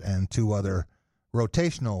starters and 2 other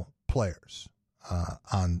rotational players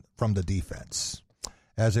from the defense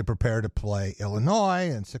as they prepare to play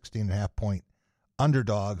Illinois and 16.5-point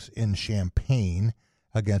underdogs in Champaign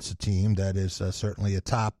against a team that is certainly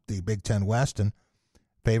atop the Big Ten West and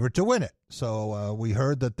favored to win it. So we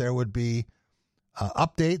heard that there would be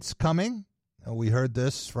updates coming. We heard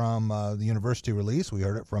this from the university release. We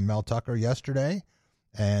heard it from Mel Tucker yesterday.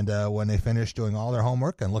 And when they finished doing all their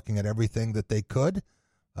homework and looking at everything that they could,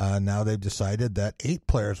 now they've decided that 8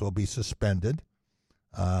 players will be suspended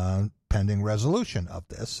pending resolution of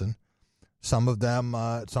this. And some of them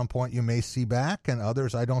at some point you may see back, and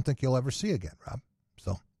others I don't think you'll ever see again, Rob.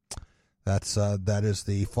 So that is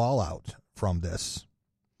the fallout from this.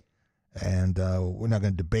 And we're not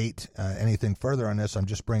going to debate anything further on this. I'm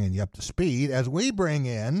just bringing you up to speed as we bring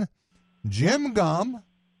in Jim Gum.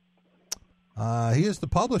 He is the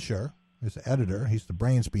publisher, he's the editor, he's the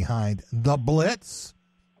brains behind The Blitz,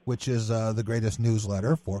 which is the greatest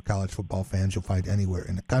newsletter for college football fans you'll find anywhere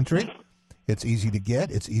in the country. It's easy to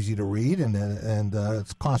get, it's easy to read, and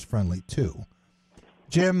it's cost-friendly, too.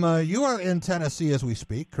 Jim, you are in Tennessee as we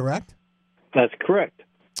speak, correct? That's correct.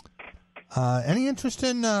 Any interest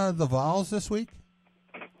in the Vols this week?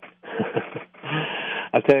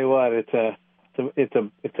 I tell you what, it's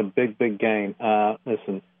a big game.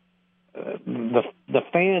 Listen, the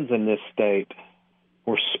fans in this state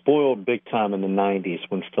were spoiled big time in the '90s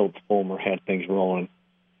when Philip Fulmer had things rolling,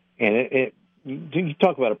 and you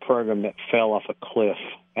talk about a program that fell off a cliff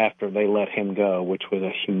after they let him go, which was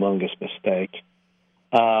a humongous mistake.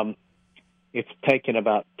 It's taken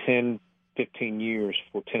about 10, 15 years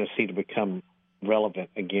for Tennessee to become relevant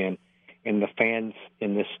again, and the fans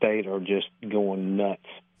in this state are just going nuts.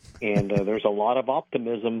 And there's a lot of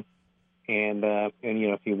optimism. And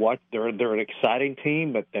if you watch, they're an exciting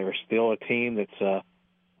team, but they're still a team that's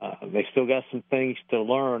they still got some things to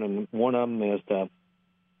learn, and one of them is to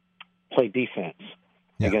play defense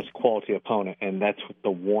against a quality opponent, and that's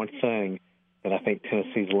the one thing that I think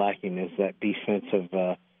Tennessee's lacking is that defensive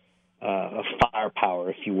firepower,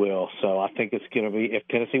 if you will. So I think it's going to be, if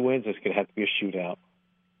Tennessee wins, it's going to have to be a shootout.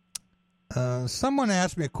 Someone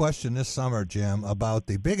asked me a question this summer, Jim, about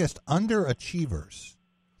the biggest underachievers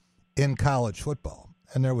in college football.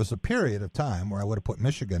 And there was a period of time where I would have put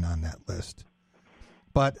Michigan on that list.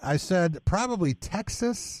 But I said probably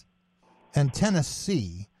Texas and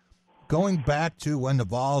Tennessee, going back to when the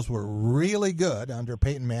Vols were really good under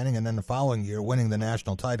Peyton Manning, and then the following year winning the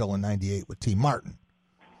national title in '98 with T. Martin.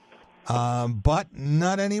 But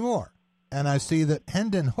not anymore. And I see that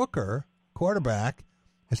Hendon Hooker, quarterback,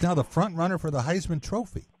 is now the front runner for the Heisman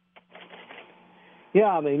Trophy. Yeah,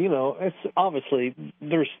 I mean, it's obviously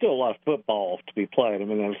there's still a lot of football to be played. I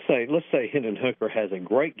mean, let's say Hendon Hooker has a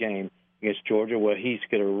great game against Georgia, well, he's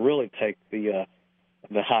going to really take the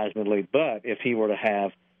Heisman lead. But if he were to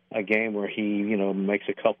have a game where he, makes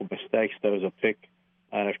a couple mistakes, throws a pick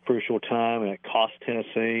at a crucial time, and it costs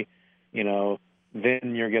Tennessee,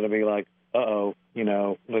 then you're going to be like,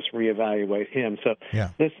 let's reevaluate him. So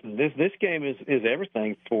this game is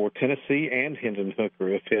everything for Tennessee and Hendon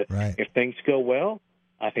Hooker. If things go well,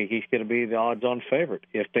 I think he's going to be the odds-on favorite.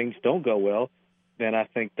 If things don't go well, then I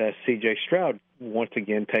think that C.J. Stroud once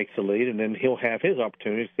again takes the lead, and then he'll have his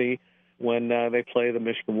opportunity when they play the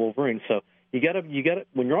Michigan Wolverines. So you got to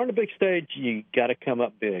when you're on the big stage, you got to come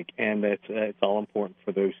up big, and it's all important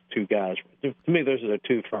for those two guys. To me, those are the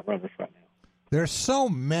two front runners right now. There's so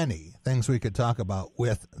many things we could talk about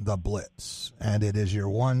with the Blitz, and it is your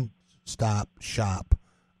one-stop shop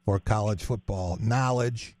for college football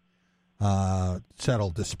knowledge,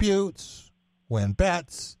 settle disputes, win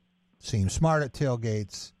bets, seem smart at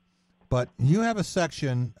tailgates. But you have a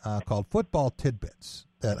section called Football Tidbits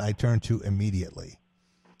that I turn to immediately,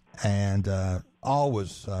 and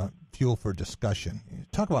always fuel for discussion. You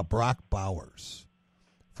talk about Brock Bowers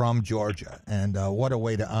from Georgia, and what a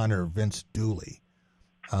way to honor Vince Dooley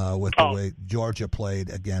with the way Georgia played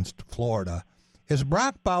against Florida. Is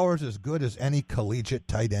Brock Bowers as good as any collegiate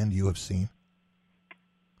tight end you have seen?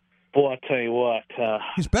 Boy, I tell you what.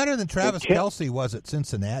 He's better than Travis Kelce was at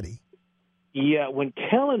Cincinnati. Yeah, when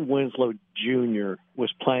Kellen Winslow Jr.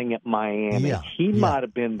 was playing at Miami, he might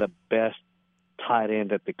have been the best tight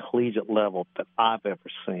end at the collegiate level that I've ever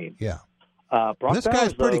seen. Yeah. This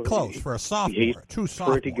guy's pretty close for a sophomore, true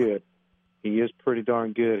sophomore. Pretty good. He is pretty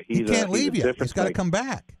darn good. He can't leave yet. He's got to come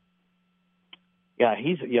back. Yeah,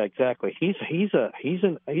 exactly. He's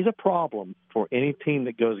a problem for any team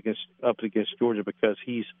that goes up against Georgia because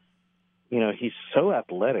he's so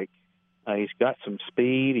athletic. He's got some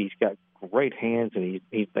speed. He's got great hands, and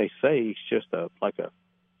they say he's just like a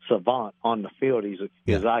savant on the field.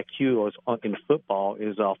 His IQ in football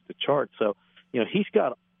is off the chart. So he's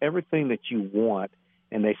got everything that you want,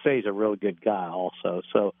 and they say he's a really good guy also.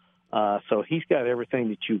 So he's got everything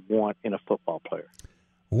that you want in a football player.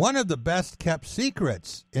 One of the best kept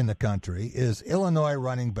secrets in the country is Illinois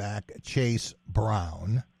running back Chase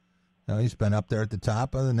Brown. Now, he's been up there at the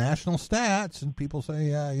top of the national stats, and people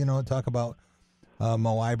say, talk about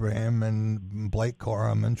Mo Ibrahim and Blake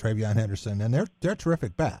Corum and Travion Henderson, and they're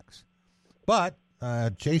terrific backs. But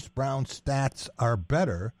Chase Brown's stats are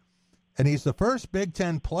better, and he's the first Big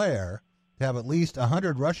Ten player to have at least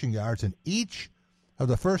 100 rushing yards in each of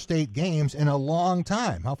the first 8 games in a long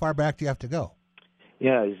time. How far back do you have to go?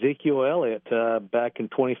 Yeah, Ezekiel Elliott, back in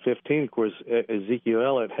 2015, of course, Ezekiel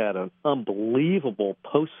Elliott had an unbelievable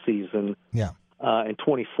postseason in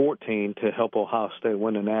 2014 to help Ohio State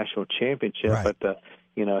win the national championship. Right. But,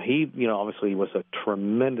 he obviously was a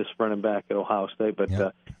tremendous running back at Ohio State. But,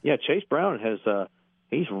 Chase Brown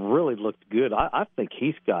he's really looked good. I think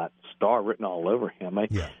he's got star written all over him.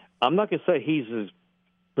 I'm not going to say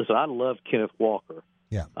listen, I love Kenneth Walker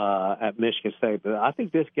at Michigan State, but I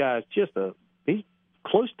think this guy is he's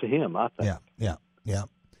close to him, I think. Yeah.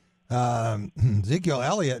 Ezekiel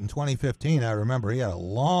Elliott in 2015, I remember he had a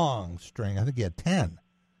long string. I think he had 10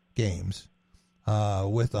 games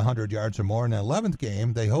with 100 yards or more. In the 11th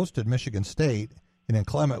game, they hosted Michigan State in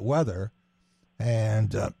inclement weather,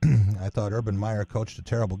 and I thought Urban Meyer coached a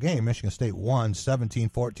terrible game. Michigan State won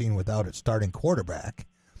 17-14 without its starting quarterback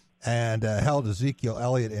and held Ezekiel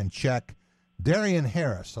Elliott in check Darian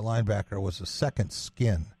Harris, the linebacker, was the second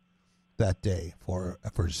skin that day for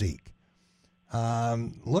Zeke.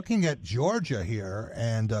 Looking at Georgia here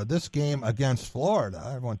and this game against Florida,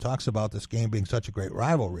 everyone talks about this game being such a great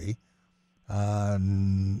rivalry.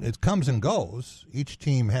 It comes and goes. Each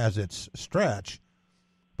team has its stretch.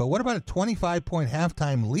 But what about a 25-point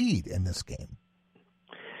halftime lead in this game?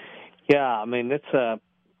 Yeah, I mean,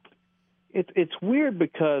 it's weird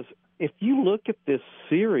because if you look at this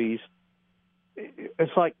series,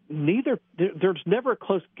 it's like there's never a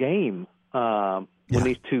close game when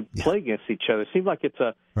these two play against each other. It seems like it's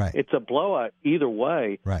a blowout either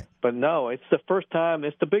way. Right. But no, it's the first time.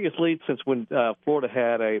 It's the biggest lead since when Florida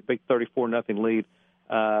had a big 34-0 lead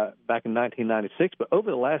back in 1996. But over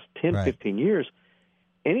the last 10, 15 years,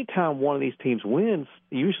 anytime one of these teams wins,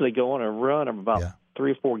 usually go on a run of about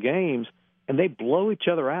 3 or 4 games, and they blow each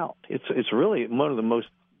other out. It's really one of the most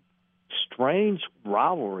strange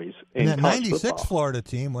rivalries in that college 96 football. Florida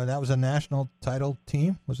team, when that was a national title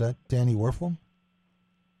team, was that Danny Werfel?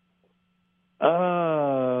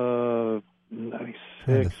 96.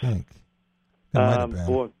 Trying to think. It might have been.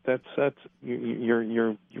 Boy, that's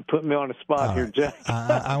you're putting me on the spot here, Jack.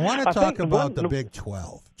 I want to talk about the Big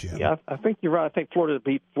 12, Jim. Yeah, I think you're right. I think Florida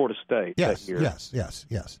beat Florida State that year.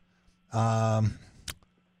 Yes.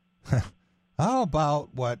 How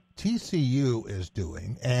about what TCU is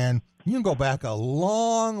doing? And you can go back a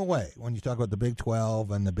long way when you talk about the Big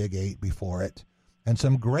 12 and the Big 8 before it, and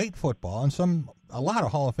some great football and a lot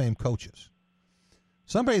of Hall of Fame coaches.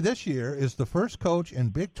 Somebody this year is the first coach in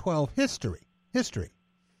Big 12 history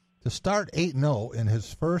to start 8-0 in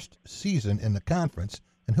his first season in the conference.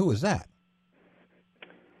 And who is that?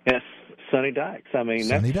 Yes, Sonny Dykes. Sonny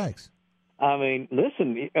Dykes. I mean,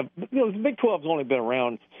 listen, the Big 12 has only been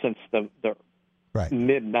around since the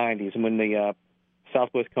mid-'90s when the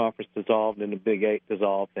Southwest Conference dissolved and the Big 8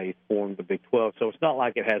 dissolved. They formed the Big 12. So it's not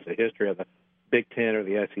like it has a history of the Big 10 or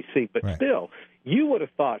the SEC. But still, you would have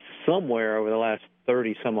thought somewhere over the last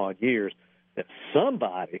 30-some-odd years that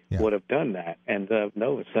somebody would have done that. And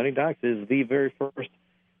no, Sonny Dykes is the very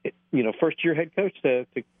first-year head coach to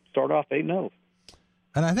start off 8-0.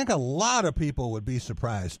 And I think a lot of people would be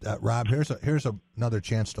surprised. Rob, here's another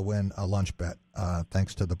chance to win a lunch bet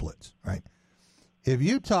thanks to the Blitz, right? If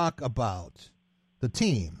you talk about the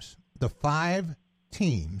teams, the 5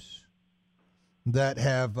 teams that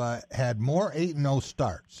have had more 8-0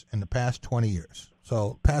 starts in the past 20 years,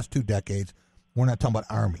 so past 2 decades, we're not talking about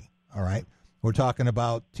Army, all right? We're talking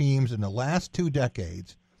about teams in the last 2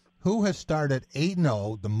 decades. Who has started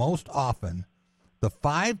 8-0 the most often? The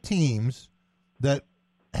 5 teams that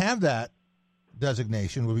have that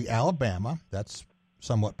designation would be Alabama. That's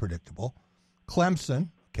somewhat predictable. Clemson.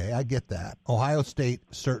 Okay, I get that. Ohio State,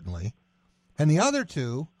 certainly. And the other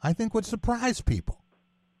 2, I think, would surprise people.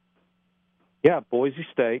 Yeah, Boise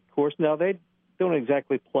State. Of course, now they don't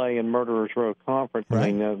exactly play in Murderers Row Conference. Right.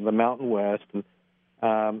 I mean, the Mountain West,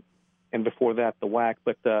 and before that, the WAC.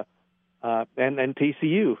 But and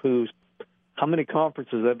TCU, how many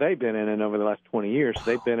conferences have they been in over the last 20 years? Wow.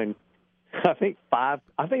 They've been in, I think, 5.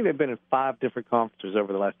 I think they've been in 5 different conferences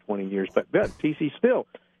over the last 20 years. But TCU still.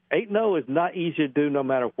 8-0 is not easy to do no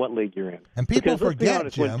matter what league you're in. And people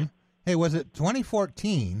forget, Jim, hey, was it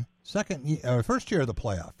 2014, first year of the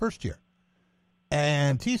playoff, first year,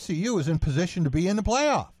 and TCU was in position to be in the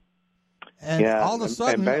playoff. And all of a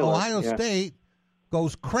sudden, Ohio State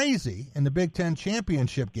goes crazy in the Big Ten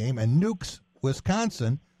championship game and nukes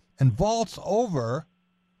Wisconsin and vaults over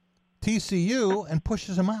TCU and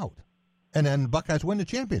pushes them out. And then the Buckeyes win the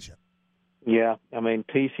championship. Yeah, I mean,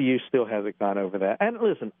 TCU still hasn't gone over that. And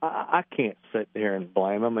listen, I can't sit there and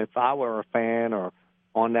blame them. If I were a fan or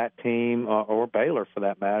on that team or Baylor for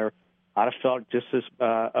that matter, I'd have felt just as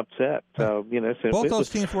upset. So, both those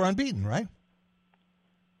teams were unbeaten, right?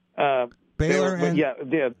 Baylor and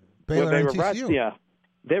TCU.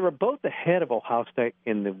 They were both ahead of Ohio State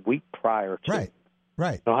in the week prior to.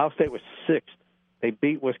 Right. Ohio State was 6th. They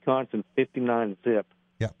beat Wisconsin 59-0.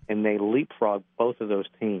 Yeah. And they leapfrogged both of those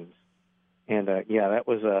teams. And that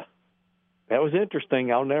was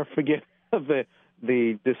interesting. I'll never forget the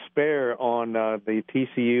despair on the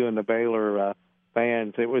TCU and the Baylor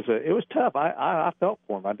fans. It was tough. I felt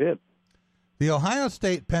for them. I did. The Ohio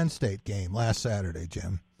State-Penn State game last Saturday,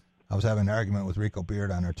 Jim. I was having an argument with Rico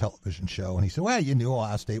Beard on our television show, and he said, "Well, you knew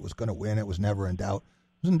Ohio State was going to win. It was never in doubt."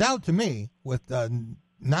 It was in doubt to me with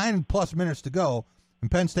 9+ minutes to go,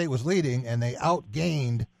 and Penn State was leading, and they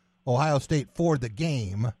outgained Ohio State for the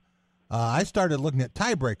game. I started looking at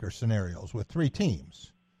tiebreaker scenarios with 3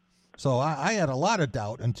 teams. So I had a lot of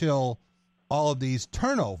doubt until all of these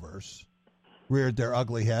turnovers reared their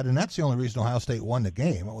ugly head, and that's the only reason Ohio State won the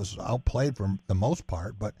game. It was outplayed for the most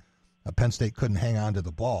part, but Penn State couldn't hang on to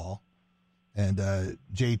the ball, and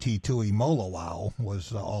JT Tuimoloau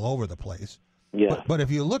was all over the place. Yeah. But if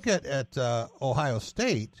you look at Ohio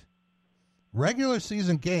State, regular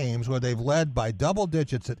season games where they've led by double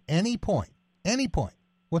digits at any point,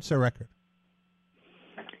 what's their record?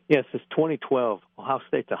 Yes, it's 2012. Ohio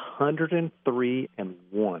State's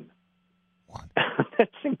 103-1.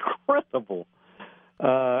 That's incredible.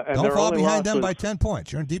 And don't fall behind them by 10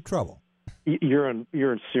 points. You're in deep trouble. You're in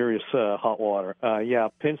serious hot water.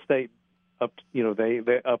 Penn State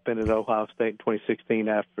they upended Ohio State in 2016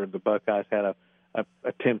 after the Buckeyes had a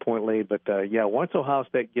 10-point lead. But once Ohio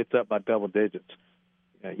State gets up by double digits,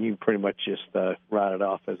 you can pretty much just write it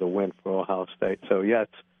off as a win for Ohio State. So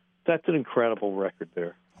that's an incredible record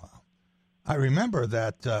there. Wow. I remember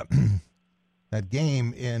that that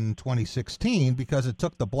game in 2016 because it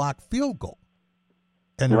took the blocked field goal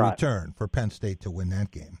and the return for Penn State to win that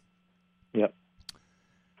game. Yep.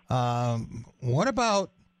 What about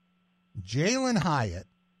Jalen Hyatt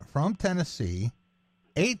from Tennessee?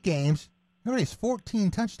 8 games. He already has 14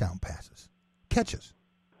 touchdown catches.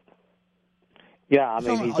 Yeah, I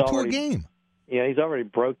mean, he's already a game. Yeah, he's already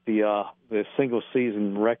broke the single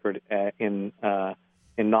season record in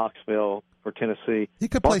Knoxville for Tennessee. He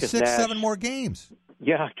could play 6-7 more games.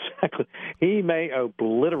 Yeah, exactly. He may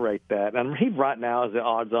obliterate that. I mean, he right now is the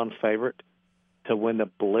odds-on favorite to win the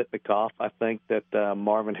Biletnikoff. I think that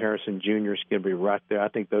Marvin Harrison Jr. is going to be right there. I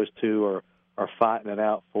think those two are fighting it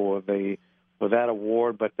out for that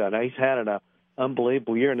award. But he's had an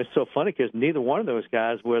unbelievable year, and it's so funny because neither one of those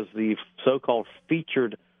guys was the so-called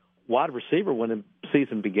featured wide receiver when the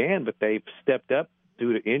season began, but they've stepped up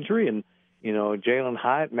due to injury. And Jalen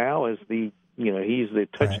Hyatt now is he's the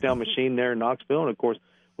touchdown machine there in Knoxville, and of course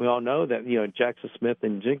we all know that Jackson Smith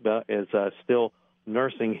and Jigba is still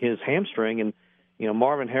nursing his hamstring, and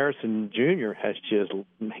Marvin Harrison Jr.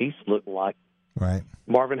 he's looked like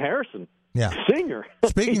Marvin Harrison. Yeah. Senior.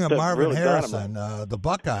 Speaking of Marvin Harrison, the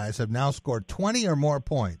Buckeyes have now scored 20 or more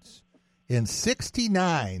points in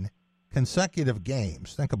 69 consecutive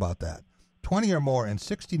games. Think about that. 20 or more in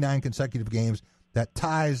 69 consecutive games. That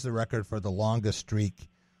ties the record for the longest streak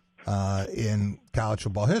in college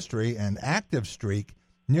football history, and active streak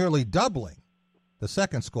nearly doubling the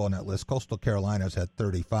second school on that list. Coastal Carolina's had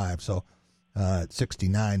 35, so at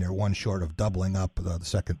 69, they're one short of doubling up the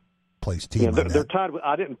second place team. Yeah, they're tied with,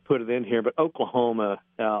 I didn't put it in here, but Oklahoma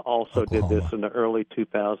also did this in the early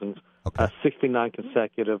 2000s. 69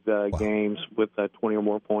 consecutive games with 20 or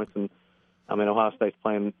more points. And, I mean, Ohio State's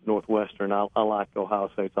playing Northwestern. I like Ohio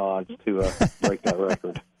State's odds to break that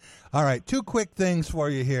record. All right, 2 quick things for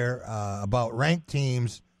you here about ranked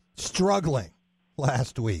teams struggling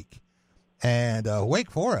last week. And Wake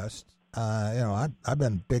Forest, I've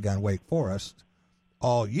been big on Wake Forest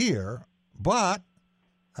all year, but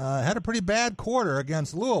had a pretty bad quarter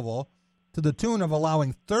against Louisville to the tune of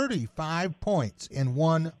allowing 35 points in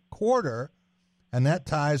one quarter, and that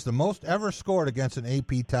ties the most ever scored against an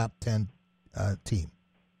AP top 10 team.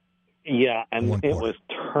 Yeah, and it was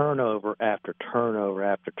turnover after turnover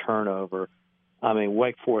after turnover. I mean,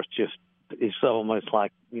 Wake Forest is almost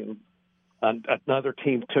like another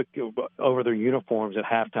team took over their uniforms at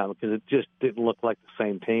halftime because it just didn't look like the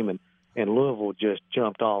same team, and Louisville just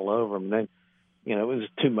jumped all over them. And then, it was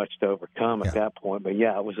too much to overcome at that point. But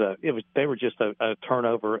yeah, they were just a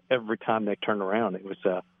turnover every time they turned around. It was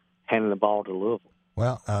handing the ball to Louisville.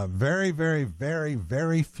 Well, very, very, very,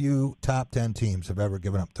 very few top 10 teams have ever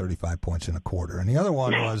given up 35 points in a quarter. And the other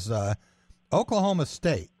one was Oklahoma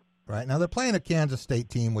State, right? Now, they're playing a Kansas State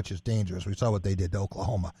team, which is dangerous. We saw what they did to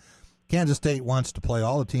Oklahoma. Kansas State wants to play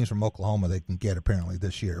all the teams from Oklahoma they can get, apparently,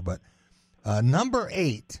 this year. But number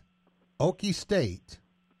 8, Okie State,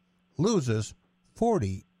 loses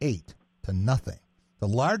 48-0. The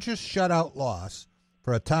largest shutout loss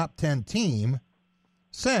for a top 10 team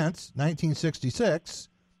since 1966,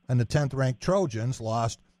 and the 10th-ranked Trojans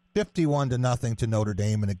lost 51-0 to Notre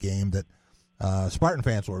Dame in a game that Spartan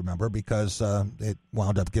fans will remember because it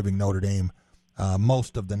wound up giving Notre Dame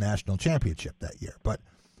most of the national championship that year. But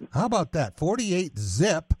how about that?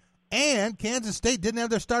 48-0, and Kansas State didn't have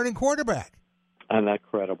their starting quarterback. And that's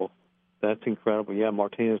incredible. That's incredible. Yeah,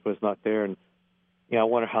 Martinez was not there, and I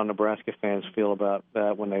wonder how Nebraska fans feel about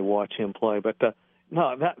that when they watch him play. But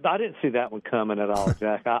no, I didn't see that one coming at all,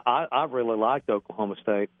 Jack. I really liked Oklahoma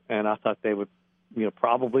State, and I thought they would,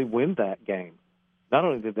 probably win that game. Not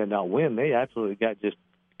only did they not win, they absolutely got just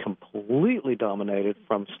completely dominated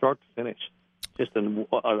from start to finish.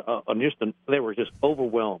 They were just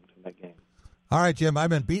overwhelmed in that game. All right, Jim, I've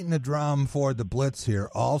been beating the drum for the Blitz here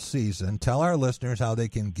all season. Tell our listeners how they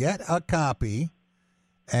can get a copy.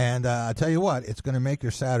 And I tell you what, it's going to make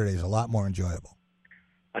your Saturdays a lot more enjoyable.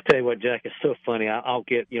 I tell you what, Jack, it's so funny. I'll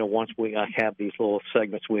get, once I have these little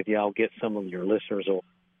segments with you, I'll get some of your listeners will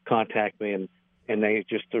contact me and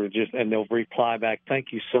they'll reply back,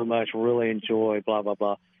 thank you so much, really enjoy, blah, blah,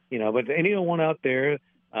 blah. But anyone out there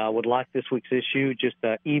would like this week's issue, just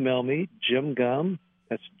email me, Jim Gumm,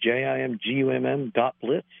 that's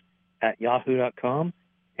JIMGUMM.blitz@yahoo.com,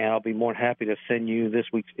 and I'll be more than happy to send you this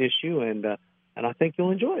week's issue, and I think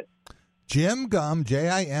you'll enjoy it. Jim Gumm,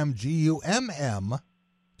 JIMGUMM,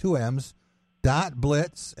 2 M's,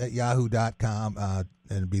 .blitz@yahoo.com, and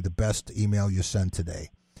it'll be the best email you send today.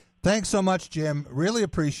 Thanks so much, Jim. Really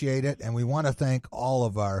appreciate it, and we want to thank all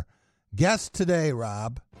of our guests today,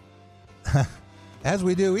 Rob. As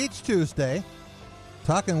we do each Tuesday,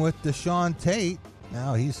 talking with Deshaun Tate.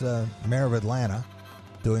 Now he's mayor of Atlanta,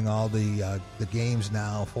 doing all the games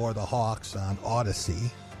now for the Hawks on Odyssey,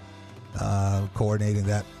 coordinating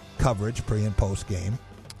that coverage pre and post game.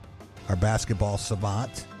 Our basketball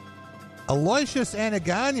savant, Aloysius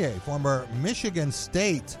Anaganye, former Michigan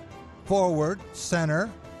State forward, center,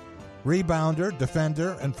 rebounder,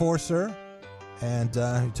 defender, enforcer, and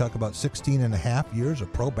we talk about 16 and a half years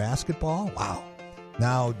of pro basketball. Wow.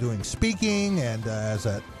 Now doing speaking and as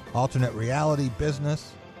an alternate reality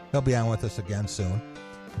business. He'll be on with us again soon.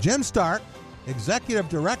 Jim Stark, executive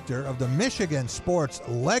director of the Michigan Sports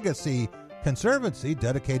Legacy Conservancy,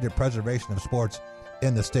 dedicated to preservation of sports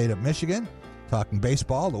in the state of Michigan, talking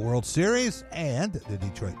baseball, the World Series, and the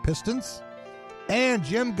Detroit Pistons. And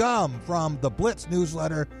Jim Gumm from the Blitz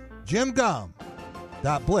newsletter,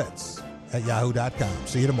 jimgumm.blitz@yahoo.com.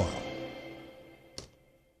 See you tomorrow.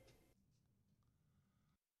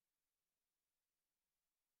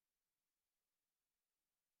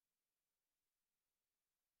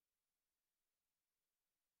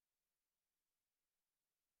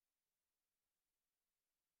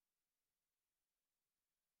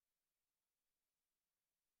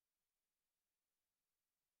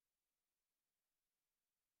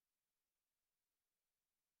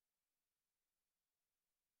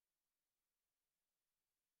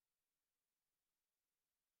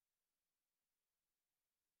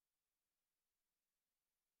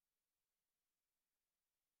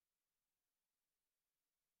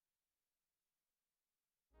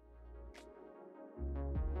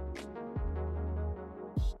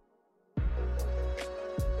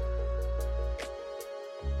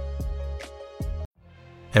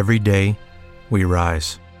 Every day, we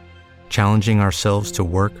rise, challenging ourselves to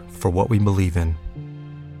work for what we believe in.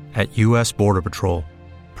 At U.S. Border Patrol,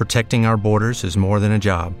 protecting our borders is more than a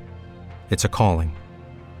job. It's a calling.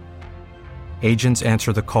 Agents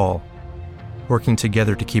answer the call, working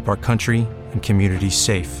together to keep our country and communities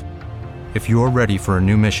safe. If you're ready for a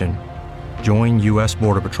new mission, join U.S.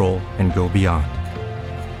 Border Patrol and go beyond.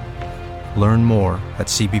 Learn more at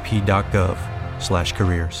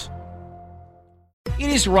cbp.gov/careers. It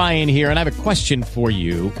is Ryan here, and I have a question for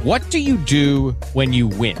you. What do you do when you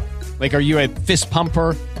win? Like, are you a fist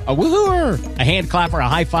pumper, a woo-hooer, a hand clapper, a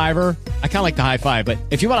high fiver? I kind of like the high five, but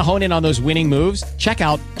if you want to hone in on those winning moves, check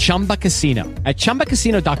out Chumba Casino. At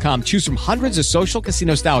ChumbaCasino.com, choose from hundreds of social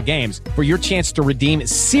casino-style games for your chance to redeem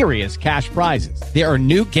serious cash prizes. There are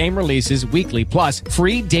new game releases weekly, plus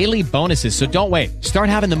free daily bonuses, so don't wait. Start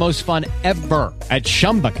having the most fun ever at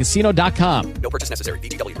ChumbaCasino.com. No purchase necessary.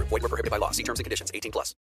 VGW Group. Void where prohibited by law. See terms and conditions. 18+.